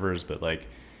great surfers. But like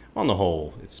on the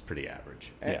whole, it's pretty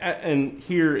average. Yeah. And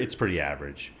here it's pretty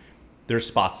average. There's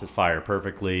spots that fire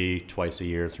perfectly twice a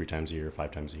year, 3 times a year,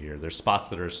 5 times a year. There's spots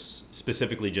that are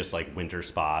specifically just like winter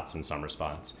spots and summer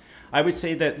spots. I would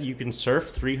say that you can surf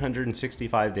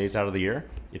 365 days out of the year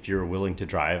if you're willing to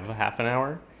drive a half an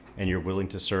hour and you're willing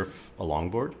to surf a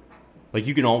longboard. Like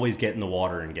you can always get in the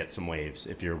water and get some waves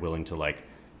if you're willing to like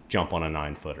jump on a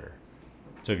 9-footer.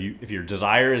 So if your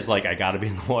desire is like, I got to be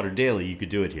in the water daily, you could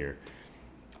do it here.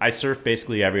 I surf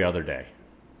basically every other day,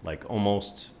 like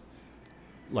almost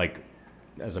like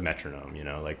as a metronome,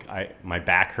 like my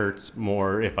back hurts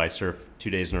more if I surf 2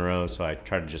 days in a row. So I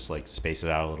try to just like space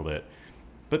it out a little bit.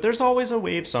 But there's always a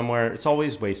wave somewhere. It's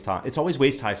always waist high. It's always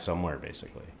waist high somewhere,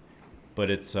 basically.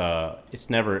 But it's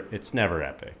never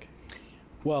epic.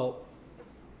 Well,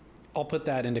 I'll put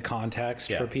that into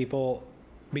context for people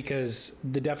because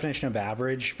the definition of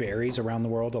average varies around the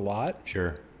world a lot.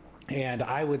 Sure. And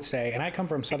I would say, and I come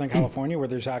from Southern California where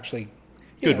there's actually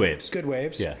good waves. Good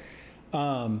waves. Yeah.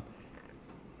 And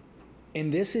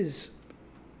this is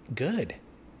good.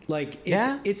 Like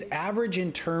it's average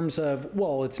in terms of,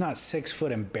 well, it's not 6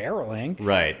 foot and barreling.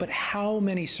 Right. But how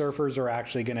many surfers are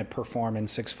actually going to perform in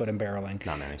 6 foot and barreling?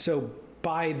 Not many. So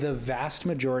by the vast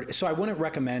majority, so I wouldn't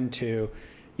recommend to,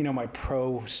 my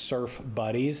pro surf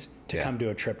buddies to come do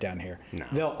a trip down here. No.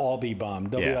 They'll all be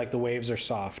bummed. They'll be like, the waves are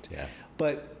soft. Yeah.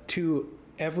 But to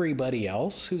everybody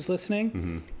else who's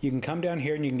listening, you can come down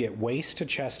here and you can get waist to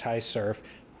chest high surf,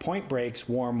 point breaks,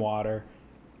 warm water,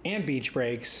 and beach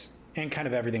breaks, and kind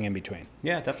of everything in between.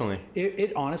 Yeah, definitely.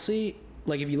 It honestly,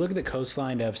 like if you look at the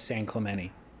coastline of San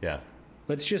Clemente,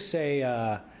 let's just say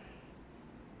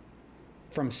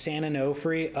from San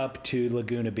Onofre up to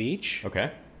Laguna Beach.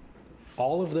 Okay.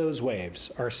 All of those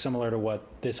waves are similar to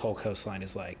what this whole coastline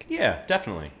is like. Yeah,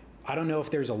 definitely. I don't know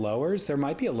if there's a lowers. There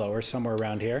might be a lowers somewhere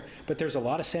around here, but there's a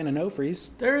lot of San Onofres.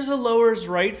 There's a lowers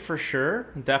right for sure,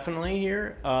 definitely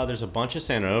here. There's a bunch of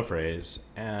San Onofres.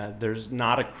 There's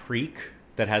not a creek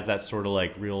that has that sort of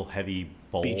like real heavy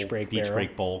bowl, beach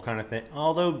break bowl kind of thing.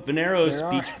 Although Venero's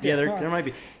there might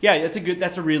be. Yeah,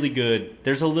 that's a really good.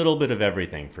 There's a little bit of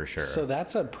everything for sure. So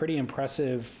that's a pretty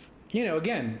impressive.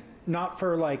 Again, not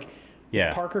for like. Yeah.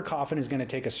 If Parker Coffin is going to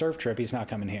take a surf trip, he's not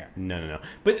coming here. No.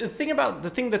 But the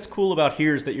thing that's cool about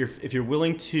here is that if you're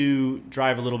willing to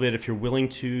drive a little bit, if you're willing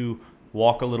to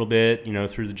walk a little bit,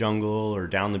 through the jungle or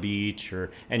down the beach,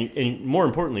 and more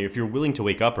importantly, if you're willing to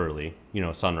wake up early,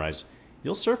 sunrise,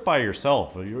 you'll surf by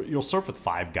yourself. You'll surf with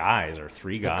 5 guys or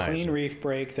 3 guys. A clean reef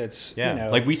break that's,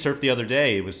 like we surfed the other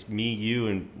day. It was me, you,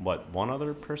 and one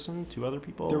other person, 2 other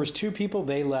people? There was 2 people.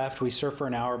 They left. We surfed for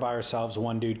an hour by ourselves.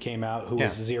 One dude came out who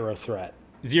was zero threat.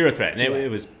 Zero threat. And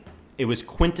it it was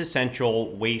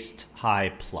quintessential waist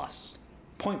high plus.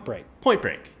 Point Break. Point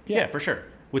Break. Yeah, for sure.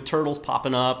 With turtles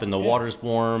popping up and the water's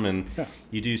warm and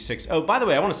you do 6. Oh, by the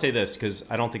way, I want to say this because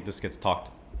I don't think this gets talked.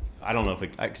 I don't know if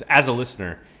it, as a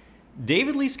listener,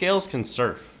 David Lee Scales can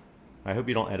surf. I hope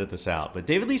you don't edit this out, but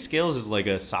David Lee Scales is like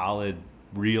a solid,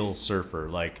 real surfer.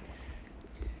 Like,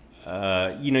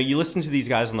 you listen to these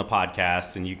guys on the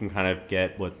podcast and you can kind of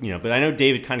get what, but I know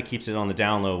David kind of keeps it on the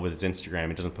down low with his Instagram.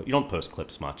 It doesn't you don't post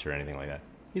clips much or anything like that.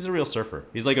 He's a real surfer.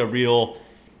 He's a real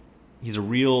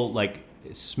like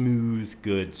smooth,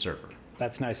 good surfer.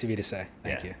 That's nice of you to say.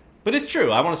 Thank you. But it's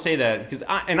true. I want to say that because,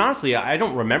 honestly, I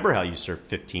don't remember how you surfed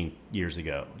 15 years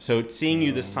ago. So seeing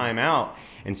you this time out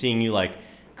and seeing you like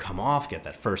come off, get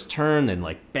that first turn, then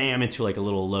like bam into like a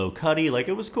little low cutty, like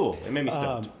it was cool. It made me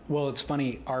stoked. Well, it's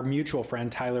funny. Our mutual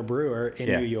friend Tyler Brewer in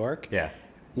New York. Yeah.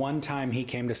 One time he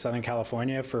came to Southern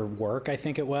California for work, I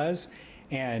think it was,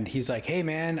 and he's like, "Hey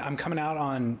man, I'm coming out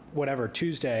on whatever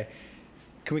Tuesday.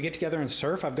 Can we get together and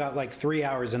surf? I've got like 3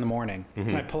 hours in the morning."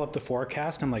 And I pull up the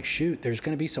forecast and I'm like, shoot, there's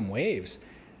going to be some waves.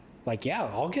 Like, yeah,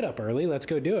 I'll get up early. Let's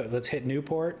go do it. Let's hit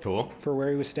Newport for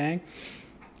where he was staying.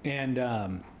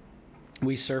 And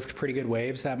we surfed pretty good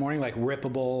waves that morning, like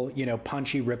rippable,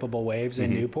 punchy rippable waves in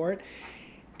Newport.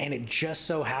 And it just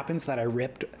so happens that I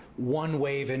ripped one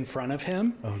wave in front of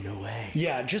him. Oh, no way.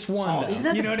 Yeah, just one. Isn't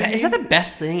that is that the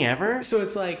best thing ever? So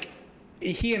it's like,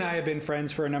 he and I have been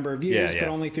friends for a number of years, but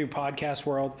only through podcast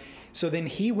world. So then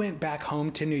he went back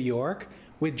home to New York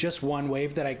with just one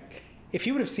wave that if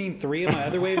he would have seen 3 of my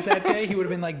other waves that day, he would have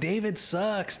been like, David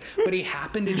sucks. But he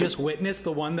happened to just witness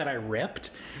the one that I ripped.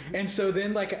 And so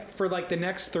then for the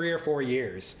next 3 or 4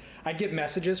 years, I'd get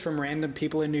messages from random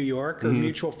people in New York or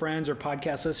mutual friends or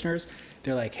podcast listeners.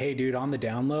 They're like, hey, dude, on the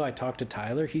down low, I talked to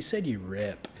Tyler. He said you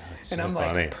rip. That's and so I'm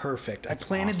funny. like, perfect. I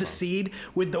planted the seed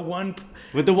with the one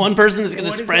person that's going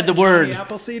to spread the word. The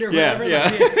apple seed or whatever. Yeah.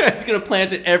 It's going to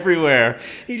plant it everywhere.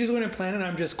 He just went and planted.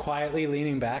 I'm just quietly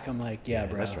leaning back. I'm like, yeah,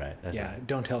 bro. That's right.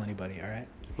 Don't tell anybody, all right?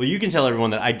 Well, you can tell everyone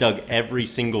that I dug every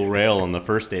single rail on the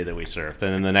first day that we surfed,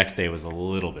 and then the next day was a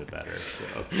little bit better.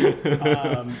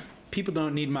 So. People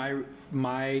don't need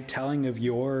my telling of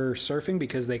your surfing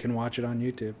because they can watch it on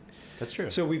YouTube. That's true.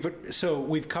 So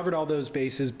we've covered all those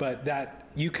bases, but that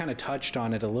you kind of touched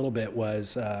on it a little bit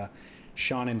was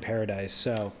Shaun in Paradise.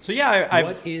 So yeah,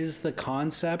 what is the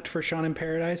concept for Shaun in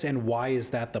Paradise, and why is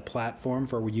that the platform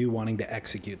for you wanting to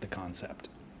execute the concept?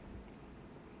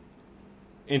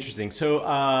 Interesting. So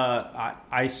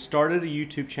I started a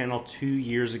YouTube channel 2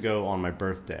 years ago on my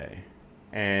birthday,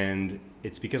 and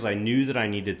it's because I knew that I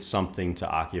needed something to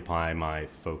occupy my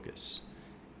focus.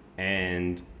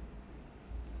 And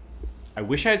I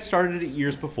wish I had started it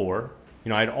years before.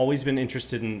 I'd always been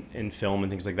interested in film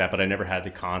and things like that, but I never had the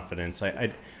confidence.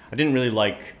 I didn't really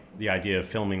like the idea of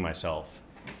filming myself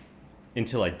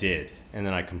until I did. And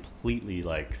then I completely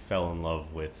fell in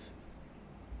love with,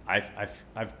 I've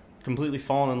completely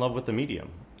fallen in love with the medium.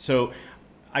 So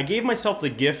I gave myself the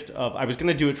gift of, I was going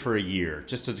to do it for a year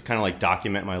just to kind of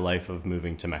document my life of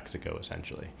moving to Mexico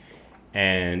essentially.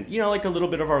 And, a little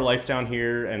bit of our life down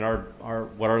here and our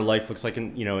what our life looks like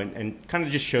and kind of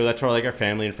just show that to our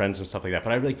family and friends and stuff like that.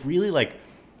 But I really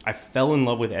I fell in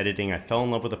love with editing. I fell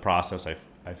in love with the process. I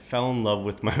fell in love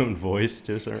with my own voice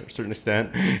to a certain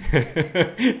extent.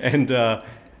 And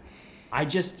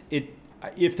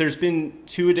if there's been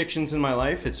 2 addictions in my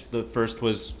life, the first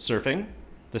was surfing.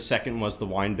 The second was the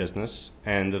wine business.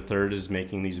 And the third is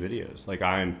making these videos.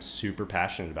 I'm super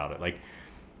passionate about it.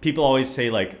 People always say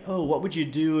oh, what would you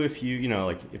do if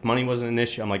if money wasn't an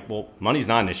issue? I'm like, well, money's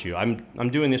not an issue. I'm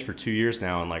doing this for 2 years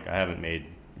now, and I haven't made,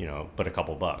 but a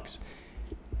couple bucks.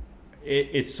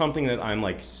 It's something that I'm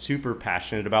super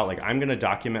passionate about. I'm going to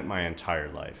document my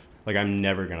entire life. I'm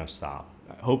never going to stop.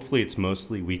 Hopefully it's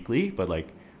mostly weekly, but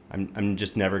I'm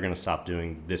just never going to stop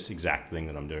doing this exact thing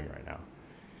that I'm doing right now.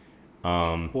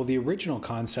 Well, the original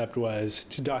concept was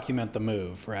to document the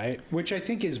move, right? Which I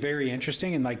think is very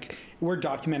interesting. And we're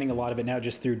documenting a lot of it now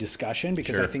just through discussion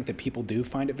because I think that people do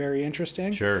find it very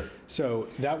interesting. Sure. So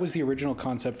that was the original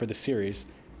concept for the series.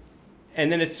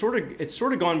 And then it's sort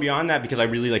of gone beyond that because I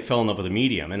really fell in love with the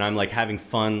medium and I'm having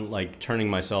fun, turning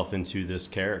myself into this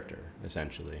character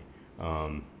essentially.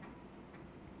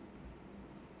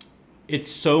 It's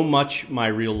so much my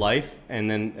real life, and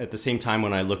then at the same time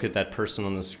when I look at that person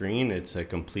on the screen, it's a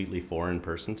completely foreign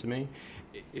person to me.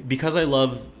 Because I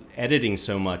love editing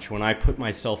so much, when I put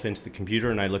myself into the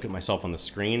computer and I look at myself on the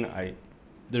screen,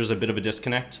 there's a bit of a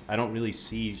disconnect. I don't really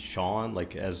see Shaun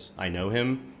as I know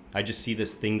him. I just see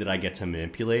this thing that I get to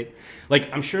manipulate.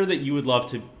 I'm sure that you would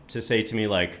love to say to me,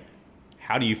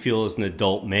 how do you feel as an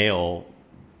adult male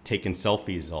taking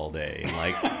selfies all day and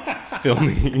like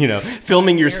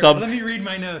filming your Let me read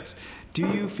my notes. Do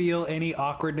you feel any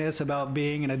awkwardness about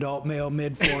being an adult male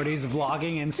mid-40s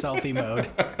vlogging in selfie mode?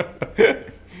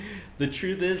 The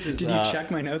truth is Did you check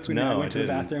my notes when I went to the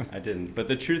bathroom? I didn't. But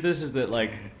the truth is that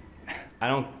like I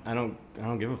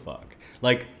don't give a fuck.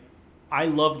 Like I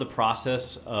love the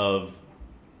process of,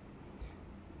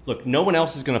 look, no one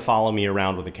else is going to follow me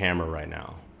around with a camera right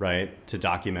now, right? To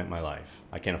document my life.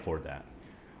 I can't afford that.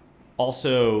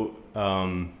 Also,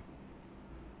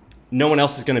 no one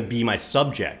else is going to be my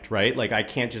subject, right? Like I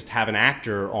can't just have an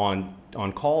actor on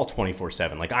call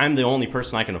 24/7. Like I'm the only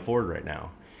person I can afford right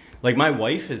now. Like my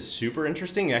wife is super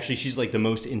interesting. Actually, she's like the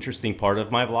most interesting part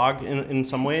of my vlog in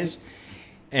some ways.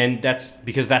 And that's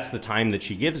because that's the time that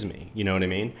she gives me. You know what I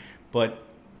mean? But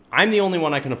I'm the only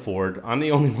one I can afford. I'm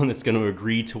the only one that's going to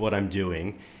agree to what I'm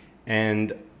doing.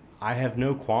 And I have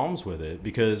no qualms with it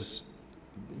because,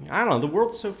 I don't know, the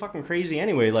world's so fucking crazy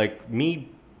anyway. Like me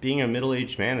being a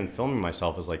middle-aged man and filming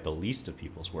myself is like the least of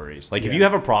people's worries. Like if you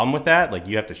have a problem with that, like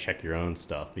you have to check your own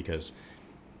stuff because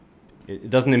it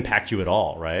doesn't impact you at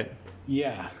all, right?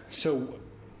 Yeah. So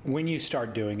when you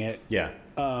start doing it,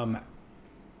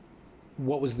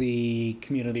 what was the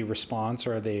community response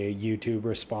or the YouTube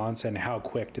response, and how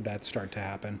quick did that start to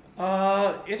happen?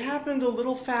 It happened a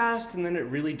little fast, and then it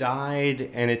really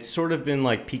died, and it's sort of been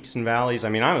like peaks and valleys. I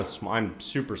mean, I'm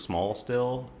super small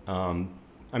still.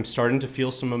 I'm starting to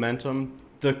feel some momentum.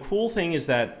 The cool thing is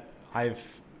that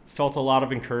I've felt a lot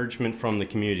of encouragement from the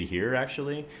community here,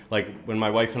 actually. Like when my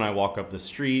wife and I walk up the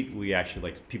street, we actually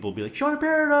like people will be like, "Shaun in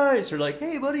Paradise," or like,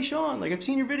 "Hey, buddy, Shaun, like I've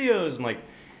seen your videos," and like.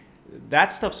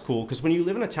 That stuff's cool because when you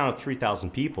live in a town of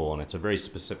 3,000 people and it's a very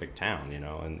specific town, you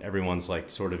know, and everyone's like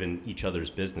sort of in each other's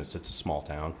business, it's a small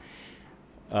town.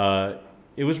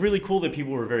 It was really cool that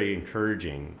people were very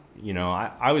encouraging. You know,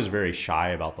 I was very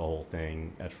shy about the whole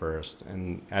thing at first,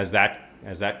 and as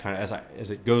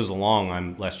it goes along,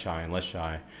 I'm less shy and less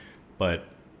shy. But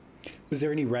was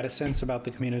there any reticence about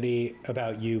the community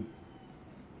about you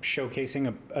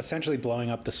showcasing, essentially blowing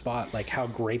up the spot, like how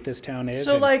great this town is?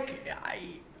 So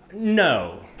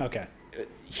no. Okay.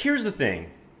 Here's the thing.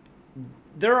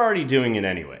 They're already doing it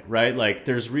anyway, right? Like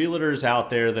there's realtors out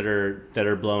there that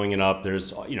are blowing it up.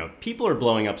 There's, you know, people are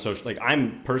blowing up social. Like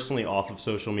I'm personally off of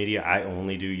social media. I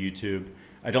only do YouTube.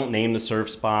 I don't name the surf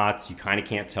spots. You kind of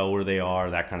can't tell where they are,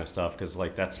 that kind of stuff, because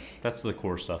like that's the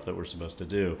core stuff that we're supposed to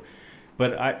do.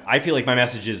 But I feel like my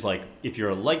message is like if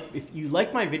you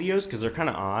like my videos, because they're kind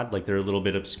of odd, like they're a little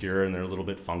bit obscure and they're a little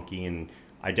bit funky, and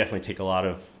I definitely take a lot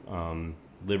of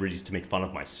liberties to make fun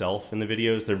of myself in the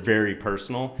videos. They're very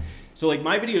personal. So like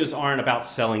my videos aren't about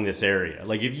selling this area.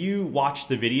 Like if you watch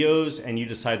the videos and you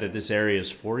decide that this area is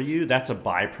for you, that's a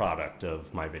byproduct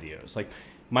of my videos. Like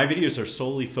my videos are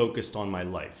solely focused on my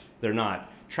life. They're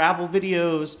not travel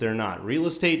videos. They're not real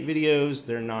estate videos.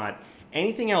 They're not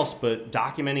anything else but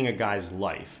documenting a guy's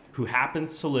life who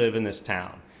happens to live in this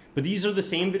town. But these are the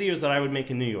same videos that I would make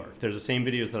in New York. They're the same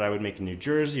videos that I would make in New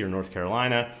Jersey or North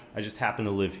Carolina. I just happen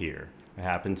to live here. I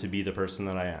happen to be the person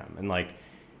that I am. And like,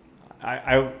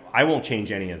 I won't change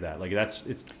any of that. Like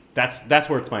that's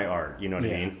where it's my art. You know what I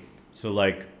mean? So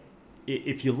like,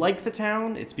 if you like the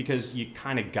town, it's because you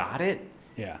kind of got it.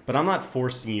 Yeah. But I'm not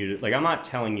forcing you to, like, I'm not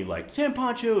telling you like, San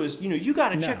Pancho is, you know, you got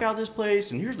to check out this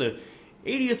place and here's the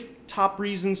 80th top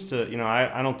reasons to, you know,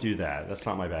 I don't do that. That's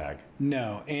not my bag.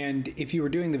 No. And if you were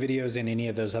doing the videos in any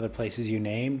of those other places you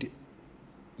named,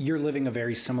 you're living a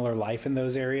very similar life in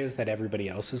those areas that everybody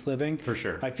else is living. For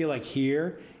sure. I feel like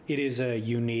here it is a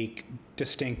unique,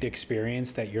 distinct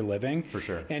experience that you're living. For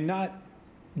sure. And not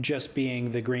just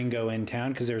being the gringo in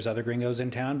town, because there's other gringos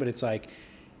in town, but it's like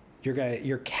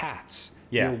your cats,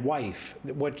 your wife,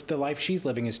 what the life she's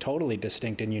living is totally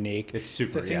distinct and unique. It's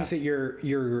super. The things that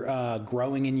you're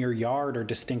growing in your yard are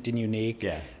distinct and unique.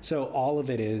 Yeah. So all of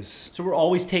it is. So we're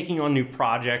always taking on new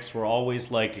projects. We're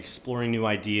always like exploring new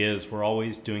ideas. We're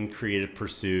always doing creative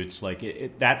pursuits.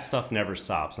 Like that stuff never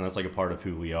stops, and that's like a part of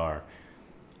who we are.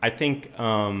 I think.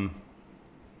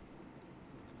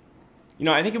 You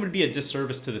know, I think it would be a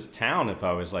disservice to this town if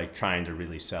I was like trying to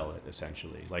really sell it,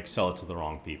 essentially, like sell it to the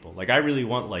wrong people. Like I really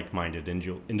want like-minded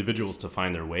individuals to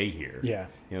find their way here. Yeah.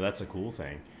 You know, that's a cool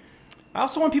thing. I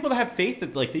also want people to have faith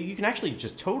that like that you can actually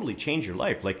just totally change your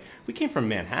life. Like we came from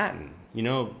Manhattan, you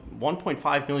know,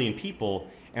 1.5 million people,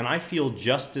 and I feel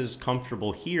just as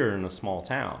comfortable here in a small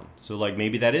town. So like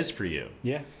maybe that is for you.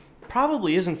 Yeah.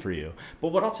 Probably isn't for you. But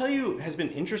what I'll tell you has been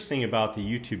interesting about the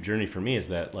YouTube journey for me is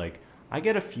that like I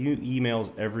get a few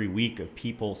emails every week of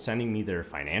people sending me their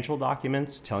financial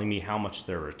documents, telling me how much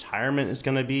their retirement is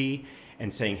going to be,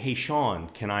 and saying, "Hey, Shaun,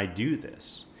 can I do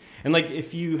this?" And like,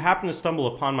 if you happen to stumble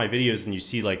upon my videos and you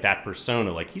see like that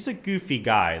persona, like he's a goofy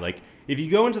guy. Like if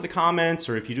you go into the comments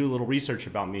or if you do a little research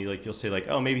about me, like you'll say like,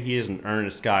 oh, maybe he is an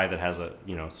earnest guy that has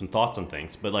some thoughts on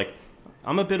things. But like,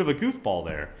 I'm a bit of a goofball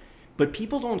there. But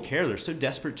people don't care. They're so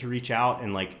desperate to reach out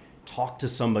and like talk to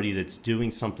somebody that's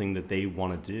doing something that they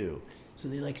want to do. So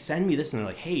they like send me this and they're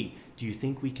like, hey, do you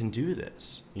think we can do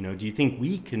this? Do you think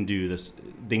we can do this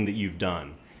thing that you've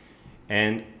done?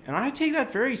 And I take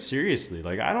that very seriously.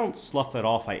 Like, I don't slough that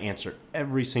off. I answer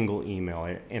every single email.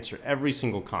 I answer every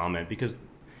single comment because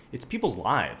it's people's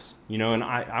lives, and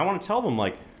I want to tell them,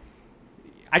 like,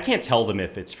 I can't tell them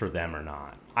if it's for them or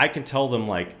not. I can tell them,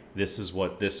 like, this is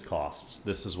what this costs.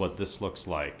 This is what this looks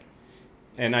like.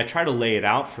 And I try to lay it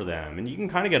out for them. And you can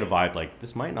kind of get a vibe like,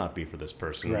 this might not be for this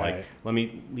person. Right. Like, let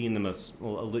me lean them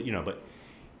but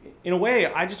in a way,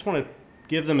 I just want to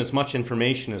give them as much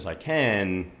information as I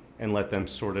can and let them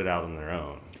sort it out on their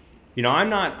own. I'm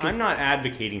not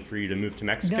advocating for you to move to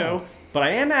Mexico, No. but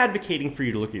I am advocating for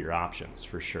you to look at your options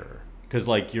for sure. Because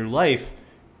like your life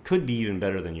could be even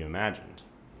better than you imagined.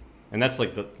 And that's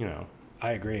like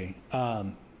I agree.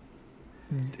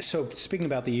 So speaking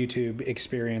about the YouTube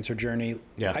experience or journey,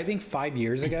 I think 5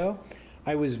 years ago,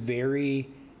 I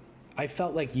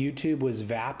felt like YouTube was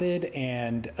vapid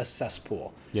and a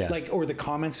cesspool. Yeah. Or the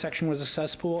comments section was a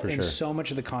cesspool, and sure. so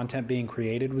much of the content being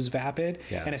created was vapid.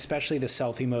 Yeah. And especially the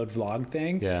selfie mode vlog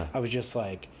thing. Yeah. I was just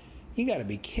like, you got to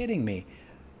be kidding me.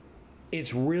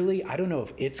 It's really, I don't know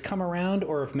if it's come around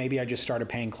or if maybe I just started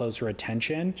paying closer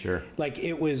attention. Sure. Like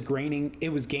it was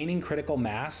gaining critical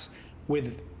mass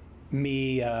with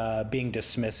me being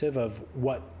dismissive of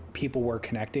what people were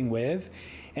connecting with,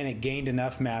 and it gained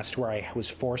enough mass to where I was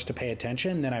forced to pay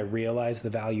attention. And then I realized the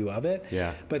value of it.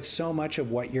 Yeah. But so much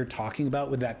of what you're talking about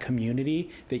with that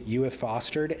community that you have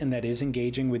fostered and that is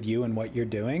engaging with you and what you're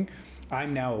doing,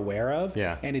 I'm now aware of.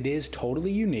 Yeah. And it is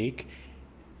totally unique.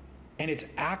 And it's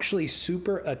actually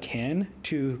super akin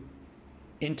to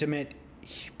intimate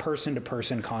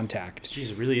person-to-person contact.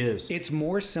 Jeez, it really is. It's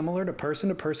more similar to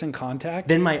person-to-person contact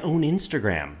than my own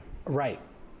Instagram. Right.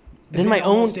 Than my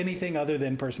almost own anything other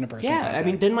than person-to-person Yeah, contact. I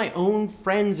mean, than my own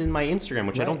friends in my Instagram,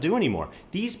 which I Right. don't do anymore.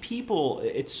 These people,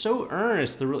 it's so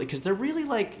earnest. Because they're really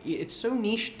like, it's so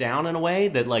niched down in a way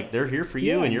that like they're here for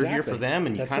you Yeah, and you're here exactly. for them,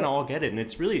 and you That's kind it. of all get it. And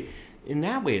it's really, in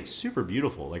that way, it's super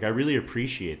beautiful. Like I really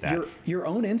appreciate that. Your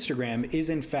own Instagram is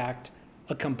in fact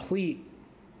a complete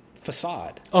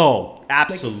facade. Oh,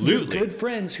 absolutely. Like your good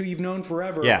friends who you've known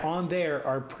forever on there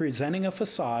are presenting a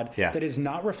facade that is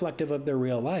not reflective of their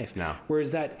real life. No. Whereas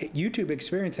that YouTube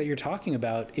experience that you're talking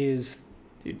about is...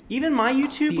 Dude, even my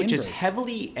YouTube, the which is inverse.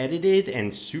 heavily edited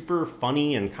and super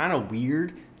funny and kind of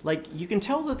weird, like you can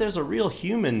tell that there's a real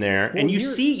human there, and you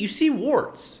see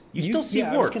warts. You still see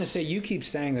warts. I was going to say, you keep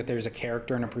saying that there's a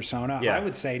character and a persona. Yeah. I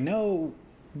would say, no,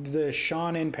 the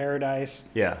Shaun in Paradise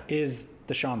Yeah. is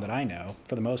the Shaun that I know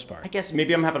for the most part. I guess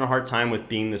maybe I'm having a hard time with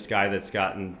being this guy that's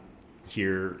gotten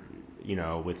here,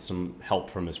 with some help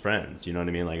from his friends. You know what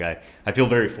I mean? Like I feel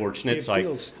very fortunate.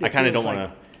 I kind of don't want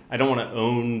to. I don't want to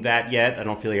own that yet. I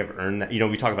don't feel like I've earned that.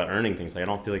 We talk about earning things. Like I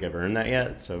don't feel like I've earned that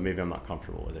yet. So maybe I'm not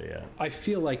comfortable with it yet. I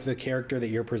feel like the character that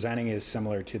you're presenting is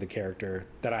similar to the character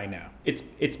that I know.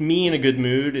 It's me in a good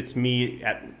mood. It's me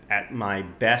at my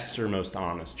best or most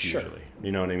honest Sure. usually.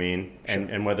 You know what I mean? Sure.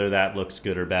 And whether that looks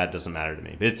good or bad doesn't matter to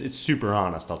me. But it's super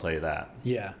honest. I'll tell you that.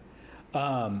 Yeah.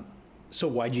 So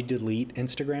why'd you delete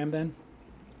Instagram then?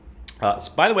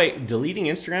 So by the way, deleting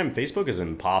Instagram and Facebook is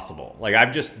impossible. Like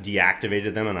I've just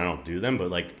deactivated them and I don't do them, but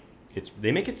like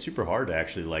they make it super hard to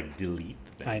actually like delete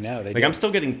things. I know. Like I'm still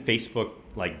getting Facebook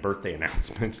like birthday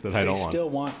announcements that I don't want. They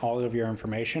still want all of your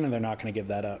information and they're not going to give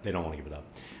that up. They don't want to give it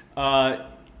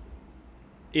up.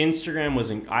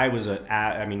 Instagram I was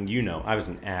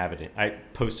an avid. I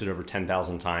posted over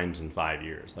 10,000 times in 5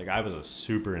 years. Like I was a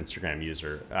super Instagram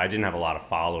user. I didn't have a lot of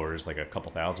followers, like a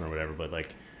couple thousand or whatever, but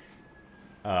like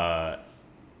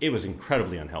it was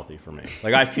incredibly unhealthy for me.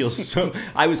 Like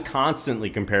I was constantly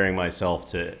comparing myself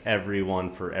to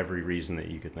everyone for every reason that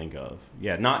you could think of.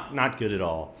 Yeah, not good at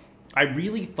all. I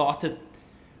really thought that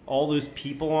all those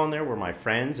people on there were my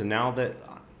friends, and now that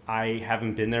I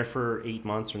haven't been there for 8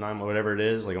 months or 9 months, whatever it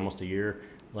is, like almost a year,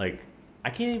 like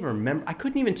I can't even remember. I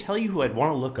couldn't even tell you who I'd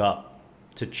want to look up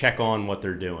to check on what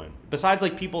they're doing. Besides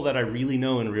like people that I really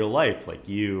know in real life, like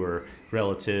you or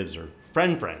relatives or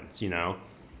friends,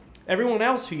 Everyone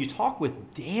else who you talk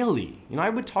with daily. I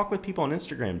would talk with people on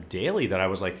Instagram daily that I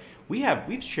was like,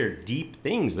 we've shared deep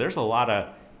things. There's a lot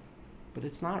of, but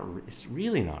it's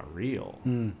really not real.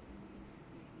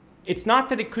 It's not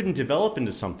that it couldn't develop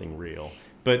into something real,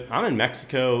 But I'm in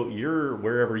Mexico. You're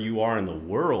wherever you are in the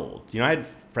world. You know, I had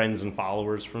friends and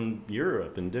followers from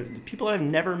Europe and people that I've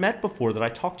never met before that I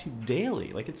talk to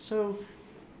daily. Like, it's so,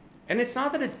 and it's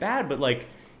not that it's bad, but like,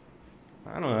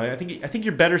 I don't know. I think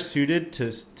you're better suited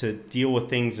to deal with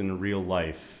things in real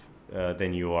life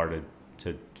than you are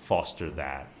to foster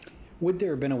that. Would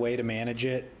there have been a way to manage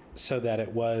it so that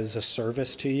it was a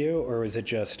service to you, or is it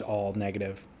just all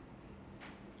negative?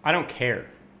 I don't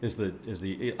care.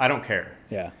 I don't care.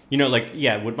 Yeah. You know, like,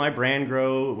 yeah, would my brand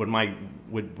grow? Would my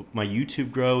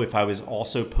YouTube grow if I was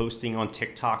also posting on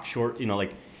TikTok short, you know,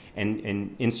 like,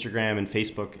 and Instagram and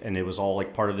Facebook, and it was all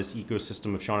like part of this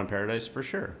ecosystem of Shaun in Paradise? For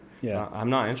sure. Yeah. I'm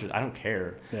not interested. I don't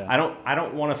care. Yeah. I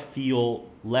don't want to feel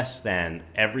less than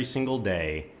every single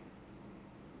day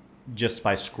just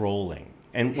by scrolling.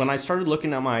 And when I started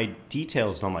looking at my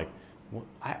details, and I'm like,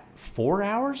 4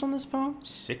 hours on this phone?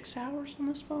 6 hours on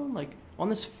this phone? Like, on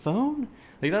this phone?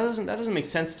 Like, that doesn't make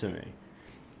sense to me.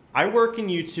 I work in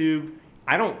YouTube.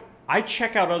 I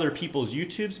check out other people's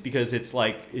YouTubes because it's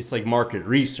like market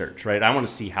research, right? I want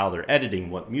to see how they're editing,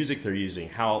 what music they're using,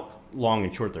 how long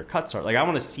and short their cuts are. Like, I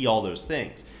want to see all those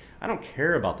things. I don't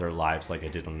care about their lives like I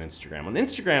did on Instagram. On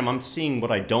Instagram, I'm seeing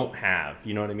what I don't have.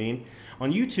 You know what I mean?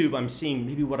 On YouTube, I'm seeing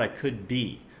maybe what I could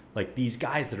be. Like, these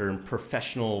guys that are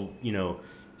professional, you know,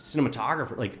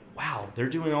 cinematographer, like, wow, they're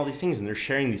doing all these things and they're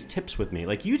sharing these tips with me.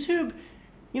 Like, YouTube,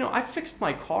 you know, I fixed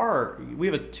my car. We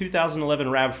have a 2011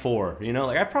 RAV4, you know,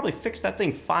 like, I've probably fixed that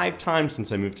thing 5 times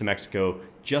since I moved to Mexico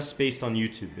just based on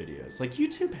YouTube videos. Like,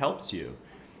 YouTube helps you.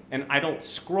 And I don't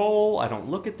scroll, I don't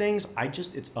look at things.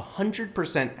 It's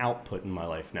 100% output in my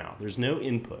life now. There's no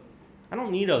input. I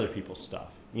don't need other people's stuff,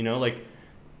 you know, like,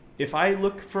 if I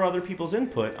look for other people's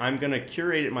input, I'm going to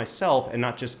curate it myself and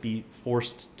not just be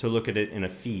forced to look at it in a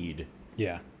feed.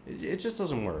 Yeah. It just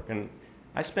doesn't work. And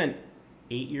I spent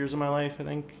 8 years of my life, I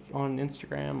think, on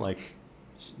Instagram. Like,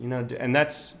 you know, and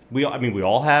we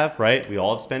all have, right? We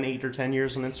all have spent 8 or 10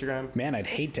 years on Instagram. Man, I'd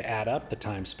hate to add up the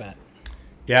time spent.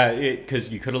 Yeah,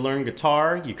 because you could have learned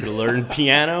guitar, you could have learned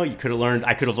piano, I could have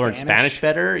learned Spanish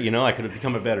better. You know, I could have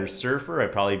become a better surfer.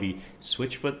 I'd probably be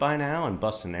switchfoot by now and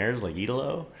busting airs like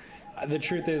Idolo. The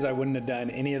truth is, I wouldn't have done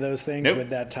any of those things with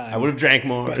that time. I would have drank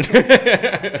more.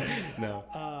 No.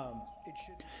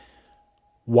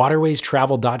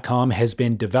 WaterwaysTravel.com has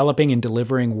been developing and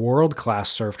delivering world-class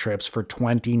surf trips for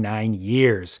 29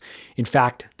 years. In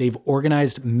fact, they've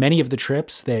organized many of the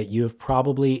trips that you have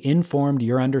probably informed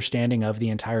your understanding of the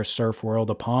entire surf world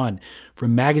upon.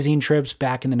 From magazine trips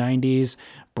back in the 90s,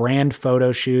 brand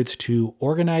photo shoots, to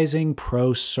organizing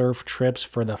pro surf trips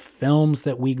for the films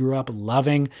that we grew up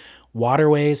loving,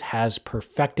 Waterways has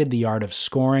perfected the art of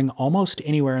scoring almost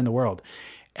anywhere in the world.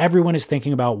 Everyone is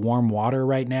thinking about warm water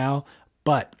right now,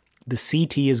 but the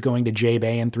CT is going to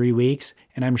J-Bay in 3 weeks,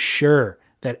 and I'm sure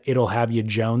that it'll have you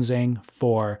jonesing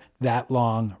for that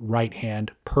long right-hand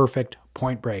perfect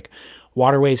point break.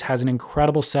 Waterways has an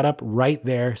incredible setup right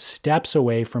there, steps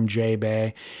away from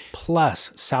J-Bay.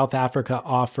 Plus, South Africa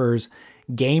offers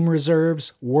game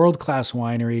reserves, world-class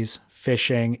wineries,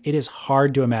 fishing. It is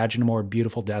hard to imagine a more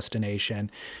beautiful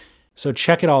destination. So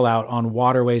check it all out on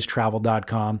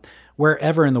waterwaystravel.com.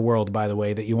 Wherever in the world, by the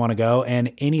way, that you want to go,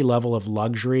 and any level of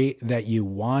luxury that you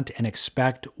want and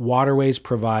expect, Waterways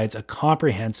provides a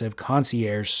comprehensive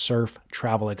concierge surf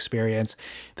travel experience.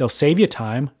 They'll save you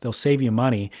time, they'll save you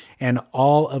money, and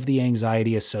all of the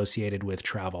anxiety associated with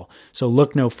travel. So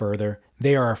look no further.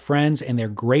 They are our friends and they're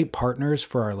great partners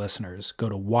for our listeners. Go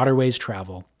to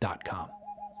waterwaystravel.com.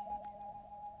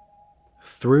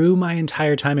 Through my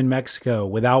entire time in Mexico,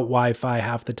 without Wi-Fi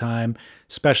half the time,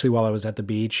 especially while I was at the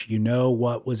beach, you know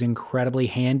what was incredibly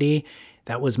handy?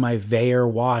 That was my Veyer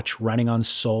watch running on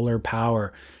solar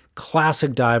power.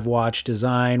 Classic dive watch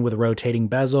design with a rotating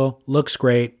bezel. Looks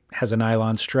great, has a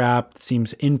nylon strap,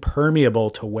 seems impermeable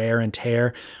to wear and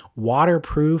tear.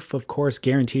 Waterproof, of course,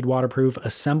 guaranteed waterproof,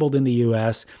 assembled in the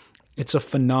US. It's a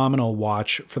phenomenal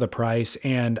watch for the price,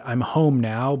 and I'm home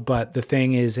now, but the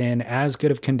thing is in as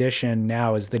good of condition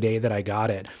now as the day that I got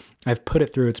it. I've put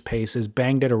it through its paces,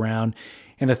 banged it around,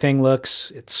 and the thing it's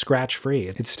scratch-free.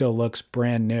 It still looks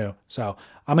brand new. So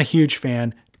I'm a huge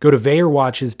fan. Go to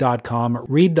VeyerWatches.com,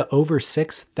 read the over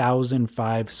 6,000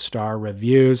 5-star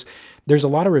reviews. There's a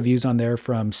lot of reviews on there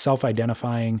from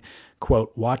self-identifying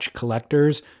quote, watch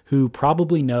collectors who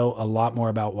probably know a lot more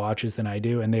about watches than I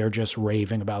do, and they are just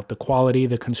raving about the quality,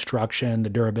 the construction, the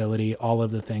durability, all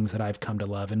of the things that I've come to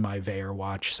love in my Veyer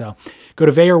watch. So go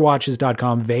to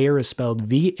VeyerWatches.com. Veyer is spelled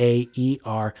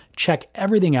V-A-E-R. Check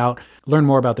everything out. Learn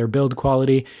more about their build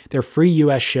quality, their free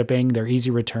U.S. shipping, their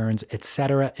easy returns,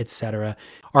 etc., etc.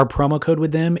 Our promo code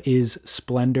with them is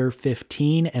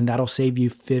Splendor15, and that'll save you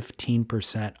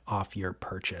 15% off your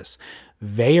purchase.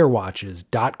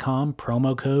 VeyerWatches.com,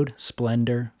 promo code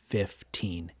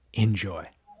Splendor15. Enjoy.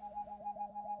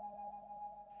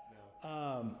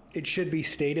 It should be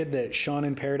stated that Shaun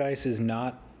in Paradise is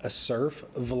not a surf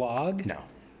vlog. No.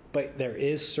 But there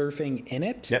is surfing in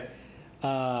it. Yep.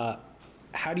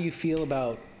 How do you feel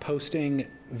about posting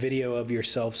video of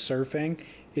yourself surfing?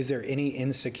 Is there any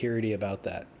insecurity about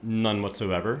that? None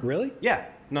whatsoever. Really? Yeah,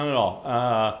 none at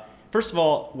all. First of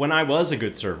all, when I was a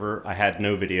good surfer, I had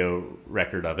no video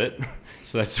record of it.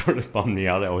 So that sort of bummed me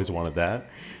out. I always wanted that.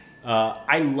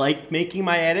 I like making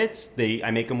my edits.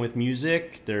 I make them with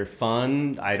music. They're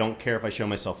fun. I don't care if I show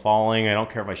myself falling. I don't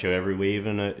care if I show every wave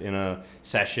in a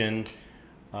session.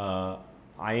 I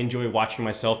enjoy watching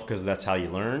myself because that's how you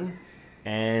learn.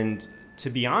 And to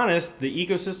be honest, the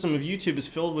ecosystem of YouTube is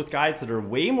filled with guys that are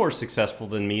way more successful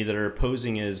than me that are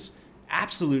posing as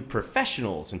absolute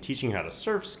professionals and teaching you how to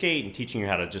surf skate and teaching you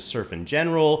how to just surf in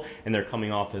general. And they're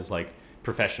coming off as like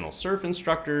professional surf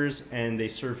instructors, and they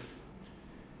surf,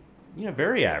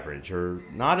 very average or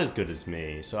not as good as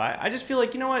me. So I just feel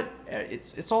like, you know what,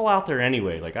 it's all out there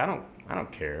anyway. Like I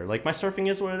don't care. Like my surfing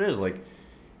is what it is. Like,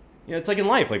 it's like in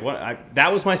life. Like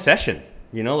that was my session.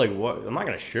 Like what? I'm not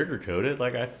gonna sugarcoat it.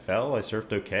 Like I fell, I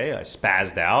surfed okay, I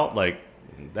spazzed out. Like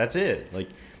that's it. Like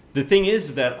the thing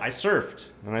is that I surfed,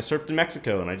 and I surfed in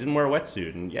Mexico, and I didn't wear a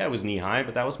wetsuit, and yeah, it was knee high,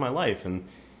 but that was my life, and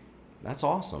that's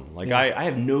awesome. Like I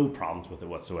have no problems with it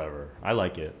whatsoever. I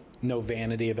like it. No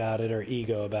vanity about it or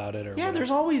ego about it, or yeah,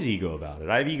 there's always ego about it.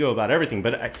 I have ego about everything,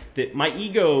 but my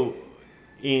ego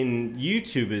in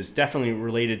YouTube is definitely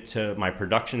related to my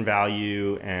production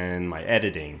value and my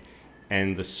editing.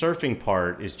 And the surfing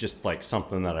part is just like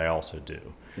something that I also do.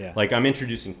 Yeah. Like I'm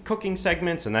introducing cooking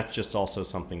segments, and that's just also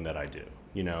something that I do,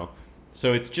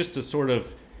 So it's just a sort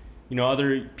of,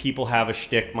 other people have a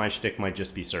shtick. My shtick might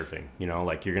just be surfing,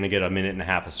 like you're going to get a minute and a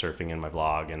half of surfing in my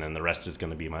vlog, and then the rest is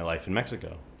going to be my life in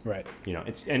Mexico. Right.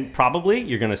 And probably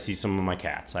you're going to see some of my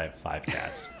cats. I have 5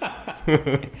 cats.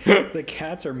 The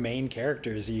cats are main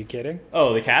characters. Are you kidding?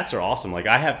 Oh, the cats are awesome. Like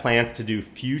I have plans to do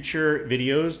future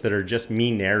videos that are just me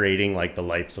narrating like the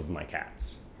lives of my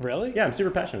cats. Really? Yeah, I'm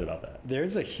super passionate about that.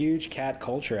 There's a huge cat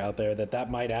culture out there that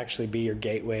might actually be your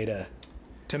gateway to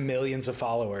millions of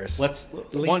followers. Let's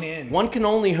lean in. One can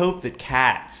only hope that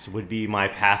cats would be my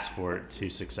passport to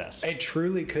success. It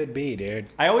truly could be, dude.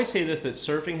 I always say this, that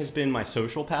surfing has been my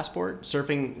social passport.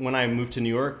 Surfing, when I moved to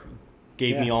New York,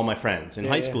 gave me all my friends. In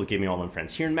high school, it gave me all my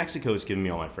friends. Here in Mexico, it's given me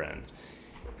all my friends.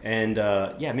 And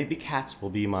maybe cats will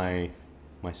be my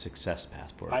success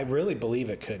passport. I really believe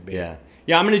it could be.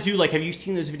 Yeah, I'm going to do, have you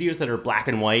seen those videos that are black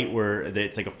and white where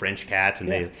it's like a French cat?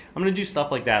 And I'm going to do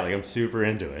stuff like that. Like, I'm super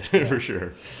into it, for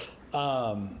sure.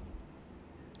 Do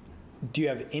you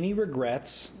have any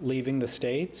regrets leaving the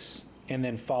States? And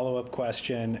then follow-up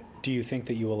question, do you think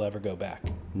that you will ever go back?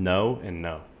 No and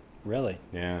no. Really?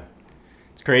 Yeah.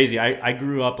 It's crazy. I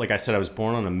grew up, like I said, I was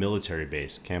born on a military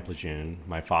base, Camp Lejeune.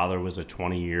 My father was a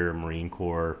 20-year Marine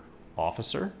Corps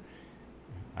officer.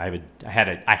 I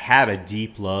had a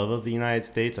deep love of the United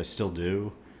States. I still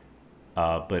do,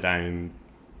 but I don't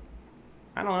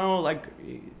know. Like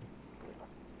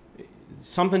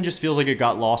something just feels like it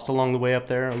got lost along the way up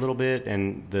there a little bit,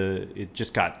 and it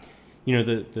just got,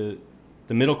 the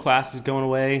middle class is going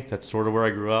away. That's sort of where I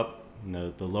grew up.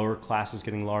 And the lower class is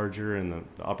getting larger, and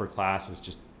the upper class is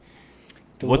just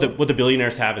what the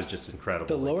billionaires have is just incredible.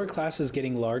 The lower class is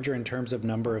getting larger in terms of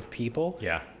number of people.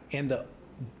 Yeah, and the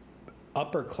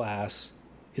upper class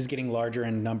is getting larger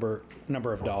in number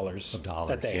of dollars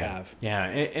that they have. Yeah,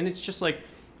 and it's just like,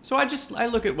 so I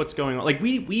look at what's going on. Like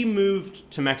we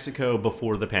moved to Mexico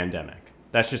before the pandemic.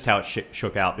 That's just how it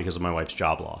shook out because of my wife's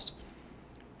job loss.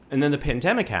 And then the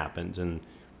pandemic happened, and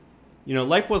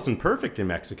life wasn't perfect in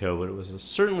Mexico, but it was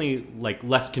certainly like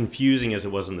less confusing as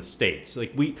it was in the States.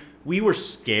 Like we were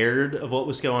scared of what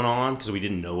was going on because we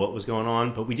didn't know what was going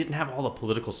on, but we didn't have all the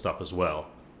political stuff as well.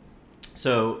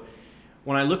 So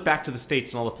when I look back to the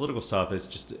States and all the political stuff,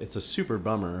 it's a super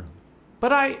bummer.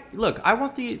 But I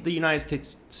want the United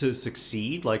States to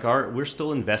succeed. Like we're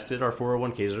still invested, our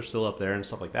 401ks are still up there and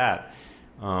stuff like that.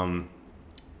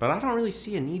 But I don't really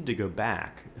see a need to go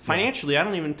back. Financially, I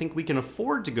don't even think we can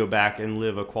afford to go back and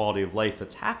live a quality of life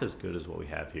that's half as good as what we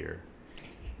have here.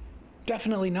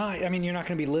 Definitely not. I mean, you're not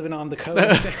going to be living on the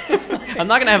coast. I'm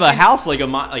not going to have a house like a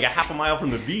half a mile from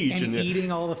the beach and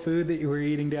eating all the food that you were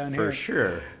eating down here. For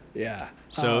sure. Yeah.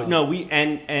 So no,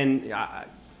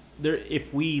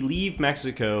 if we leave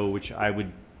Mexico, which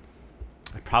I'd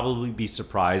probably be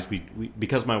surprised. We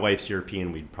because my wife's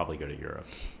European, we'd probably go to Europe.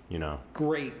 You know.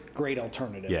 Great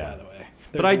alternative, by the way.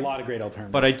 There's a lot of great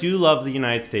alternatives. But I do love the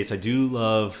United States. I do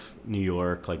love New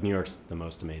York. Like, New York's the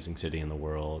most amazing city in the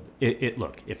world.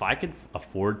 Look, if I could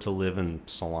afford to live in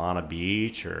Solana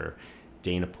Beach or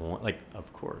Dana Point, like,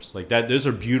 of course, like that. Those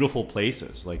are beautiful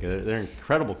places. Like, they're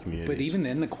incredible communities. But even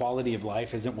then, the quality of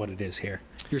life isn't what it is here.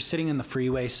 You're sitting in the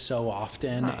freeway so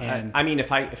often, and I mean,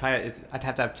 I'd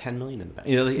have to have 10 million in the bank.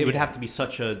 You know, it would have to be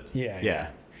such a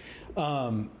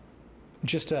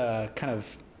just a kind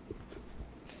of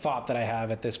thought that I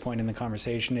have at this point in the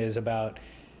conversation is about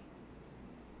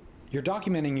you're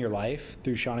documenting your life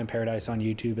through Shaun in Paradise on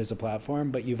YouTube as a platform,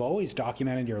 but you've always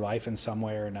documented your life in some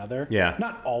way or another. Yeah.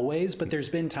 Not always, but there's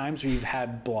been times where you've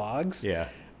had blogs. Yeah.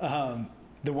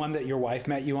 The one that your wife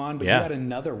met you on, but you had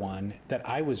another one that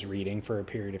I was reading for a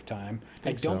period of time.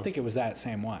 I don't think it was that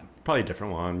same one. Probably a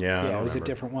different one. Yeah. Yeah, it was a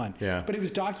different one. Yeah. But it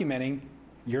was documenting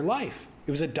your life.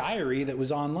 It was a diary that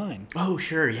was online. Oh,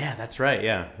 sure. Yeah, that's right.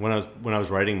 Yeah. When I was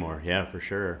writing more. Yeah, for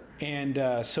sure.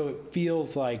 And so it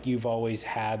feels like you've always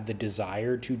had the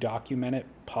desire to document it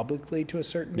publicly to a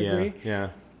certain degree. Yeah.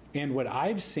 And what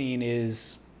I've seen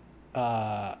is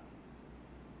the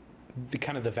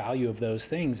kind of the value of those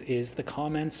things is the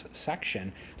comments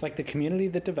section, like the community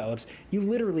that develops. You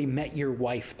literally met your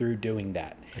wife through doing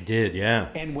that. I did. Yeah.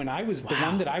 And when I was the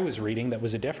one that I was reading, that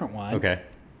was a different one. Okay.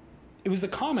 It was the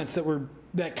comments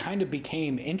that kind of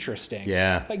became interesting.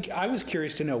 Yeah. Like, I was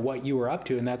curious to know what you were up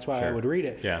to, and that's why I would read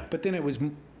it. Yeah. But then it was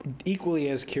equally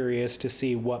as curious to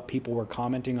see what people were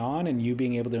commenting on and you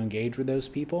being able to engage with those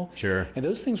people. Sure. And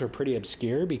those things were pretty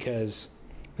obscure because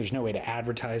there's no way to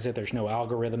advertise it. There's no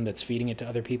algorithm that's feeding it to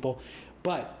other people.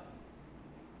 But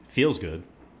feels good.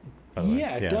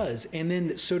 Yeah, it does. And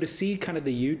then, so to see kind of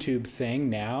the YouTube thing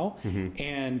now,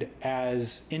 and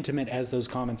as intimate as those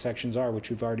comment sections are, which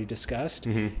we've already discussed,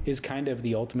 is kind of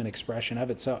the ultimate expression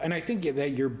of it. So, and I think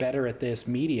that you're better at this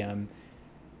medium.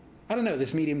 I don't know,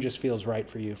 this medium just feels right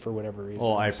for you for whatever reason.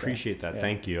 Oh, I appreciate that. Yeah.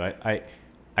 Thank you.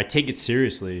 I take it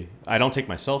seriously. I don't take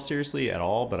myself seriously at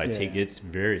all, but I take it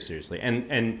very seriously.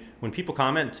 And when people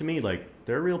comment to me, like,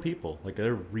 they're real people. Like,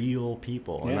 they're real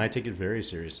people, and I take it very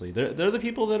seriously. They're the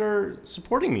people that are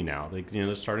supporting me now. Like, you know,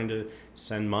 they're starting to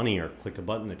send money or click a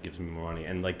button that gives me more money,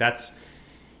 and like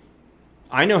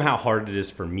I know how hard it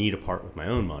is for me to part with my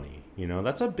own money. You know,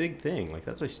 that's a big thing. Like,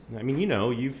 I mean, you know,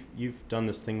 you've done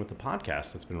this thing with the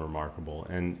podcast that's been remarkable,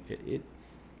 and it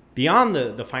beyond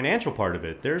the financial part of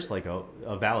it, there's like a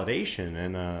validation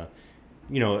and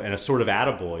and a sort of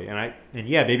attaboy. And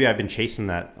maybe I've been chasing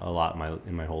that a lot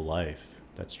in my whole life.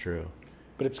 That's true.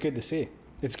 But it's good to see.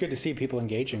 It's good to see people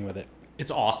engaging with it.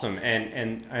 It's awesome.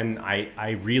 And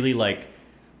I really like,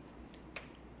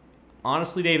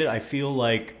 honestly, David, I feel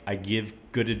like I give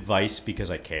good advice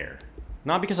because I care.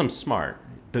 Not because I'm smart,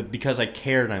 but because I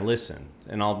care and I listen.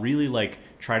 And I'll really like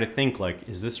try to think like,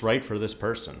 is this right for this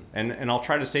person? And I'll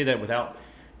try to say that without,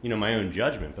 my own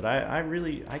judgment. But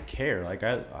I care. Like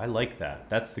I like that.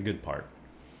 That's the good part.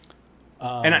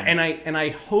 And I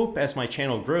hope as my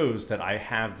channel grows that I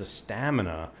have the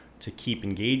stamina to keep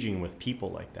engaging with people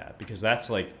like that, because that's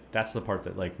the part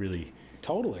that like really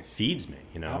totally feeds me.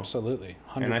 Absolutely,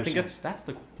 100%. And I think that's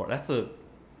the cool part.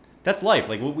 That's life.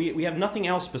 Like we have nothing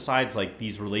else besides like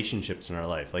these relationships in our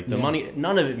life. Like the money,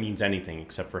 none of it means anything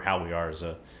except for how we are as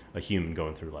a human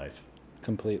going through life.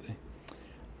 Completely.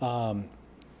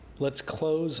 Let's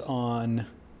close on.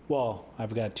 Well,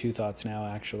 I've got two thoughts now,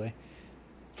 actually.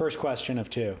 First question of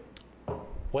two.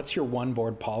 What's your one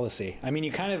board policy? I mean,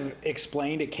 you kind of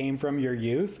explained it came from your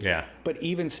youth. Yeah. But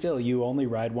even still, you only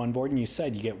ride one board, and you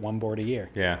said you get one board a year.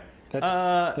 Yeah.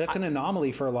 That's an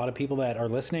anomaly for a lot of people that are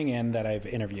listening and that I've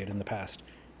interviewed in the past.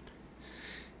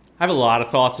 I have a lot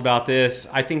of thoughts about this.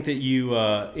 I think that you,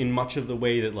 in much of the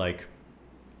way that like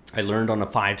I learned on a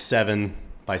 5.7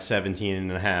 by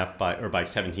 17.5 or by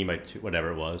 17 by 2,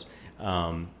 whatever it was,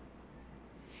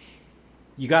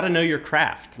 you got to know your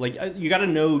craft. Like you got to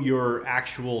know your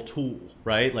actual tool,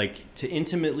 right? Like to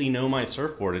intimately know my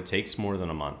surfboard, it takes more than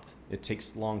a month. It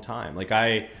takes a long time. Like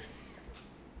I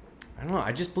don't know.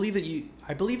 I just believe that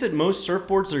I believe that most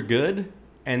surfboards are good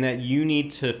and that you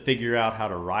need to figure out how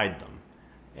to ride them.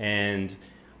 And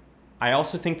I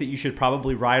also think that you should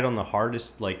probably ride on the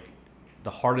hardest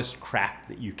craft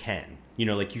that you can.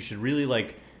 Like you should really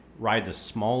like ride the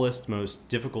smallest, most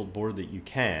difficult board that you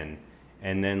can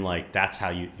And then like that's how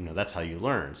you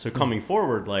learn. So coming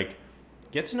forward, like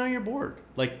get to know your board.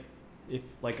 Like if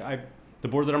like the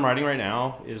board that I'm riding right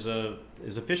now is a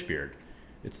Fishbeard.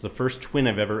 It's the first twin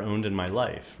I've ever owned in my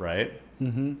life, right?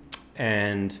 Mm-hmm.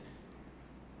 And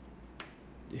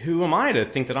who am I to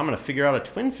think that I'm going to figure out a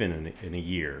twin fin in a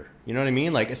year? You know what I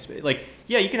mean? Like,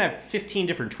 yeah, you can have 15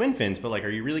 different twin fins, but like, are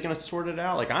you really going to sort it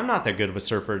out? Like, I'm not that good of a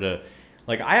surfer to,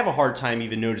 like, I have a hard time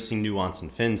even noticing nuance in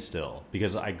fins still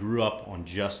because I grew up on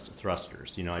just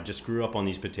thrusters. You know, I just grew up on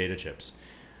these potato chips.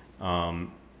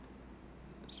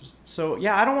 So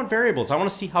yeah, I don't want variables. I want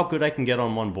to see how good I can get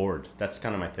on one board. That's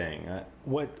kind of my thing.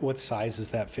 What size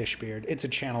is that Fishbeard? It's a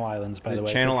Channel Islands, by the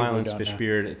way. Channel Islands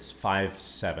Fishbeard. It's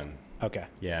 5'7". Okay.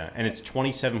 Yeah, and it's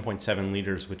 27.7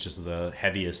 liters, which is the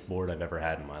heaviest board I've ever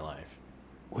had in my life.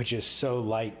 Which is so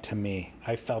light to me.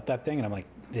 I felt that thing, and I'm like,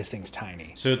 this thing's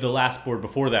tiny. So the last board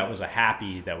before that was a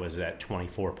Happy that was at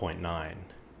 24.9.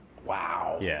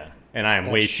 Wow. Yeah, and I'm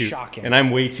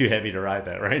shocking. way too heavy to ride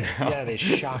that right now. Yeah, it is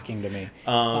shocking to me.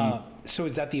 So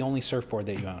is that the only surfboard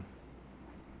that you own?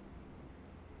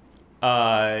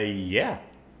 Yeah.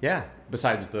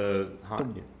 Besides the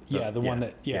one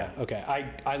that. Okay.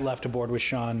 I left a board with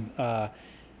Shaun,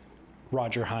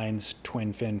 Roger Hines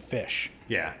twin fin Fish.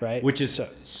 Yeah. Right. Which is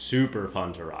super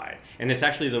fun to ride, and it's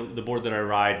actually the board that I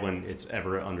ride when it's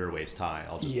ever under waist high.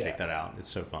 I'll just take that out.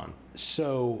 It's so fun.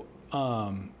 So,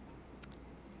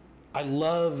 I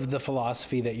love the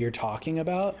philosophy that you're talking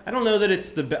about. I don't know that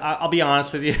it's I'll be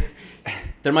honest with you.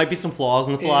 There might be some flaws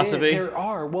in the philosophy. There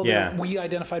are. Well, we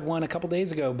identified one a couple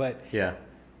days ago, but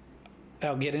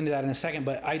I'll get into that in a second.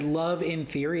 But I love, in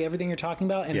theory, everything you're talking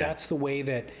about, and that's the way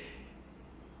that,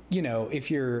 you know, if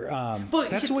you're,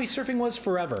 that's the way surfing was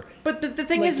forever. But the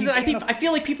thing is that I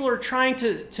feel like people are trying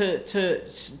to take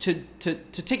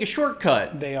a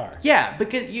shortcut. They are. Yeah,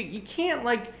 because you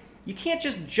can't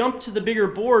just jump to the bigger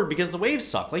board because the waves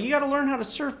suck. Like, you got to learn how to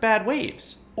surf bad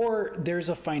waves. Or there's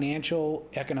a financial,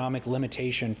 economic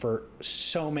limitation for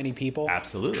so many people.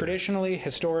 Absolutely. Traditionally,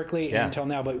 historically, and until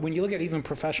now. But when you look at even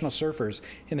professional surfers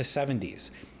in the 70s,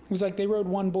 it was like they rode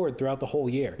one board throughout the whole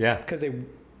year. Yeah. Because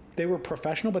they were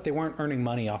professional, but they weren't earning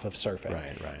money off of surfing.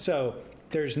 Right. So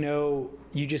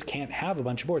you just can't have a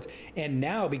bunch of boards. And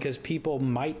now, because people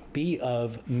might be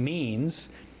of means,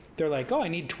 they're like, oh, I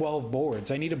need 12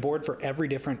 boards. I need a board for every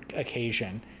different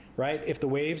occasion, right? If the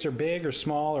waves are big or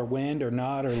small or wind or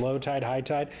not or low tide, high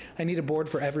tide, I need a board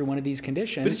for every one of these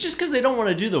conditions. But it's just because they don't want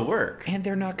to do the work. And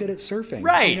they're not good at surfing.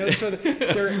 Right. You know, so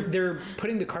they're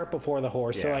putting the cart before the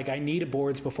horse. Yeah. So like, I need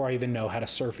boards before I even know how to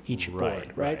surf each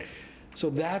board, right?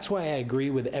 So that's why I agree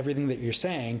with everything that you're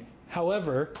saying.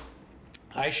 However,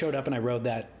 I showed up and I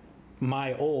rode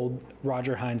my old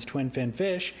Roger Hines twin fin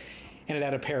Fish, and it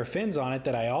had a pair of fins on it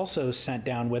that I also sent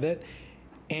down with it.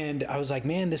 And I was like,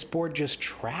 man, this board just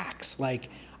tracks. Like,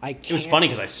 I can't. It was funny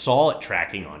because I saw it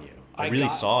tracking on you. I really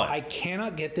saw it. I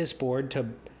cannot get this board to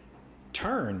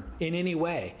turn in any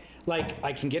way. Like,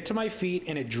 I can get to my feet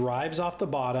and it drives off the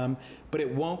bottom, but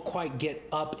it won't quite get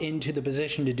up into the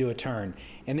position to do a turn.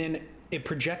 And then it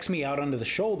projects me out onto the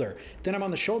shoulder. Then I'm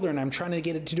on the shoulder and I'm trying to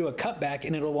get it to do a cutback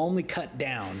and it'll only cut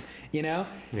down, you know?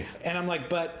 Yeah. And I'm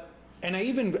like, and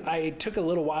I took a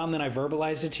little while and then I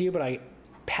verbalized it to you, but I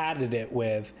padded it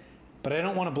but I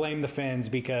don't want to blame the fins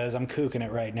because I'm kooking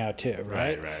it right now too,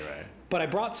 right? Right. But I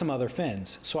brought some other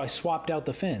fins, so I swapped out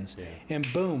the fins. Yeah.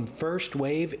 And boom, first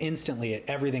wave, instantly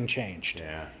everything changed.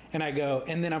 Yeah. And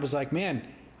and then I was like, man,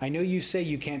 I know you say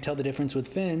you can't tell the difference with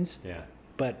fins,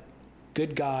 but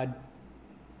good God,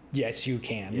 yes, you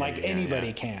can.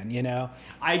 Anybody can, you know?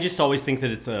 I just always think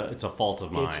that it's a fault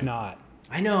of mine. It's not.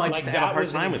 I know, I just have a hard time with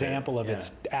it. That was an example of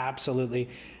it's absolutely.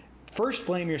 First,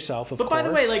 blame yourself, of course. But by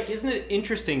the way, like, isn't it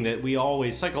interesting that we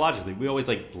always, psychologically,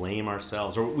 like, blame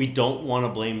ourselves, or we don't want to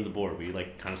blame the board. We,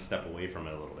 like, kind of step away from it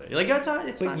a little bit. You're like,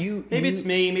 it's not. Maybe it's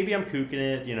me. Maybe I'm kooking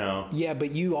it, you know. Yeah,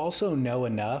 but you also know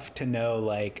enough to know,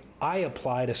 like, I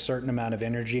applied a certain amount of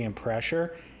energy and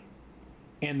pressure,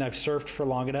 and I've surfed for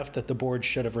long enough that the board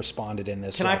should have responded in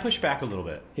this way. Can I push back a little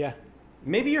bit? Yeah.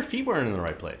 Maybe your feet weren't in the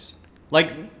right place.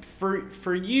 Like,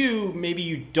 for you, maybe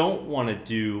you don't want to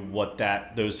do what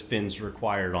those fins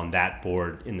required on that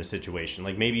board in the situation.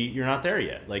 Like, maybe you're not there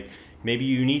yet. Like, maybe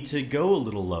you need to go a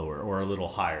little lower or a little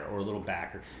higher or a little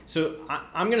backer. So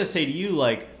I'm going to say to you,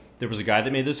 like, there was a guy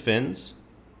that made those fins.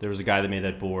 There was a guy that made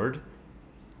that board.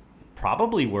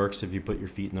 Probably works if you put your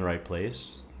feet in the right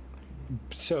place.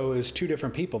 So it was two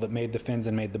different people that made the fins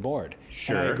and made the board.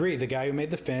 Sure. And I agree. The guy who made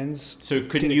the fins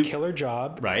did a killer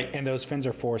job. Right. And those fins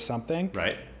are for something.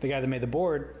 Right. The guy that made the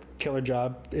board, killer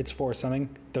job, it's for something.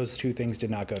 Those two things did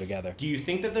not go together. Do you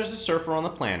think that there's a surfer on the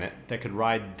planet that could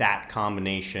ride that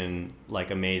combination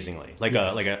like amazingly? Like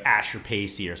a Asher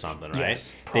Pacey or something, right?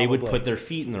 Yes, They would probably. put their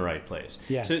feet in the right place.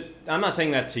 Yeah. So I'm not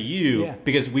saying that to you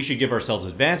because we should give ourselves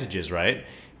advantages, right?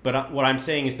 But what I'm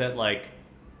saying is that, like,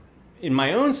 in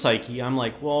my own psyche, I'm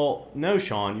like, well, no,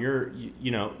 Shaun,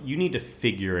 you need to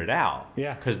figure it out.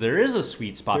 Yeah. Because there is a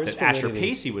sweet spot There's that Asher validity.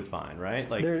 Pacey would find, right?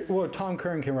 Like, Well, Tom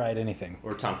Curran can ride anything.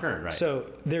 Or Tom Curran, right. So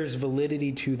there's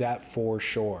validity to that for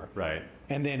sure. Right.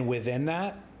 And then within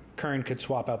that, Curran could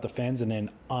swap out the fins and then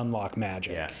unlock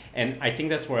magic. Yeah. And I think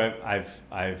that's where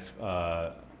I've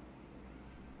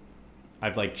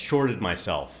like shorted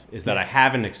myself, is that I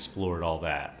haven't explored all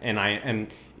that. And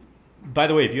by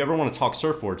the way, if you ever want to talk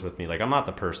surfboards with me, like, I'm not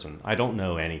the person. I don't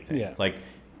know anything. Yeah. Like,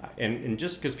 and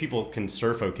just because people can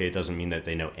surf okay doesn't mean that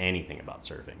they know anything about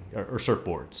surfing or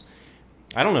surfboards.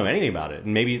 I don't know anything about it.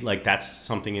 And maybe like that's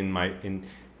something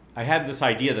I had this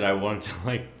idea that I wanted to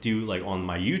like do like on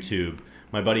my YouTube.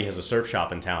 My buddy has a surf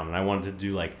shop in town, and I wanted to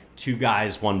do like 2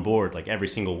 guys, 1 board, like every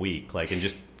single week, like, and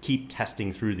just keep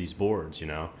testing through these boards, you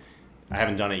know? I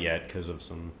haven't done it yet because of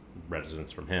some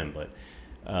reticence from him, but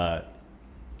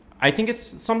I think it's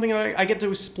something that I get to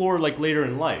explore like later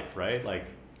in life, right? Like,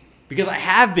 because I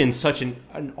have been such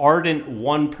an ardent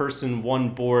 1 person, 1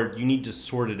 board, you need to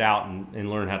sort it out and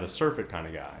learn how to surf it kind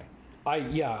of guy.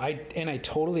 I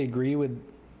totally agree with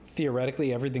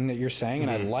theoretically everything that you're saying,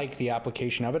 and I like the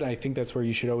application of it. And I think that's where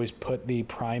you should always put the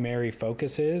primary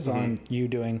focus is on you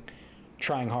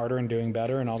trying harder and doing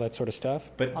better and all that sort of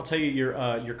stuff. But I'll tell you,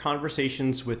 your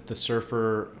conversations with the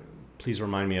surfer, please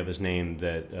remind me of his name,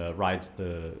 that rides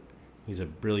he's a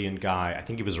brilliant guy. I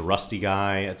think he was a rusty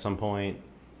guy at some point.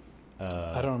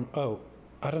 I don't know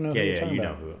who Yeah, you're talking you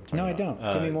about. know who I'm talking No, about. I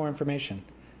don't. Give me more information.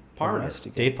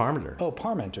 Parmenter. Dave Parmenter. Oh,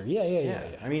 Parmenter. Yeah.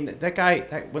 I mean, that guy,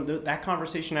 that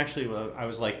conversation actually, I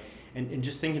was like, and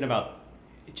just thinking about,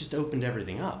 it just opened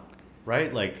everything up,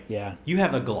 right? Like, you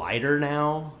have a glider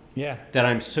now. Yeah. That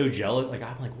I'm so jealous. Like,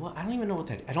 I'm like, what? I don't even know what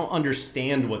that is. I don't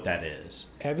understand what that is.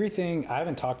 Everything. I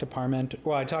haven't talked to Parmenter.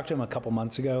 Well, I talked to him a couple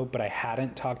months ago, but I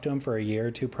hadn't talked to him for a year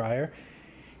or 2 prior.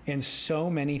 And so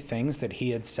many things that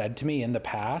he had said to me in the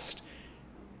past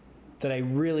that I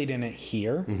really didn't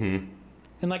hear. Mm-hmm.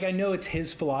 And like, I know it's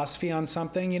his philosophy on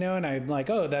something, you know, and I'm like,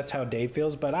 oh, that's how Dave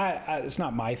feels, but it's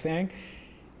not my thing.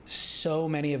 So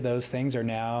many of those things are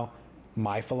now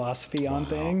my philosophy on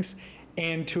things.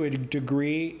 And to a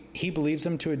degree, he believes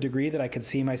them to a degree that I could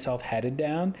see myself headed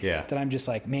down. Yeah. That I'm just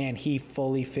like, man, he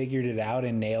fully figured it out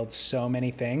and nailed so many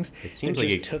things. It seems it like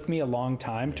just took me a long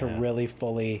time to really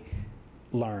fully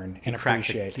learn and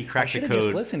appreciate. He cracked the code. I should have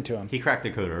just listened to him. He cracked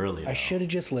the code early, though. I should have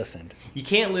just listened. You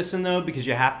can't listen, though, because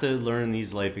you have to learn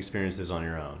these life experiences on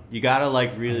your own. You got to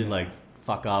like really like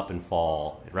fuck up and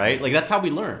fall, right? Like, that's how we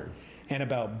learn. And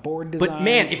about board design. But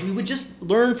man, if we would just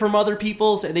learn from other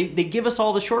people's, they give us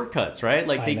all the shortcuts, right?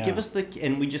 Like, they give us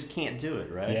and we just can't do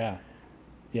it, right?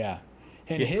 Yeah.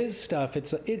 And his stuff,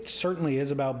 it certainly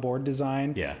is about board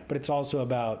design. Yeah. But it's also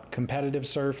about competitive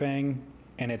surfing,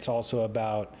 and it's also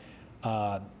about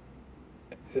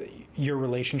your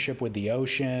relationship with the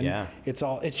ocean. Yeah. It's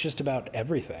just about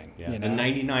everything. Yeah. You know? The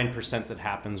 99% that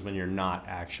happens when you're not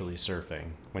actually surfing,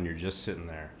 when you're just sitting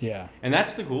there. Yeah. And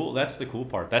that's the cool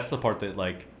part. That's the part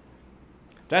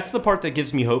that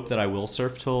gives me hope that I will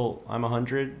surf till I'm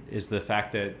 100, is the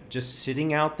fact that just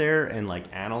sitting out there and like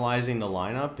analyzing the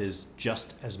lineup is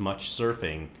just as much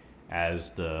surfing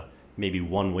as the maybe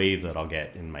 1 wave that I'll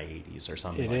get in my 80s or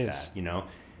something that. You know,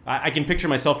 I can picture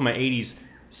myself in my 80s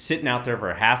sitting out there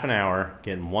for a half an hour,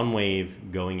 getting 1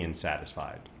 wave, going in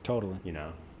satisfied. Totally. You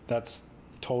know, that's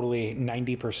totally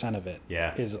 90% of it.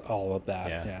 Yeah. Is all of that.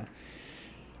 Yeah.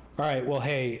 All right. Well,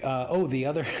 hey, the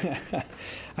other,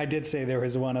 I did say there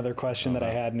was one other question that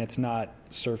I had, and it's not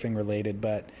surfing related,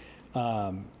 but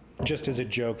just as a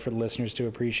joke for the listeners to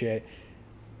appreciate,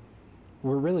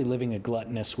 we're really living a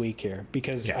gluttonous week here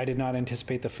because I did not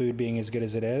anticipate the food being as good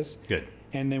as it is. Good.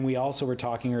 And then we also were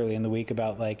talking early in the week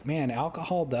about like, man,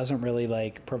 alcohol doesn't really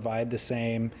like provide the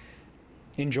same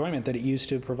enjoyment that it used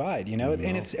to provide, you know? No.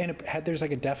 And there's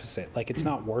like a deficit, like it's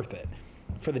not worth it.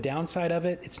 For the downside of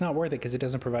it, it's not worth it because it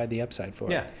doesn't provide the upside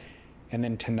for it. And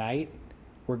then tonight,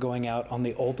 we're going out on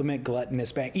the ultimate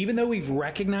gluttonous bang. Even though we've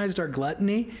recognized our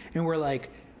gluttony and we're like,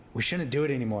 we shouldn't do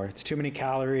it anymore. It's too many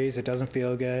calories. It doesn't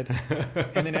feel good.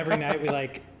 And then every night we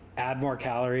like add more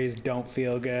calories, don't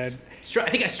feel good. I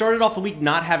think I started off the week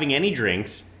not having any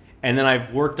drinks, And then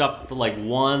I've worked up for like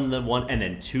one, and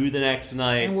then two the next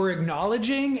night. And we're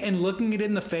acknowledging and looking it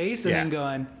in the face and then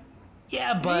going,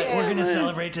 yeah, but we're going to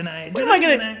celebrate tonight. When am I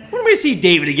going to see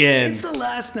David again? It's the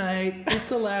last night. It's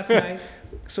the last night.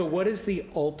 So what is the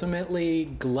ultimately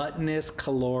gluttonous,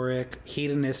 caloric,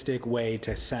 hedonistic way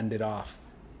to send it off?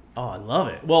 Oh, I love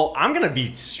it. Well, I'm going to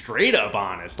be straight up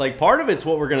honest. Like, part of it's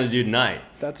what we're going to do tonight.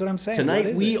 That's what I'm saying.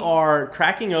 Tonight we are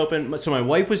cracking open. So my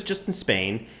wife was just in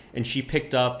Spain, and she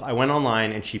picked up, I went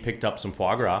online, and she picked up some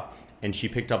foie gras, and she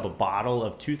picked up a bottle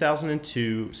of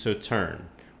 2002 Sauterne,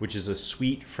 which is a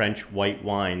sweet French white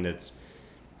wine it's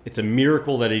a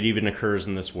miracle that it even occurs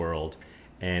in this world.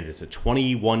 And it's a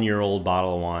 21-year-old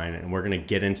bottle of wine, and we're going to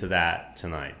get into that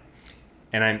tonight.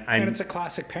 And it's a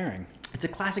classic pairing. It's a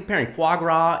classic pairing. Foie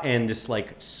gras and this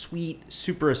like sweet,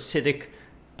 super acidic,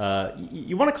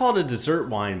 you want to call it a dessert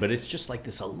wine, but it's just like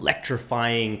this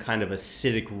electrifying kind of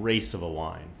acidic race of a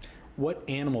wine. What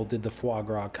animal did the foie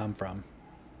gras come from?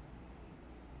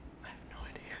 I have no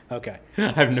idea. Okay.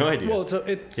 I have no idea. Well,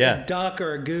 it's a duck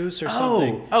or a goose or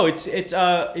something. Oh,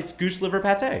 it's goose liver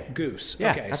pate. Goose.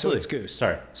 Yeah, okay, absolutely. so it's goose.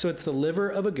 Sorry. So it's the liver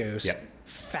of a goose, Yep.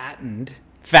 fattened.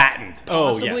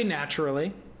 Possibly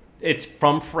naturally. It's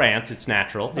from France. It's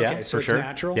natural. Okay, Yeah, so for sure. it's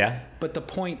natural. Yeah. But the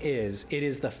point is, it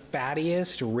is the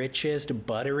fattiest, richest,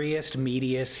 butteriest,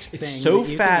 meatiest thing. It's so that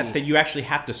you fat can eat. that you actually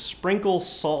have to sprinkle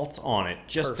salt on it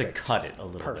just Perfect. to cut it a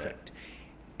little bit. Perfect.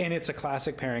 And it's a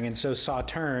classic pairing. And so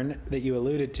Sauterne, that you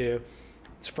alluded to,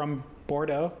 it's from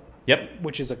Bordeaux. Yep.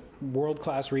 Which is a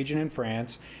world-class region in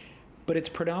France. But it's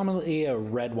predominantly a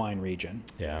red wine region.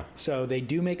 Yeah. So they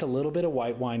do make a little bit of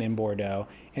white wine in Bordeaux,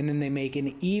 and then they make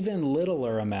an even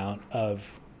littler amount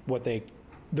of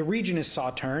the region is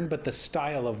Sauterne, but the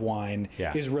style of wine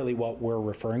is really what we're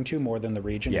referring to more than the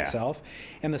region itself.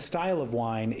 And the style of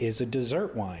wine is a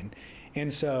dessert wine.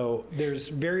 And so there's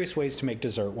various ways to make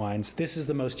dessert wines. This is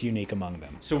the most unique among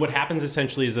them. So what happens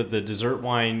essentially is that the dessert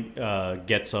wine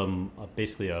gets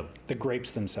basically the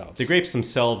grapes themselves. The grapes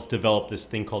themselves develop this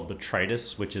thing called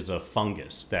botrytis, which is a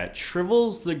fungus that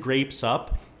shrivels the grapes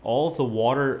up. All of the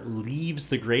water leaves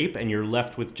the grape, and you're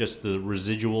left with just the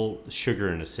residual sugar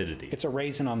and acidity. It's a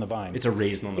raisin on the vine. It's a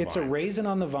raisin on the vine. It's a raisin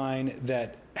on the vine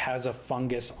that has a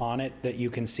fungus on it that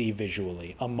you can see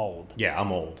visually, a mold. Yeah, a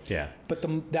mold, yeah. But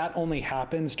that only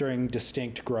happens during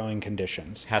distinct growing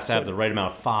conditions. Has to have the right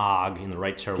amount of fog in the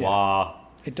right terroir. Yeah.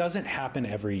 It doesn't happen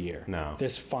every year. No.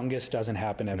 This fungus doesn't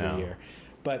happen every year.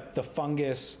 But the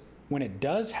fungus, when it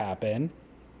does happen,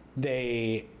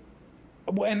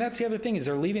 and that's the other thing, is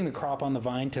they're leaving the crop on the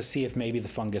vine to see if maybe the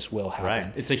fungus will happen.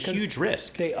 Right. It's a huge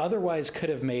risk. They otherwise could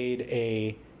have made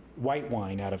a white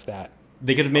wine out of that.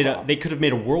 They could have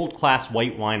made a world-class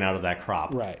white wine out of that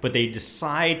crop. Right. But they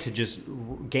decide to just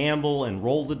gamble and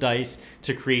roll the dice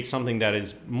to create something that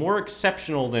is more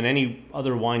exceptional than any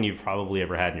other wine you've probably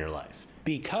ever had in your life.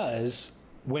 Because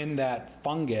when that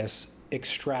fungus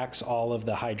extracts all of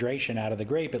the hydration out of the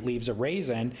grape, it leaves a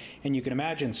raisin, and you can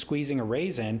imagine squeezing a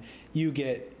raisin, you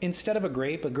get, instead of a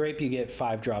grape you get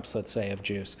 5 drops, let's say, of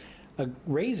juice. A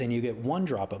raisin, you get 1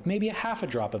 drop of, maybe a half a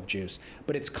drop of juice,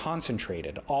 but it's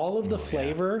concentrated. All of the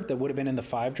flavor that would have been in the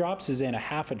 5 drops is in a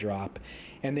half a drop,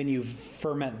 and then you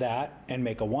ferment that and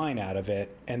make a wine out of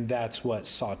it, and that's what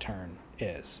Sauterne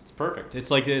is. It's perfect.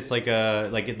 It's like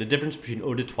the difference between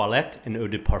eau de toilette and eau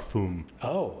de parfum.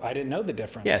 Oh, I didn't know the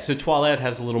difference. Yeah, so toilette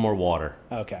has a little more water.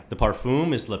 Okay. The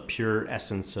parfum is the pure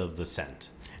essence of the scent.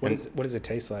 What does it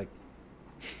taste like?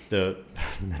 That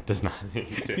does not.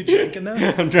 You drinking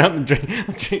those? I'm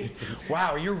drinking some.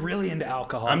 Wow, you're really into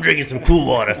alcohol. I'm drinking some cool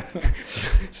water.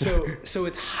 So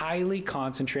it's highly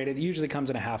concentrated. It usually comes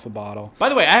in a half a bottle. By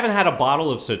the way, I haven't had a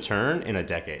bottle of Sauterne in a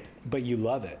decade. But you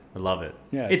love it. I love it.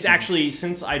 Yeah, it's actually,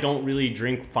 since I don't really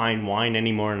drink fine wine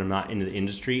anymore and I'm not into the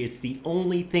industry, it's the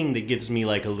only thing that gives me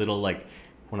like a little, like,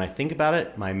 when I think about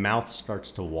it, my mouth starts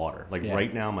to water. Like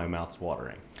right now, my mouth's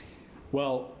watering.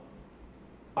 Well,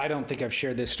 I don't think I've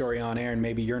shared this story on air, and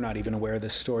maybe you're not even aware of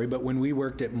this story, but when we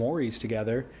worked at Maury's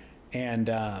together, and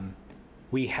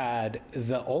we had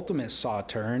the ultimate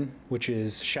Sauterne, which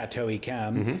is Chateau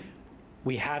Yquem,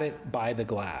 we had it by the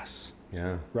glass.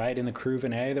 Yeah. Right? In the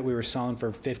Crowley that we were selling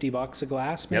for $50 a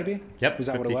glass, maybe? Yep. Was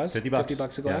that 50, what it was? $50.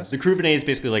 $50 a glass? Yeah. The Crowley is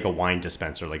basically like a wine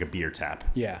dispenser, like a beer tap.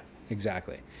 Yeah,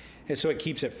 exactly. And so it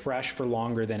keeps it fresh for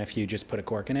longer than if you just put a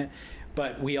cork in it.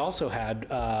 But we also had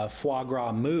foie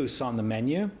gras mousse on the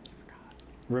menu.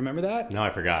 Remember that? No,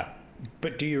 I forgot.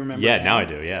 But do you remember? Yeah, now I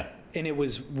do, yeah. And it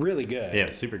was really good. Yeah,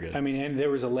 super good. I mean, and there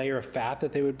was a layer of fat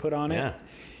that they would put on it. Yeah.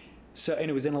 So, and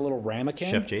it was in a little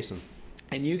ramekin. Chef Jason.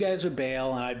 And you guys would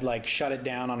bail, and I'd like shut it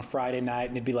down on a Friday night,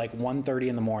 and it'd be like 1:30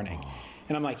 in the morning.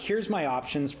 And I'm like, here's my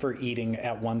options for eating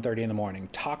at 1:30 in the morning.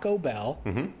 Taco Bell,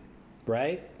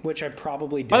 right? Which I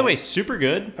probably did. By the way, super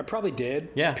good. I probably did.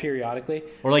 Yeah. Periodically.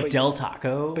 Or like Del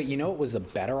Taco. But you know what was the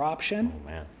better option? Oh,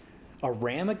 man. A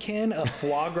ramekin of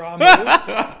foie gras mousse,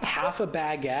 half a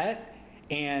baguette,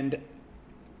 and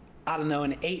I don't know,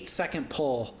 an 8-second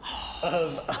pull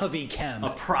of Yquem. A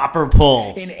proper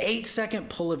pull. An 8-second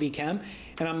pull of Yquem.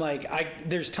 And I'm like,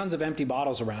 there's tons of empty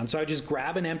bottles around. So I just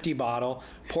grab an empty bottle,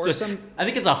 pour some. I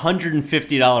think it's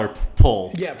 $150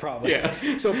 pull. Yeah, probably.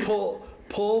 Yeah. So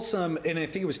pull some, and I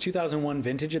think it was 2001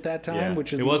 vintage at that time. Yeah.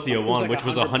 Which it was the 01, which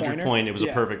was a 100 pointer. point. It was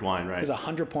Yeah. a perfect wine, right? It was a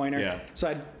 100 pointer. Yeah.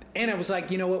 So I was like,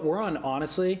 you know what? We're on,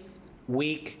 honestly,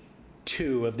 week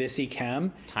 2 of this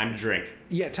Yquem. Time to drink.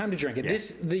 Yeah, time to drink it.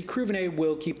 Yeah. The Crewvenet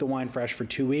will keep the wine fresh for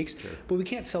 2 weeks, but we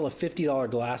can't sell a $50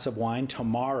 glass of wine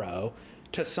tomorrow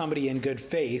to somebody in good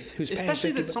faith who's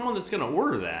especially paying that someone that's going to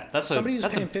order that. That's somebody who's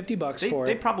that's paying $50 for it.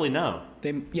 They probably know.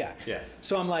 Yeah.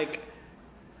 So I'm like,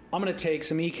 I'm going to take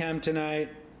some Yquem tonight,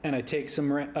 and I take some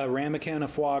ramekin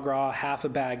of foie gras, half a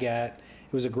baguette.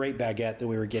 It was a great baguette that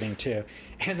we were getting too.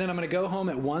 And then I'm going to go home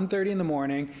at 1:30 in the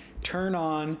morning, turn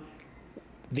on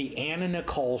the Anna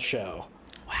Nicole show.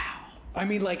 Wow. I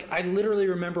mean, like, I literally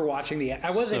remember watching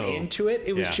I wasn't into it.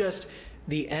 It was just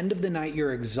the end of the night.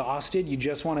 You're exhausted. You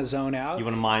just want to zone out. You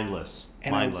want to mindless.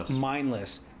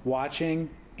 Mindless. Watching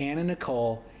Anna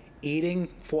Nicole eating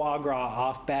foie gras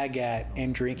off baguette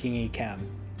and drinking Yquem.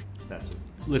 That's it.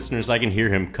 Listeners, I can hear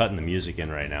him cutting the music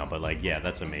in right now, but like, yeah,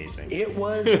 that's amazing. It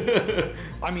was,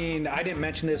 I mean, I didn't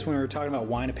mention this when we were talking about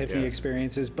wine epiphany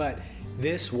experiences, but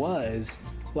this was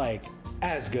like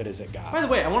as good as it got. By the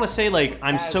way, I want to say, like,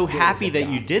 I'm so happy that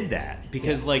you did that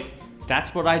because, like,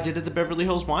 that's what I did at the Beverly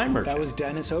Hills Wine Merchant. That was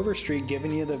Dennis Overstreet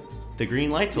giving you the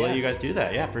green light to let you guys do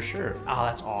that. Yeah, for sure. Oh,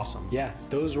 that's awesome. Yeah,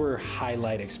 those were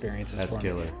highlight experiences that's for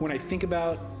killer. me. When I think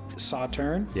about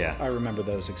Sauterne, I remember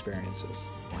those experiences.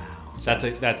 Wow.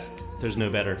 There's no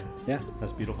better. Yeah.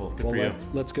 That's beautiful. Good for you.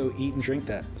 Let's go eat and drink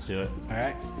that. Let's do it. All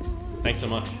right. Thanks so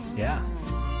much. Yeah.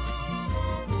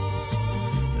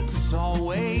 It's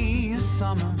always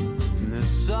summer in this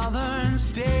southern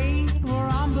state where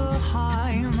I'm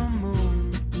behind the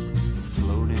moon,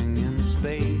 floating in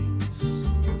space.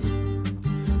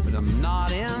 But I'm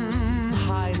not in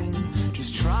hiding,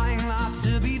 just trying not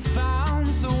to be found.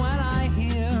 So when I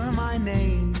hear my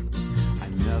name, I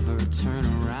never turn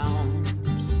around.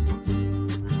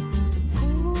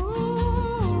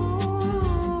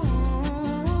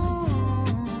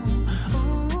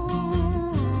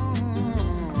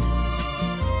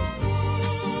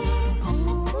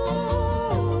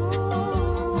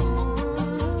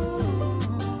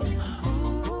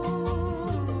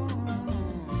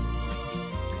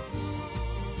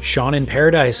 Shaun in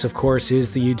Paradise, of course,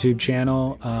 is the YouTube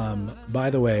channel. By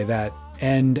the way, that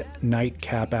end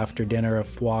nightcap after dinner of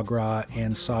foie gras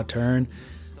and Sauterne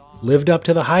lived up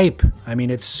to the hype. I mean,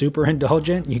 it's super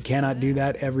indulgent. You cannot do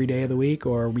that every day of the week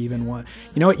or even one.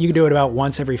 You know what? You can do it about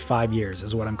once every 5 years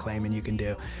is what I'm claiming you can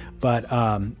do. But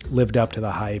lived up to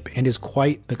the hype and is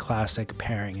quite the classic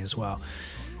pairing as well.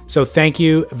 So thank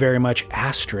you very much,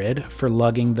 Astrid, for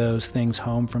lugging those things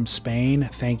home from Spain.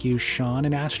 Thank you, Shaun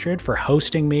and Astrid, for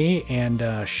hosting me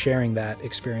and sharing that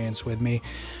experience with me.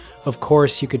 Of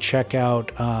course, you could check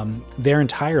out their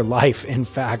entire life, in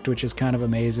fact, which is kind of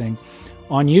amazing,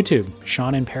 on YouTube.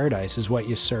 Shaun in Paradise is what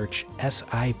you search.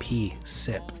 S-I-P,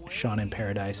 SIP, Shaun in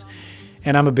Paradise.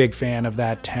 And I'm a big fan of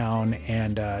that town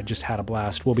and just had a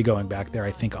blast. We'll be going back there,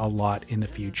 I think, a lot in the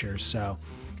future. So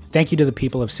thank you to the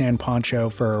people of San Pancho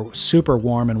for a super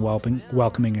warm and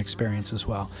welcoming experience as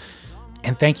well.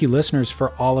 And thank you, listeners,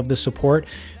 for all of the support.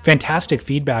 Fantastic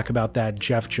feedback about that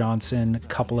Jeff Johnson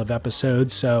couple of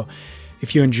episodes. So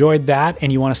if you enjoyed that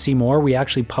and you want to see more, we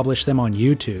actually publish them on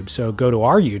YouTube. So go to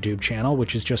our YouTube channel,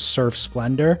 which is just Surf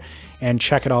Splendor, and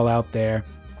check it all out there.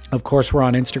 Of course, we're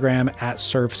on Instagram at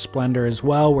Surf Splendor as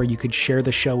well, where you could share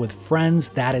the show with friends.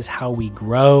 That is how we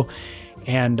grow.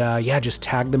 And just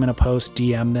tag them in a post,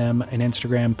 DM them an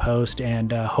Instagram post,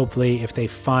 and hopefully if they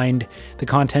find the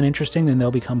content interesting, then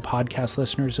they'll become podcast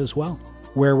listeners as well,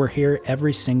 where we're here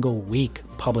every single week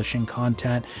publishing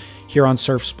content here on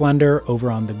Surf Splendor, over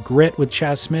on The Grit with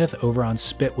Chaz Smith, over on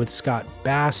Spit with Scott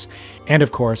Bass, and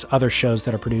of course, other shows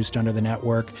that are produced under the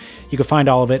network. You can find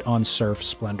all of it on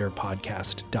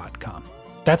surfsplendorpodcast.com.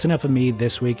 That's enough of me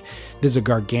this week. This is a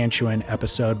gargantuan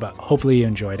episode, but hopefully you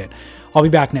enjoyed it. I'll be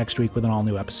back next week with an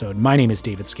all-new episode. My name is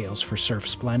David Scales for Surf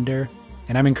Splendor,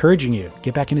 and I'm encouraging you,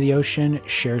 get back into the ocean,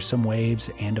 share some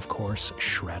waves, and of course,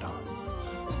 shred on.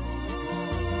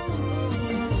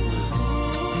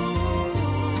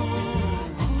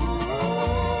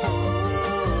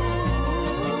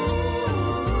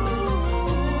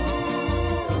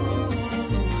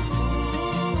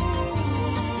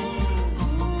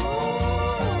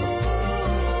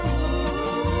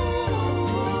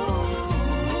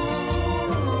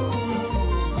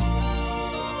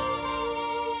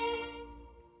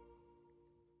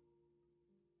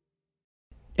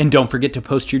 And don't forget to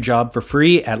post your job for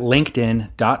free at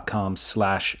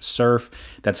linkedin.com/surf.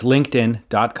 That's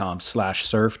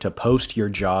linkedin.com/surf to post your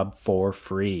job for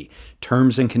free.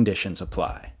 Terms and conditions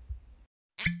apply.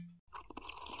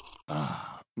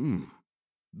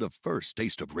 The first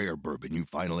taste of rare bourbon you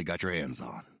finally got your hands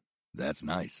on. That's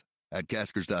nice. At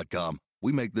Caskers.com,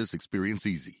 we make this experience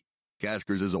easy.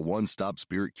 Caskers is a one-stop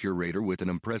spirit curator with an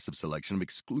impressive selection of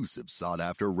exclusive,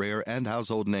 sought-after, rare, and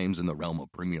household names in the realm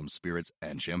of premium spirits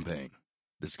and champagne.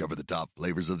 Discover the top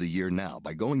flavors of the year now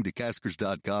by going to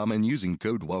Caskers.com and using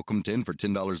code WELCOME10 for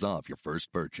 $10 off your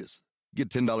first purchase. Get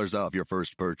 $10 off your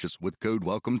first purchase with code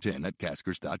WELCOME10 at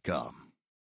Caskers.com.